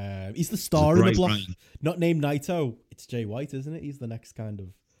credit. He's the star in the block. Not named Naito. It's Jay White, isn't it? He's the next kind of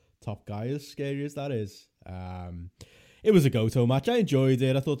top guy, as scary as that is. It was a Goto match. I enjoyed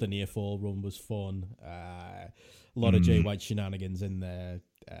it. I thought the near fall run was fun. A lot of Jay White shenanigans in there.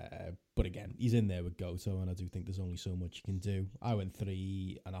 But again, he's in there with Goto, and I do think there's only so much you can do. I went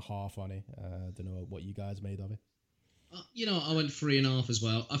 3.5 on it. I don't know what you guys made of it. I went 3.5 as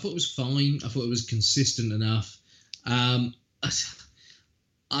well. I thought it was fine. I thought it was consistent enough. I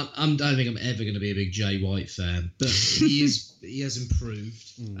don't think I'm ever going to be a big Jay White fan, but he has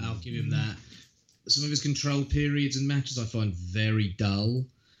improved. I'll give him that. Some of his control periods and matches I find very dull,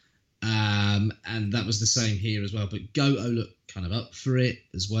 and that was the same here as well. But Goto looked kind of up for it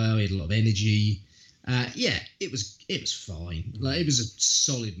as well. He had a lot of energy. It was fine. Like, it was a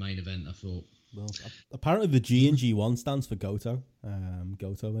solid main event, I thought. Well, apparently the G in G1 stands for Goto.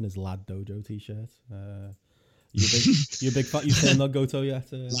 Goto in his Lad Dojo t-shirt. You a big fan? You've seen that Goto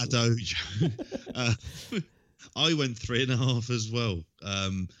yet? Lad Dojo. I went 3.5 as well.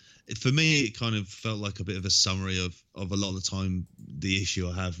 For me, it kind of felt like a bit of a summary of a lot of the time the issue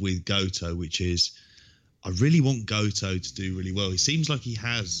I have with Goto, which is I really want Goto to do really well. He seems like he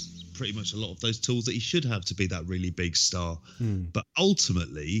has pretty much a lot of those tools that he should have to be that really big star. But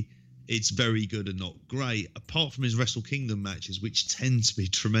ultimately, it's very good and not great, apart from his Wrestle Kingdom matches, which tend to be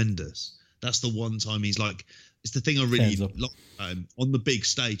tremendous. That's the one time he's like... It's the thing I really like. On the big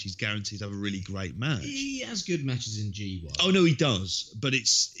stage, he's guaranteed to have a really great match. He has good matches in G1. Oh no, he does, but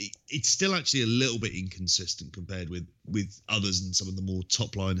it's still actually a little bit inconsistent compared with others and some of the more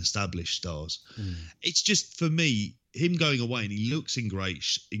top line established stars. It's just, for me, him going away and he looks in great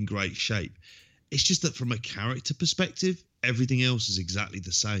shape. It's just that from a character perspective, everything else is exactly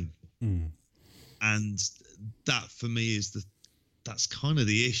the same, and that for me that's kind of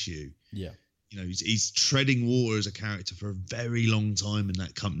the issue. Yeah. He's treading water as a character for a very long time in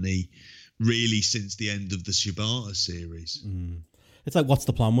that company, really since the end of the Shibata series. It's like, what's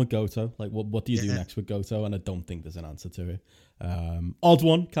the plan with Goto? Like, what do you do next with Goto? And I don't think there's an answer to it. Odd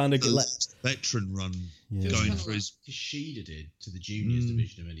one, kind of. Veteran run going for his... Kushida did to the juniors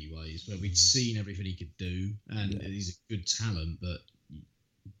division in many ways, where we'd seen everything he could do, and he's a good talent, but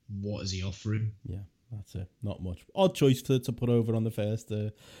what is he offering? Yeah. That's it. Not much. Odd choice to put over on the first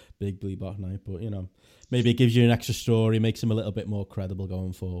big Blue Block night, but maybe it gives you an extra story, makes him a little bit more credible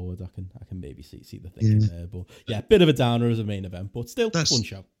going forward. I can maybe see the thing in there, but bit of a downer as a main event, but still fun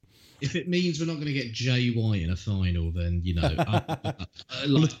show. If it means we're not going to get Jay White in a final, then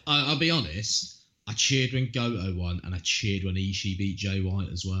I'll be honest. I cheered when Goto won, and I cheered when Ishii beat Jay White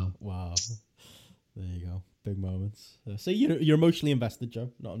as well. Wow, there you go. Big moments. See, you're emotionally invested,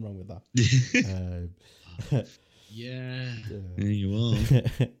 Joe. Nothing wrong with that. Yeah. There you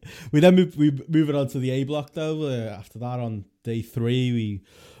are. We then move it on to the A block, though. After that, on day 3, we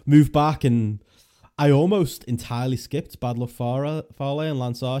move back, and I almost entirely skipped Bad Luck Fale and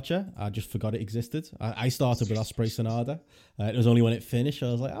Lance Archer. I just forgot it existed. I started with Ospreay Sonada. It was only when it finished,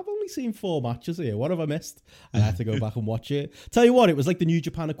 I was like, I've only seen 4 matches here. What have I missed? I had to go back and watch it. Tell you what, it was like the New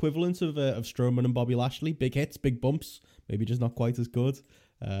Japan equivalent of Strowman and Bobby Lashley. Big hits, big bumps. Maybe just not quite as good.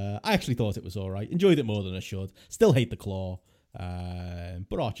 I actually thought it was all right. Enjoyed it more than I should. Still hate the claw.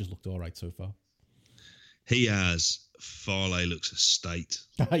 But Archer's looked all right so far. He has. Fale looks a state.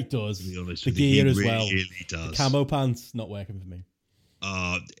 He does. To be honest the with you. gear He as really well. Does. The camo pants, not working for me.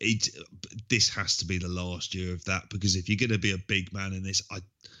 This has to be the last year of that, because if you're going to be a big man in this,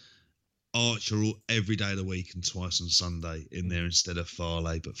 Archer every day of the week and twice on Sunday in there instead of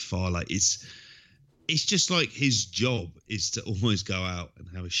Fale. But Fale, it's just like his job is to almost go out and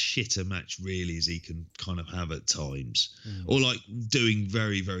have as shit a match really as he can kind of have at times, or like doing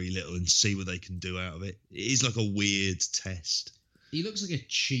very, very little and see what they can do out of it. It is like a weird test. He looks like a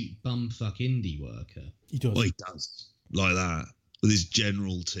cheap bumfuck indie worker. He does. Well, he does. Like that. With his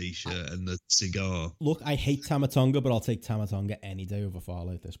general t-shirt and the cigar. Look, I hate Tamatonga, but I'll take Tamatonga any day over Fale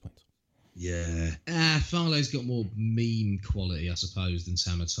at this point. Yeah. Farley's got more meme quality, I suppose, than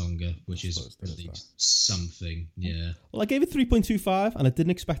Tamatonga, which is at least something. Yeah. Well, I gave it 3.25, and I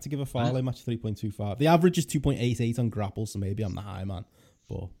didn't expect to give a Farley match 3.25. The average is 2.88 on Grapple, so maybe I'm the high man.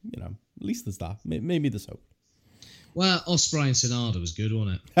 But, at least there's that. Maybe there's hope. Well, Ospreay and Sonata was good,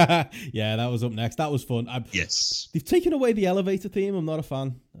 wasn't it? Yeah, that was up next. That was fun. Yes. They've taken away the elevator theme. I'm not a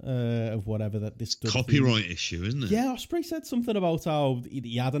fan of whatever that this copyright issue, isn't it? Yeah, Ospreay said something about how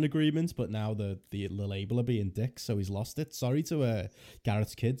he had an agreement, but now the label are being dicks, so he's lost it. Sorry to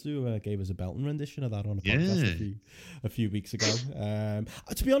Garrett's kids who gave us a Belton rendition of that on a podcast a few weeks ago.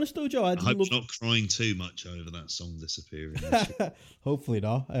 To be honest though, Joe, I hope not crying too much over that song disappearing. Hopefully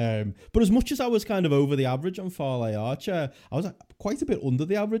not. But as much as I was kind of over the average on Farley Archer, I was quite a bit under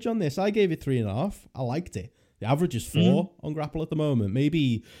the average on this. I gave it 3.5. I liked it. The average is 4 on Grapple at the moment.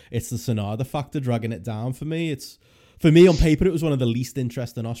 Maybe it's the Sonata factor dragging it down for me. For me on paper, it was one of the least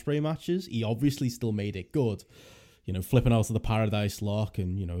interesting Ospreay matches. He obviously still made it good. Flipping out of the Paradise Lock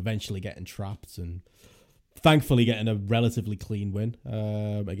and, eventually getting trapped and thankfully getting a relatively clean win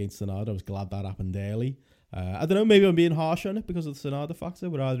against Sonata. I was glad that happened early. I don't know, maybe I'm being harsh on it because of the Sonata factor.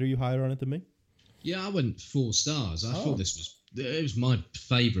 Would either of you higher on it than me? Yeah, I went 4 stars. I thought it was my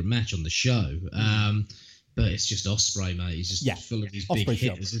favourite match on the show. But it's just Ospreay, mate. He's just full of these big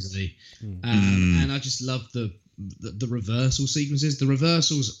hitters, isn't he? And I just love the reversal sequences. The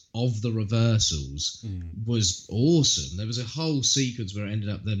reversals of the reversals was awesome. There was a whole sequence where it ended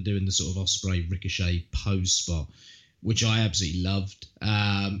up them doing the sort of Ospreay Ricochet pose spot, which I absolutely loved.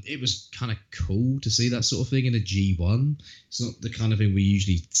 It was kind of cool to see that sort of thing in a G1. It's not the kind of thing we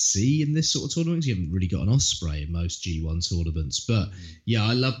usually see in this sort of tournament. You haven't really got an Ospreay in most G1 tournaments. But yeah,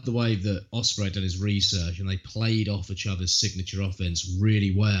 I loved the way that Ospreay did his research and they played off each other's signature offense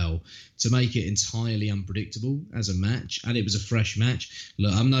really well to make it entirely unpredictable as a match. And it was a fresh match.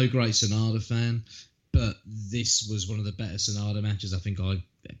 Look, I'm no great Sonata fan, but this was one of the better Sonata matches I think I've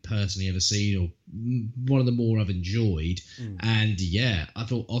personally ever seen, or one of the more I've enjoyed. And yeah, I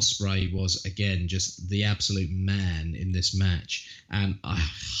thought Ospreay was again just the absolute man in this match, and I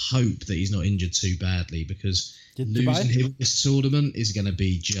hope that he's not injured too badly, because losing him in this tournament is going to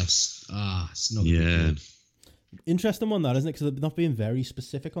be just it's not going to be good. Interesting one, that, isn't it? Because they're not being very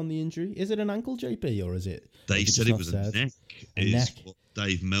specific on the injury. Is it an ankle, JP, or is it? They said it was a neck. A neck. What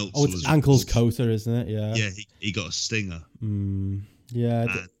Dave Meltzer. Oh, it's ankles coater, isn't it? Yeah. Yeah, he got a stinger. Yeah.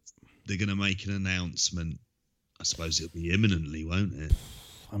 And they're going to make an announcement. I suppose it'll be imminently, won't it?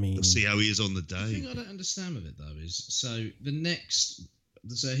 I mean, we'll see how he is on the day. The thing I don't understand with it though is, so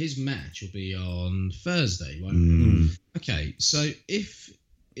his match will be on Thursday, won't it? Okay, so if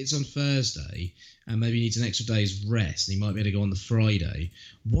it's on Thursday and maybe he needs an extra day's rest and he might be able to go on the Friday,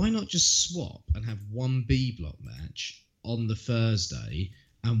 why not just swap and have one B block match on the Thursday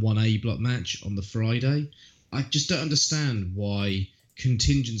and one A block match on the Friday? I just don't understand why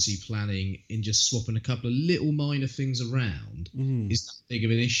contingency planning in just swapping a couple of little minor things around is that big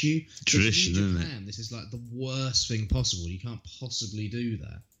of an issue. Tradition, isn't it? This is like the worst thing possible. You can't possibly do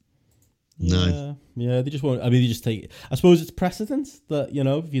that. No. Yeah, they just won't. I mean, they just take. I suppose it's precedent that,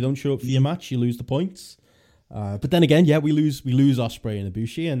 if you don't show up for your match, you lose the points. But then again, we lose Ospreay and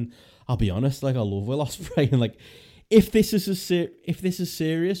Ibushi, and I'll be honest, I love Will Ospreay, and if this is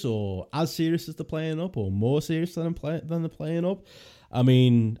serious, or as serious as they're playing up, or more serious than they're playing up, I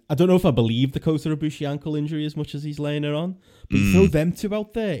mean, I don't know if I believe the Kota Ibushi ankle injury as much as he's laying it on, but you throw them two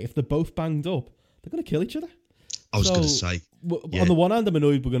out there, if they're both banged up, they're going to kill each other. I was going to say. On the one hand, I'm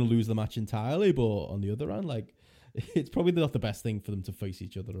annoyed we're going to lose the match entirely, but on the other hand, it's probably not the best thing for them to face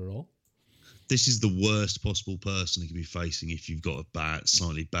each other at all. This is the worst possible person you could be facing if you've got a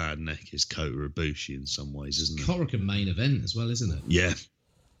slightly bad neck, is Kota Ibushi in some ways, isn't it? Korakuen main event as well, isn't it? Yeah,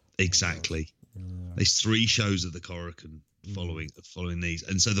 exactly. There's 3 shows at the Korakuen following these,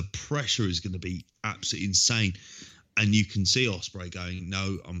 and so the pressure is going to be absolutely insane. And you can see Ospreay going,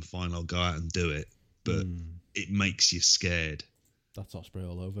 "No, I'm fine. I'll go out and do it," but it makes you scared. That's Ospreay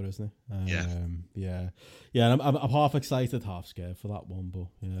all over, isn't it? Yeah. And I'm half excited, half scared for that one. But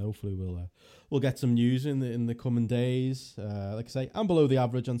yeah, hopefully we'll get some news in the coming days. Like I say, I'm below the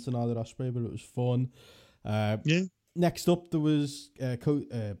average on Sonata Ospreay, but it was fun. Next up, there was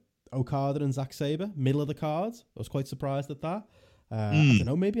Okada and Zack Sabre, middle of the card. I was quite surprised at that. I don't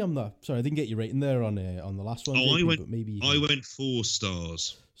know. Maybe I'm not. Sorry, I didn't get your rating there on the last one. I JP, went 4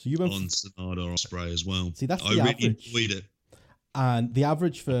 stars. So you went on Sonata Ospreay as well. See, that's the average. Really enjoyed it. And the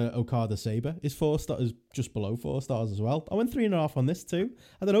average for Okada Sabre is 4 stars, just below 4 stars as well. I went 3.5 on this too.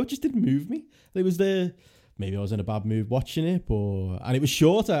 I don't know, it just didn't move me. It was maybe I was in a bad mood watching it, and it was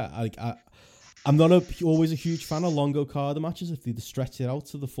shorter. I'm not always a huge fan of long Okada matches if they'd stretch it out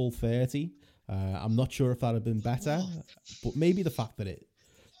to the full 30. I'm not sure if that had been better, but maybe the fact that it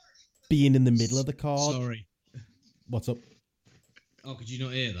being in the middle of the card. Sorry. What's up? Oh, could you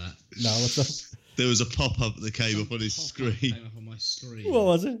not hear that? No, what's up? There was a pop-up that came up on his screen. Came up on my screen. What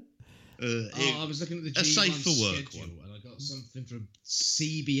was it? I was looking at the G1 safe for work schedule, one. and I got something from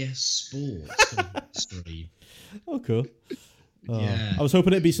CBS Sports on the screen. Oh, cool. Yeah. I was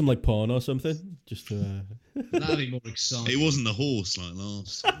hoping it'd be some like porn or something. Just to. That'd be more exciting. It wasn't the horse like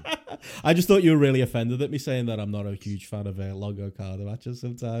last time. I just thought you were really offended at me saying that I'm not a huge fan of long Okada matches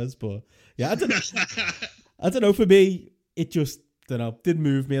sometimes, but yeah, I don't know. For me, it just didn't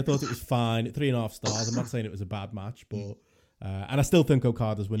move me. I thought it was fine at 3.5 stars. I'm not saying it was a bad match, but and I still think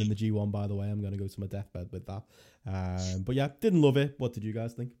Okada's winning the G1. By the way, I'm going to go to my deathbed with that. But yeah, didn't love it. What did you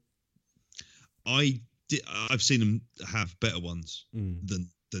guys think? I've seen them have better ones than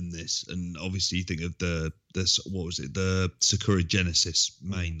this, and obviously you think of the what was it, the Sakura Genesis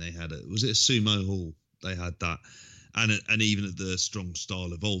main they had it. Was it a Sumo Hall? They had that, and even at the Strong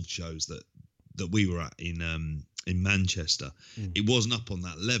Style Evolved shows that we were at in Manchester, it wasn't up on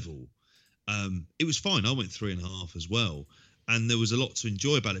that level. It was fine. I went 3.5 as well, and there was a lot to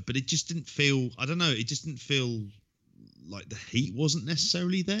enjoy about it, but it just didn't feel. I don't know. It just didn't feel like the heat wasn't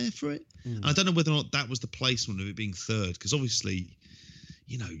necessarily there for it. I don't know whether or not that was the placement of it being third, because obviously,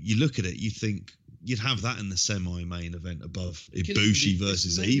 you look at it, you think you'd have that in the semi-main event above Ibushi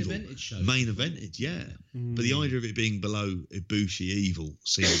versus Evil. Main evented, yeah. But the idea of it being below Ibushi Evil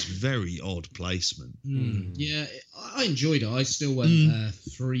seems very odd placement. Yeah, I enjoyed it. I still went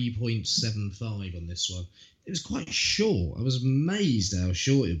 3.75 on this one. It was quite short. I was amazed how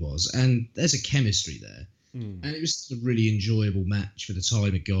short it was. And there's a chemistry there. And it was a really enjoyable match for the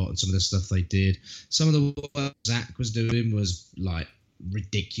time it got and some of the stuff they did. Some of the work Zach was doing was like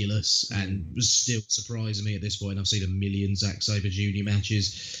ridiculous and was still surprising me at this point. I've seen a million Zack Sabre Jr.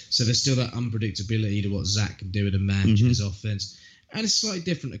 matches. So there's still that unpredictability to what Zach can do in a match and his offense. And it's a slightly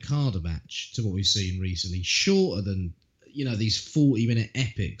different Okada match to what we've seen recently. Shorter than these 40-minute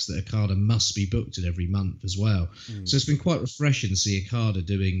epics that Okada must be booked in every month as well. So it's been quite refreshing to see Okada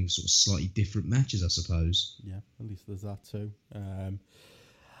doing sort of slightly different matches, I suppose. Yeah, at least there's that too.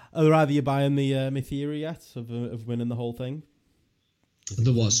 Are either you buying my theory yet of winning the whole thing?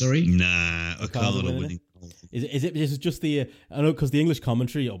 The what, sorry? Nah, Okada winning. Is it just the... I know, because the English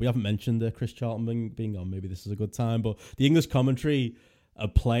commentary, we haven't mentioned Chris Charlton being on, maybe this is a good time, but the English commentary are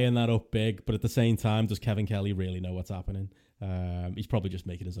playing that up big, but at the same time, does Kevin Kelly really know what's happening? He's probably just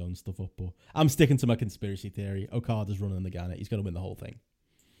making his own stuff up, but I'm sticking to my conspiracy theory. Okada's running the gamut. He's going to win the whole thing.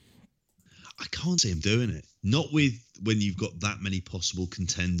 I can't see him doing it. Not with when you've got that many possible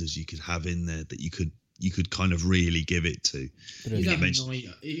contenders you could have in there that you could kind of really give it to. You'd have Naito,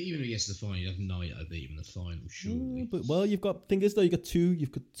 even if he gets to the final, you'd have Naito beat him in the final, surely. But you've got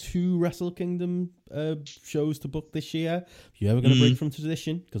two Wrestle Kingdom shows to book this year. If you're ever going to break from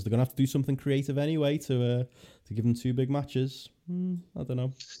tradition, because they're going to have to do something creative anyway to give them two big matches. I don't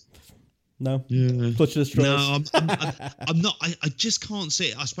know. No, clutch the straws. No, I'm not. I just can't see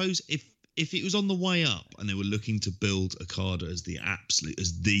it. I suppose if it was on the way up and they were looking to build Okada as the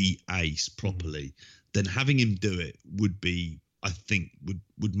ace properly, then having him do it would be, I think,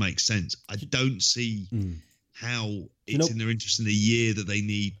 would make sense. I don't see how it's in their interest in the year that they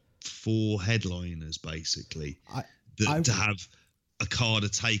need 4 headliners, basically, to have Okada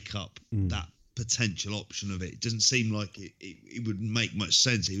take up that potential option of it. It doesn't seem like it would make much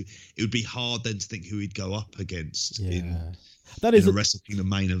sense. It would be hard then to think who he'd go up against in a Wrestle Kingdom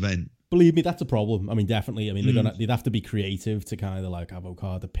main event. Believe me, that's a problem. I mean, definitely. I mean, they'd have to be creative to kind of like have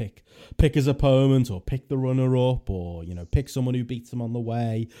Okada pick his opponent or pick the runner-up or, pick someone who beats him on the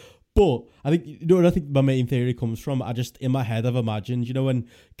way. But I think, I think my main theory comes from, I just, in my head, I've imagined, when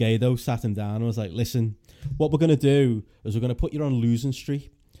Gedo sat him down and was like, listen, what we're going to do is we're going to put you on a losing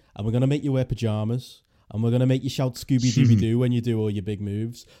streak and we're going to make you wear pajamas and we're going to make you shout Scooby-Dooby-Doo when you do all your big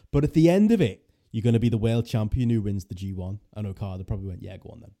moves. But at the end of it, you're going to be the world champion who wins the G1. And Okada probably went, yeah, go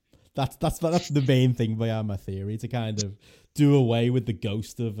on then. That's the main thing behind my theory, to kind of do away with the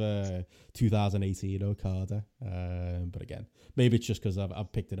ghost of 2018 Okada. But again, maybe it's just because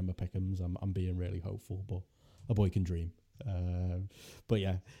I've picked it in my pick'ems. I'm being really hopeful, but a boy can dream. But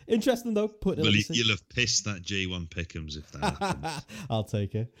yeah, interesting though. You'll have pissed that G1 pick'ems if that happens. I'll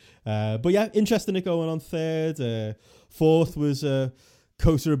take it. But yeah, interesting it going on third. Fourth was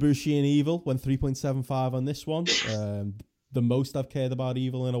Kota Ibushi and Evil, went 3.75 on this one. The most I've cared about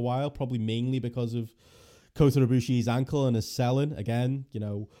Evil in a while, probably mainly because of Kota Ibushi's ankle and is selling again.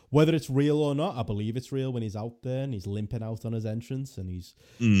 Whether it's real or not, I believe it's real when he's out there and he's limping out on his entrance and he's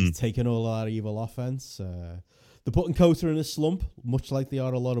taking all that evil offense. They're putting Kota in a slump, much like they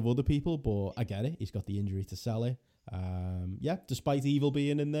are a lot of other people, but I get it. He's got the injury to sell it. Despite evil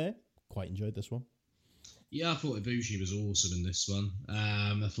being in there, quite enjoyed this one. Yeah, I thought Ibushi was awesome in this one.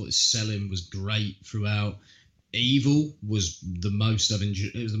 I thought his selling was great throughout. Evil was the most I've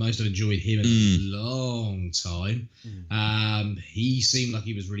enjoyed. It was the most I've enjoyed him in a long time. He seemed like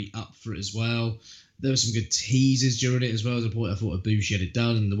he was really up for it as well. There were some good teases during it as well. As a point, I thought Ibushi had it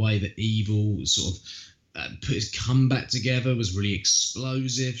done, and the way that Evil sort of put his comeback together was really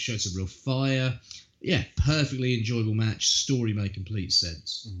explosive. Showed some real fire. Yeah, perfectly enjoyable match. Story made complete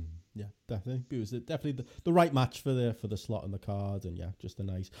sense. Yeah, definitely. It was definitely the right match for the slot on the card, and just a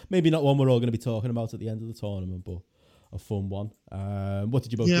nice, maybe not one we're all going to be talking about at the end of the tournament, but a fun one. What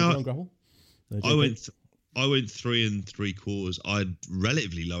did you both think on Grapple? I went 3 3/4. I had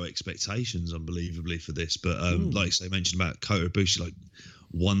relatively low expectations, unbelievably, for this, but like I mentioned about Kota Ibushi, like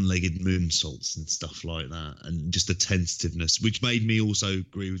one-legged moonsaults and stuff like that, and just the tentativeness, which made me also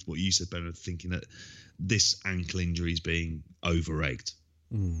agree with what you said, Ben, thinking that this ankle injury is being over-egged.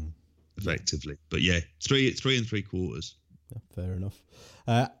 Effectively, but 3 3/4. Fair enough.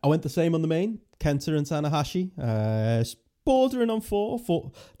 I went the same on the main. Kenta and Tanahashi, bordering on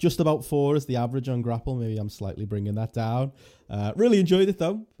 4, just about 4 is the average on Grapple. Maybe I'm slightly bringing that down. Really enjoyed it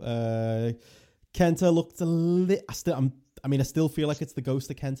though. Kenta looked a little. I still feel like it's the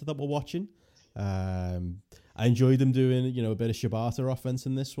ghost of Kenta that we're watching. I enjoyed him doing a bit of Shibata offense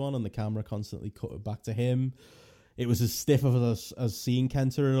in this one, and the camera constantly cut back to him. It was as stiff as seeing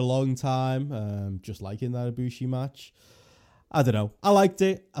Kenta in a long time, just like in that Ibushi match. I don't know. I liked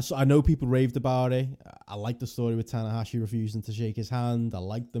it. I know people raved about it. I liked the story with Tanahashi refusing to shake his hand. I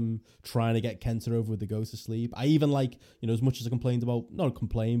liked them trying to get Kenta over with the go to sleep. I even like, as much as I complained about, not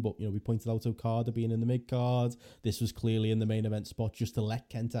complain, but, we pointed out Okada being in the mid-card. This was clearly in the main event spot just to let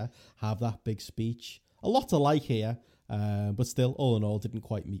Kenta have that big speech. A lot to like here, but still, all in all, didn't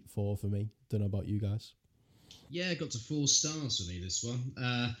quite meet 4 for me. Don't know about you guys. Yeah, it got to 4 stars for me, this one.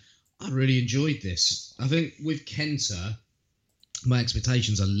 I really enjoyed this. I think with Kenta, my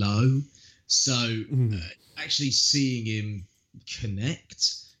expectations are low. So actually seeing him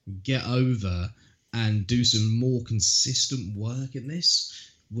connect, get over, and do some more consistent work in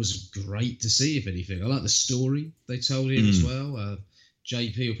this was great to see, if anything. I like the story they told him as well.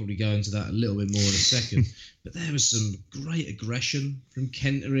 JP will probably go into that a little bit more in a second. But there was some great aggression from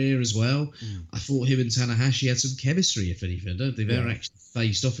Kenta here as well. I thought him and Tanahashi had some chemistry, if anything. I don't think they've ever actually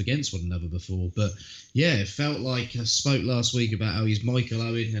faced off against one another before. But yeah, it felt like I spoke last week about how he's Michael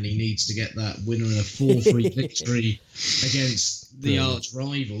Owen and he needs to get that winner in a 4-3 victory against the arch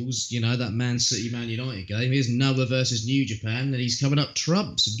rivals, that Man City, Man United game. Here's Noah versus New Japan, and he's coming up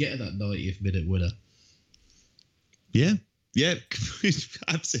trumps and getting that 90th minute winner. Yeah. Yeah,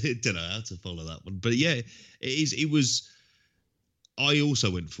 absolutely. Don't know how to follow that one, but yeah, it was. I also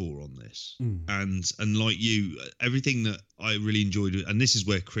went 4 on this, and like you, everything that I really enjoyed, and this is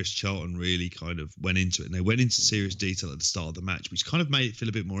where Chris Charlton really kind of went into it, and they went into serious detail at the start of the match, which kind of made it feel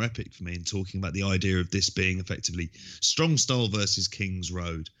a bit more epic for me in talking about the idea of this being effectively Strong Style versus King's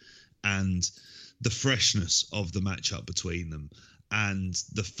Road, and the freshness of the matchup between them, and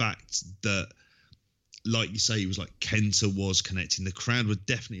the fact that, like you say, it was like Kenta was connecting. The crowd were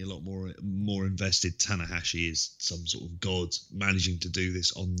definitely a lot more invested. Tanahashi is some sort of god, managing to do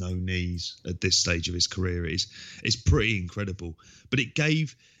this on no knees at this stage of his career. It's pretty incredible. But it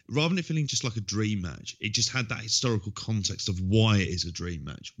gave, rather than it feeling just like a dream match, it just had that historical context of why it is a dream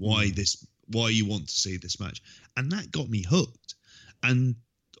match, why you want to see this match. And that got me hooked. And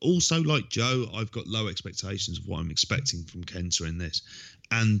also, like Joe, I've got low expectations of what I'm expecting from Kenta in this.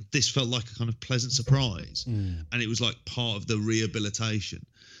 And this felt like a kind of pleasant surprise. And it was like part of the rehabilitation.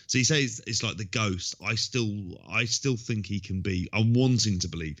 So you say it's like the ghost. I still think he can be, I'm wanting to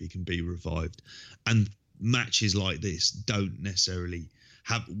believe he can be revived. And matches like this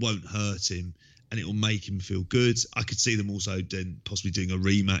won't hurt him, and it will make him feel good. I could see them also possibly doing a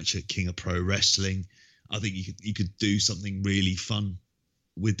rematch at King of Pro Wrestling. I think you could do something really fun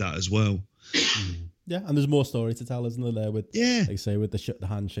with that as well. Yeah, and there's more story to tell, isn't there? With like I say, with the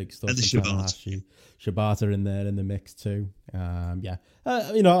handshake stuff, and the Shibata in there in the mix too.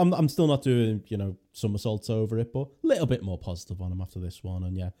 I'm still not doing somersaults over it, but a little bit more positive on him after this one.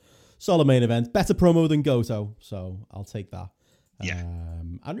 And solid main event, better promo than Goto, so I'll take that.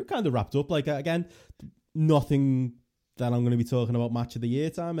 And we kind of wrapped up. Like again, nothing that I'm going to be talking about match of the year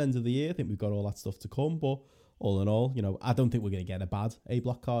time, end of the year. I think we've got all that stuff to come, but all in all, I don't think we're going to get a bad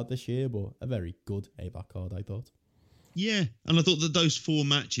A-block card this year, but a very good A-block card, I thought. Yeah, and I thought that those 4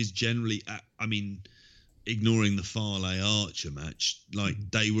 matches generally, ignoring the Farley Archer match,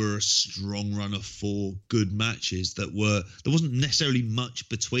 they were a strong run of 4 good matches there wasn't necessarily much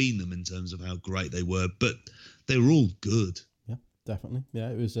between them in terms of how great they were, but they were all good. Yeah, definitely.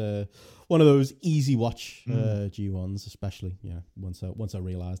 Yeah, it was one of those easy watch G1s, especially once I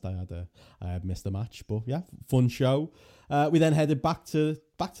realised I had missed the match. But yeah, fun show. We then headed back to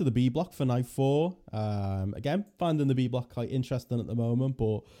the B block for night 4. Again, finding the B block quite interesting at the moment,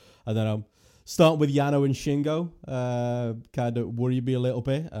 but I don't know. Starting with Yano and Shingo, kind of worried me a little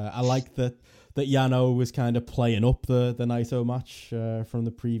bit. I like that Yano was kind of playing up the Naito match from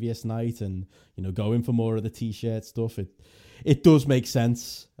the previous night, and going for more of the t-shirt stuff. It does make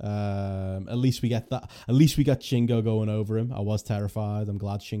sense. At least we get that. At least we got Shingo going over him. I was terrified. I'm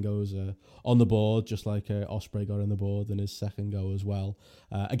glad Shingo's on the board, just like Ospreay got on the board in his second go as well.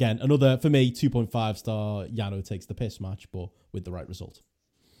 Again, another, for me, 2.5 star Yano takes the piss match, but with the right result.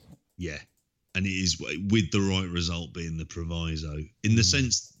 Yeah. And it is with the right result being the proviso. In the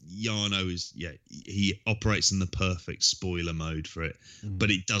sense, Yano is, he operates in the perfect spoiler mode for it.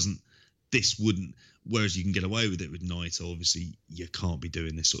 But it doesn't, this wouldn't, whereas you can get away with it with Naito, obviously you can't be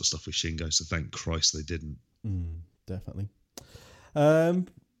doing this sort of stuff with Shingo, so thank Christ they didn't. Definitely.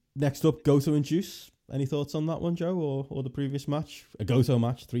 Next up, Goto and Juice. Any thoughts on that one, Joe, or the previous match? A Goto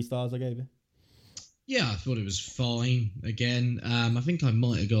match, 3 stars I gave it. Yeah, I thought it was fine. Again, I think I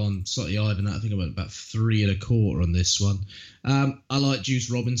might have gone slightly higher than that. I think I went about 3.25 on this one. I like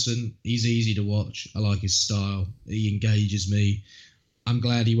Juice Robinson. He's easy to watch. I like his style. He engages me. I'm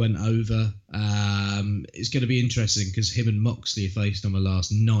glad he went over. It's going to be interesting because him and Moxley faced on the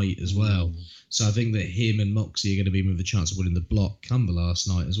last night as well. So I think that him and Moxley are going to be with a chance of winning the block come the last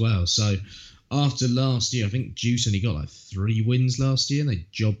night as well. So after last year, I think Juice only got 3 wins last year, and they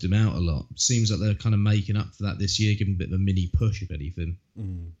jobbed him out a lot. Seems like they're kind of making up for that this year, giving a bit of a mini push, if anything.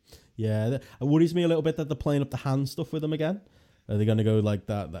 Yeah, it worries me a little bit that they're playing up the hand stuff with him again. Are they going to go like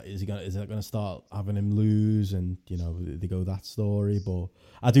that? Is that going to start having him lose, and they go that story? But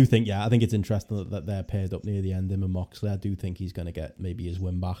I do think, I think it's interesting that they're paired up near the end. Him and Moxley, I do think he's going to get maybe his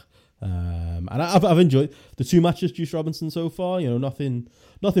win back. And I've enjoyed the 2 matches, Juice Robinson so far. Nothing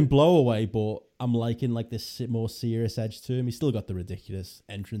blow away, but I'm liking this more serious edge to him. He's still got the ridiculous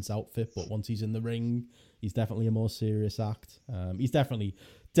entrance outfit, but once he's in the ring, he's definitely a more serious act. He's definitely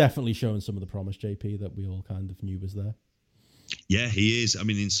showing some of the promise, JP, that we all kind of knew was there. Yeah, he is. I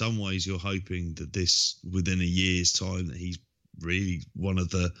mean, in some ways, you're hoping that this, within a year's time, that he's really one of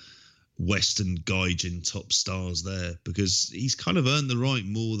the Western Gaijin top stars there, because he's kind of earned the right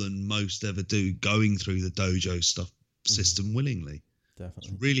more than most ever do, going through the dojo stuff system willingly.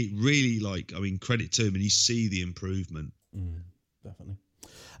 Definitely. Really, really credit to him, and you see the improvement. Definitely.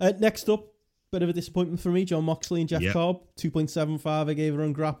 Next up, bit of a disappointment for me, John Moxley and Jeff Cobb. 2.75 I gave her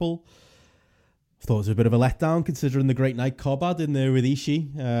on Grapple. I thought it was a bit of a letdown considering the great night Cobb had in there with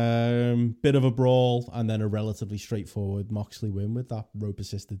Ishii. Bit of a brawl and then a relatively straightforward Moxley win with that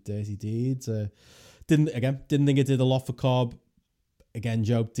rope-assisted dirty deeds. Didn't think it did a lot for Cobb. Again,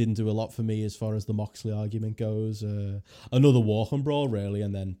 Joe didn't do a lot for me as far as the Moxley argument goes. Another walk and brawl really,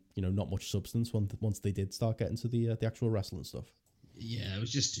 and then not much substance once they did start getting to the actual wrestling stuff. Yeah, it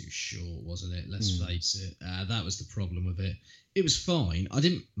was just too short, wasn't it? Let's face it. That was the problem with it. It was fine. I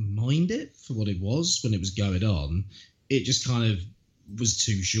didn't mind it for what it was when it was going on. It just kind of was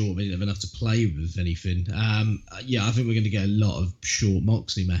too short. We didn't have enough to play with anything. I think we're going to get a lot of short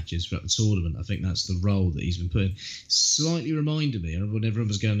Moxley matches throughout the tournament. I think that's the role that he's been putting. Slightly reminded me, when everyone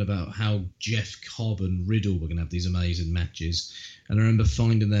was going about how Jeff Cobb and Riddle were going to have these amazing matches. And I remember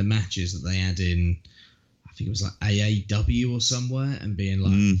finding their matches that they had in, I think it was AEW or somewhere, and being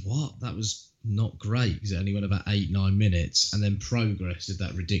like, what? That was not great, because it only went about 8-9 minutes. And then Progress did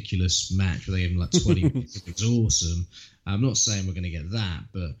that ridiculous match where they gave him 20 minutes. It was awesome. I'm not saying we're going to get that,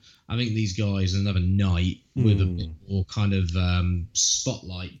 but I think these guys, another night with a bit more kind of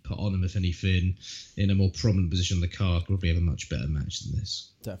spotlight put on them, if anything, in a more prominent position on the card, will probably have a much better match than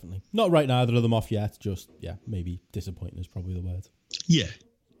this. Definitely. Not right now, either of them off yet. Just, maybe disappointing is probably the word. Yeah.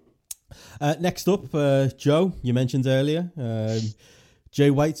 Next up, Joe, you mentioned earlier, Jay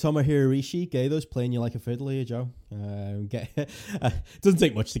White, Tomohiro Ishii, Gatos playing you like a fiddle here, Joe. Doesn't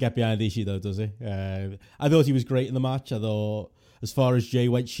take much to get behind Ishii, though, does it? I thought he was great in the match. I thought, as far as Jay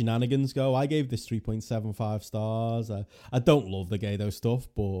White's shenanigans go, I gave this 3.75 stars. I don't love the Gatos stuff,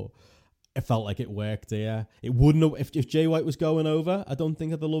 but it felt like it worked. Yeah, it wouldn't have, if Jay White was going over. I don't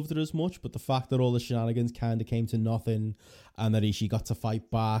think I'd have loved it as much. But the fact that all the shenanigans kind of came to nothing, and that Ishii got to fight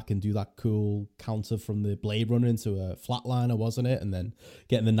back and do that cool counter from the Blade Runner into a flatliner, wasn't it? And then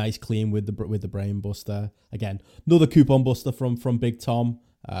getting the nice clean with the brain buster again, another coupon buster from Big Tom.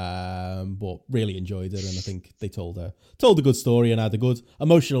 But really enjoyed it, and I think they told a good story and had a good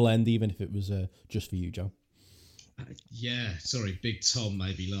emotional end, even if it was just for you, Joe. Yeah, sorry, Big Tom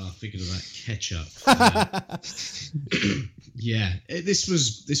made me laugh thinking of that ketchup. Yeah, this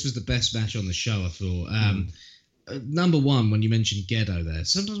was the best match on the show, I thought. Number one, when you mentioned Gedo there,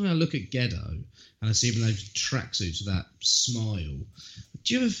 sometimes when I look at Gedo and I see him in those tracksuits with that smile,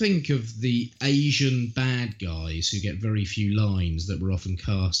 do you ever think of the Asian bad guys who get very few lines that were often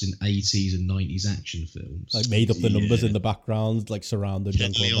cast in 80s and 90s action films? Like made up the numbers in the background, like surrounded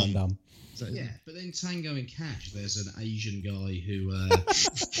Jean-Claude Van Damme. Yeah, but then Tango and Cash, there's an Asian guy who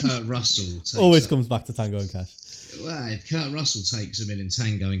Kurt Russell takes always comes back to Tango and Cash. Well, Kurt Russell takes him in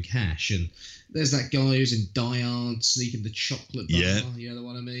Tango and Cash, and there's that guy who's in Die Hard sneaking the chocolate bar. Yeah. You know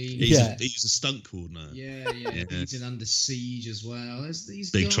what I mean? He's a stunt coordinator. Yeah. He's in Under Siege as well. There's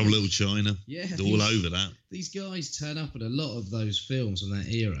these Big guys, Trouble Little China. Yeah, all over that. These guys turn up in a lot of those films from that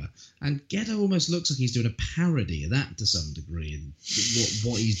era, and Gedo almost looks like he's doing a parody of that to some degree, and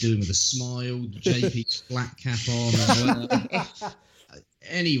what he's doing with a smile, JP's flat cap on as well.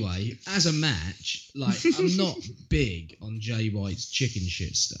 Anyway, as a match, like, I'm not big on Jay White's chicken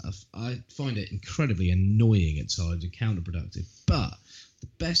shit stuff. I find it incredibly annoying at times and counterproductive. But the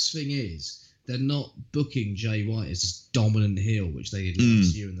best thing is they're not booking Jay White as this dominant heel, which they did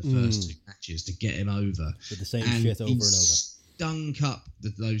last year in the first two matches to get him over. With the same shit over and over. Stunk up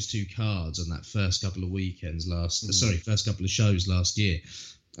those two cards on that first couple of weekends first couple of shows last year.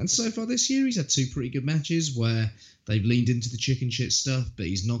 And so far this year, he's had two pretty good matches where they've leaned into the chicken shit stuff, but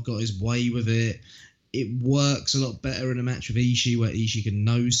he's not got his way with it. It works a lot better in a match with Ishii, where Ishii can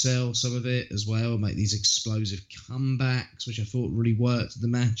no-sell some of it as well, make these explosive comebacks, which I thought really worked in the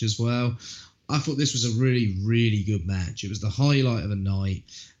match as well. I thought this was a really, really good match. It was the highlight of the night,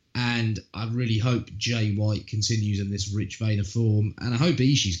 and I really hope Jay White continues in this rich vein of form, and I hope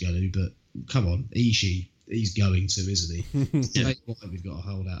Ishii's going to, but come on, Ishii. He's going to, isn't he? Jay White, we've got to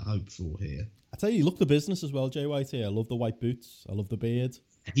hold out hope for here. I tell you, he looked the business as well, Jay White here. I love the white boots. I love the beard.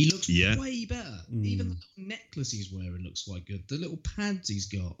 He looks way better. Even the little necklace he's wearing looks quite good. The little pads he's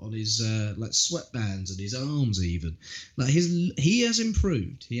got on his like sweatbands and his arms, even like he has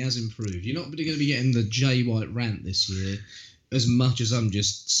improved. He has improved. You're not really going to be getting the Jay White rant this year, as much as I'm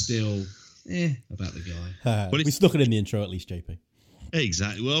just still about the guy. We snuck it in the intro at least, JP.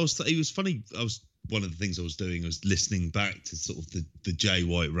 Exactly. Well, it was funny. One of the things I was doing was listening back to sort of the Jay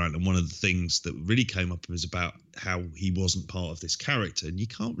White rant, and one of the things that really came up was about how he wasn't part of this character, and you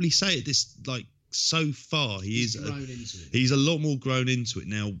can't really say it this like so far. He's a lot more grown into it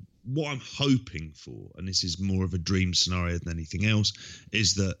now. What I'm hoping for, and this is more of a dream scenario than anything else,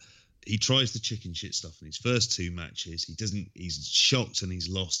 is that he tries the chicken shit stuff in his first two matches. He's shocked and he's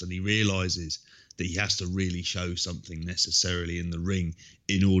lost, and he realizes that he has to really show something necessarily in the ring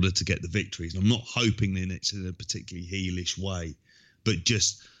in order to get the victories. And I'm not hoping that it's in a particularly heelish way, but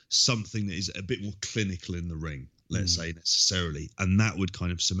just something that is a bit more clinical in the ring, let's say, necessarily. And that would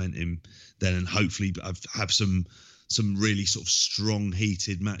kind of cement him then, and hopefully have some really sort of strong,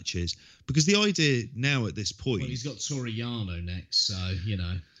 heated matches. Because the idea now at this point... Well, he's got Toru Yano next, so, you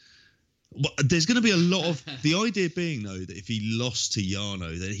know... Well, there's going to be a lot of... The idea being, though, that if he lost to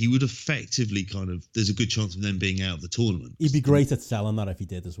Yano, that he would effectively there's a good chance of them being out of the tournament. He'd be great at selling that if he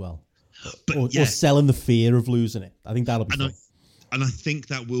did as well. But, or selling the fear of losing it. I think that'll be fun. And I think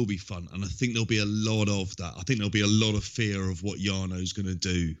that will be fun. And I think there'll be a lot of that. I think there'll be a lot of fear of what Yano's going to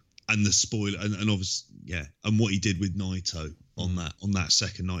do. And the spoiler... And obviously, and what he did with Naito on that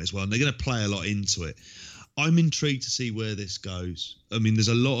second night as well. And they're going to play a lot into it. I'm intrigued to see where this goes. I mean, there's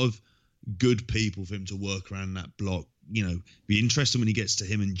a lot of good people for him to work around that block. You know, be interesting when he gets to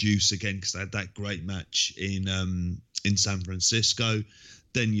him and Juice again, because they had that great match in San Francisco.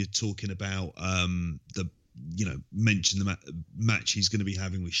 Then you're talking about mention the match he's going to be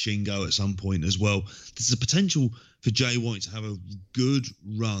having with Shingo at some point as well. There's a potential for Jay White to have a good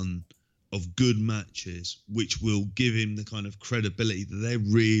run of good matches, which will give him the kind of credibility that they're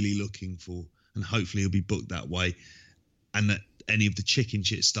really looking for, and hopefully he'll be booked that way, and that any of the chicken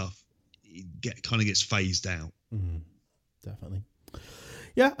shit stuff gets phased out. Definitely.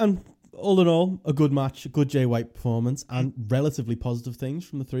 Yeah, and all in all, a good match, a good Jay White performance, and relatively positive things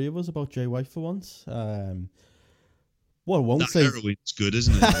from the three of us about Jay White for once. What I won't say... Heroin's good,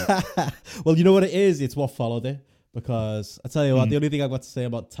 isn't it? Well, you know what it is? It's what followed it. because I tell you what, the only thing I've got to say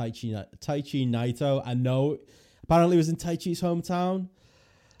about Taichi Naito, I know apparently it was in Taichi's hometown.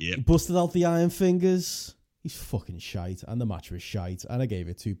 Yeah, he busted out the Iron Fingers. He's fucking shite, and the match was shite, and I gave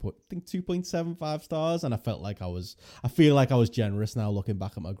it 2.75 stars, and I feel like I was generous now looking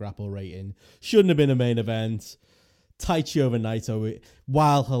back at my grapple rating. Shouldn't have been a main event. Taichi over Naito,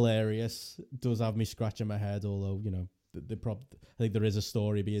 while hilarious, does have me scratching my head, although, you know, I think there is a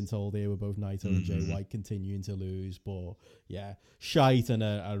story being told here with both Naito and Jay White continuing to lose, but yeah, shite and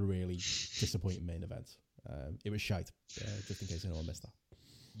a really disappointing main event. It was shite, just in case anyone missed that.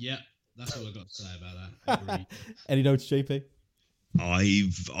 Yeah. That's all I've got to say about that. Agreed. Any notes, JP?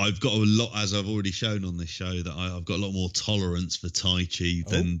 I've got a lot, as I've already shown on this show, that I've got a lot more tolerance for Taichi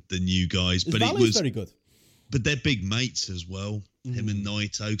than you guys. But it was very good. But they're big mates as well, him and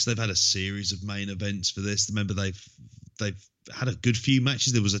Naito, because they've had a series of main events for this. Remember, they've had a good few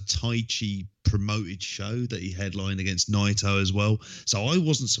matches. There was a Taichi promoted show that he headlined against Naito as well. So I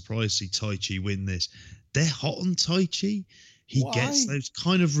wasn't surprised to see Taichi win this. They're hot on Taichi. He gets those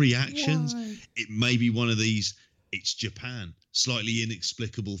kind of reactions. Why? It may be one of these, it's Japan, slightly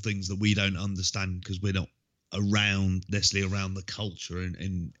inexplicable things that we don't understand because we're not necessarily around the culture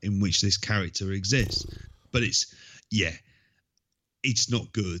in which this character exists. But it's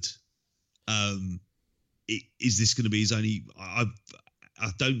not good. Is this going to be his only... I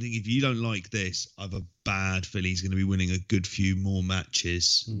don't think, if you don't like this, I have a bad feeling he's going to be winning a good few more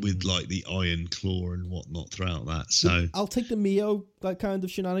matches with like the Iron Claw and whatnot throughout that. So I'll take the Mio, that kind of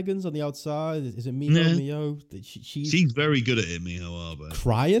shenanigans on the outside. Is it Mio? She's very good at it, Miho Abe.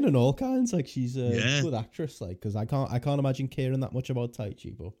 Crying and all kinds. Like she's a good actress. Like, because I can't imagine caring that much about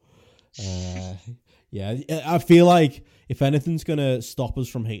Taichi, but yeah, I feel like if anything's going to stop us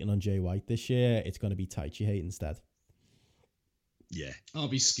from hating on Jay White this year, it's going to be Taichi hate instead. Yeah, I'll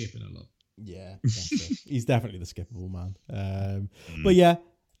be skipping a lot. Yeah, that's it. He's definitely the skippable man. But yeah,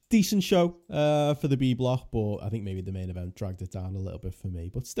 decent show for the B block, but I think maybe the main event dragged it down a little bit for me.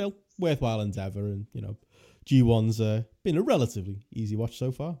 But still, worthwhile endeavour, and you know, G1's been a relatively easy watch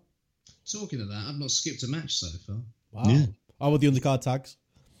so far. Talking of that, I've not skipped a match so far. Wow. Yeah. How about the undercard tags?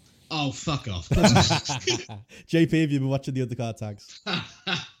 Oh, fuck off. JP, have you been watching the undercard tags?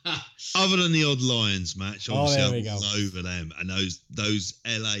 Other than the odd Lions match, obviously I'm all over them. And those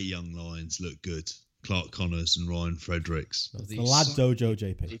LA young Lions look good. Clark Connors and Ryan Fredericks. The Lad Dojo,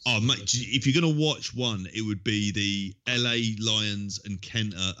 JP. Oh, mate, if you're going to watch one, it would be the LA Lions and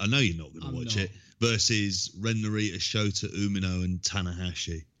Kenta. I know you're not going to watch it. Versus Ren Narita, Shota Umino and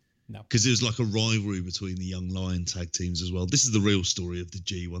Tanahashi. No. Because there's like a rivalry between the young Lion tag teams as well. This is the real story of the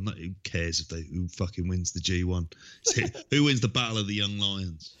G1. Who cares who fucking wins the G1? Who wins the battle of the young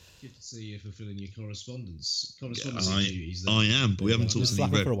Lions? Good to see you fulfilling your correspondence duties. I am, but we haven't talked to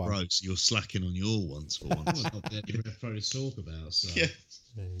any Rev Pro, so you're slacking on your ones for once. Well, not any Rev Pro to talk about. So. Yeah.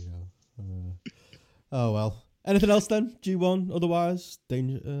 There you go. Oh well. Anything else then? G1 otherwise?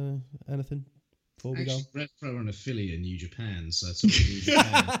 Anything? Actually, Rev Pro are an affiliate in New Japan, so it's New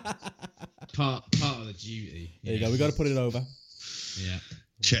Japan. part of the duty. There you go. We got to put it over. Yeah.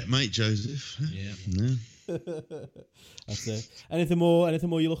 Checkmate, Joseph. Yeah. That's it. Anything more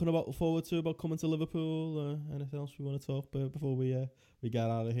you're looking forward to about coming to Liverpool? Anything else we want to talk about before we get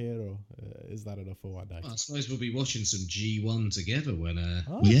out of here, or is that enough for one night? Well, I suppose we'll be watching some G1 together when.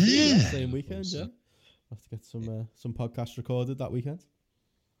 Same weekend. Yeah. Have to get some podcasts recorded that weekend.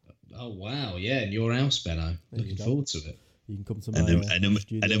 Oh wow, yeah, in your house, Benno. Looking forward to it. You can come to my and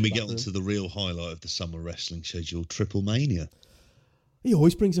then we get on to the real highlight of the summer wrestling schedule, Triple Mania. He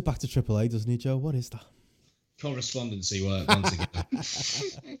always brings it back to AAA, doesn't he, Joe? What is that? Correspondency work once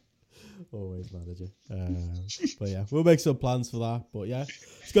again. Always manager. But yeah, we'll make some plans for that. But yeah,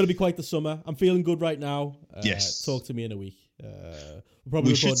 it's going to be quite the summer. I'm feeling good right now. Yes. Talk to me in a week.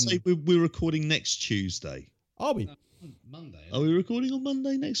 We should say we're recording next Tuesday. Are we? Monday. Are we recording on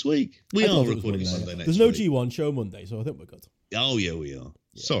Monday next week? We are recording Monday next week. There's no G1 show Monday, so I think we're good. Oh, yeah, we are.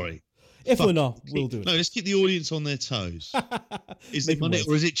 Yeah. Sorry. If we're not, we'll do it. No, let's keep the audience on their toes. Is it Monday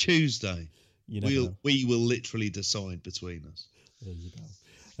or is it Tuesday? We will literally decide between us. There you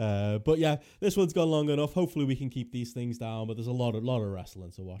go. But yeah, this one's gone long enough. Hopefully we can keep these things down, but there's a lot of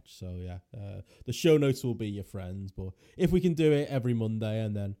wrestling to watch. So yeah, the show notes will be your friends. But if we can do it every Monday,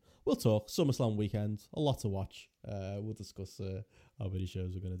 and then we'll talk SummerSlam weekend, a lot to watch. We'll discuss how many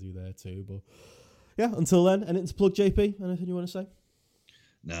shows we're going to do there too. But yeah, until then, anything to plug, JP? Anything you want to say?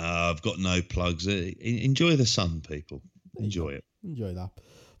 No, I've got no plugs. Enjoy the sun, people. Enjoy it. Enjoy that.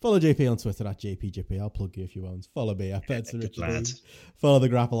 Follow JP on Twitter at JPJP. I'll plug you if you want. Follow me at Benson Good Richard. Follow the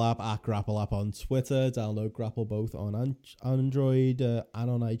Grapple app at Grapple app on Twitter. Download Grapple both on Android and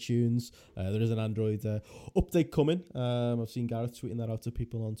on iTunes. There is an Android update coming. I've seen Gareth tweeting that out to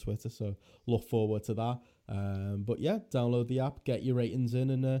people on Twitter, so look forward to that. But yeah, download the app, get your ratings in,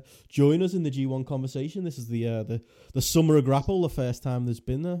 and join us in the G1 conversation. This is the summer of Grapple, the first time there's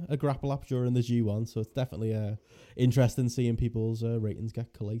been a Grapple app during the G1, so it's definitely interesting seeing people's ratings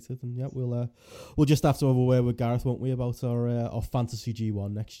get collated. And yeah, we'll just have to have a word with Gareth, won't we, about our fantasy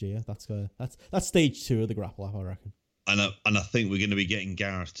G1 next year. That's stage 2 of the Grapple app, I reckon. And I think we're going to be getting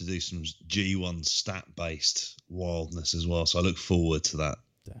Gareth to do some G1 stat-based wildness as well, so I look forward to that.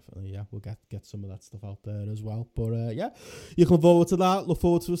 Definitely, yeah. We'll get some of that stuff out there as well. But yeah, you can look forward to that. Look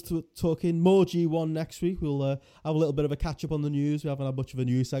forward to us talking more G1 next week. We'll have a little bit of a catch-up on the news. We haven't had much of a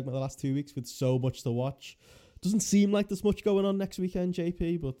news segment the last 2 weeks with so much to watch. Doesn't seem like there's much going on next weekend,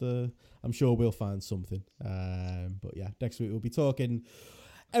 JP, but I'm sure we'll find something. But yeah, next week we'll be talking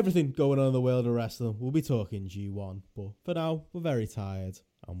everything going on in the world of wrestling. We'll be talking G1. But for now, we're very tired,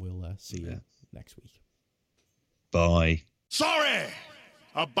 and we'll see you next week. Bye. Sorry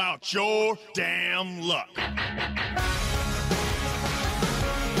about your damn luck. I'm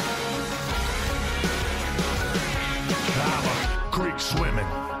a creek swimming,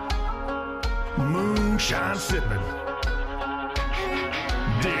 moonshine sipping,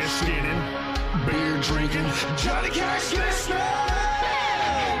 deer skinning, beer drinking, Johnny Cash listening.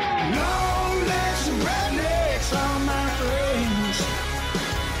 Long legs and rednecks are my friends.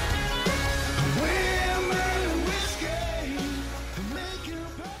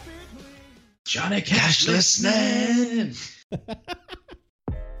 Johnny Cash listening.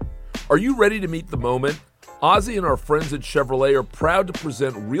 Are you ready to meet the moment? Ozzy and our friends at Chevrolet are proud to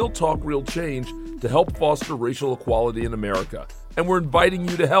present Real Talk, Real Change to help foster racial equality in America. And we're inviting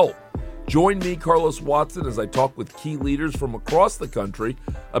you to help. Join me, Carlos Watson, as I talk with key leaders from across the country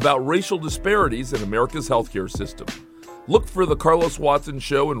about racial disparities in America's healthcare system. Look for The Carlos Watson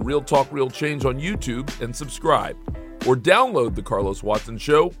Show and Real Talk, Real Change on YouTube and subscribe. Or download The Carlos Watson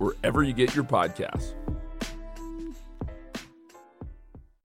Show wherever you get your podcasts.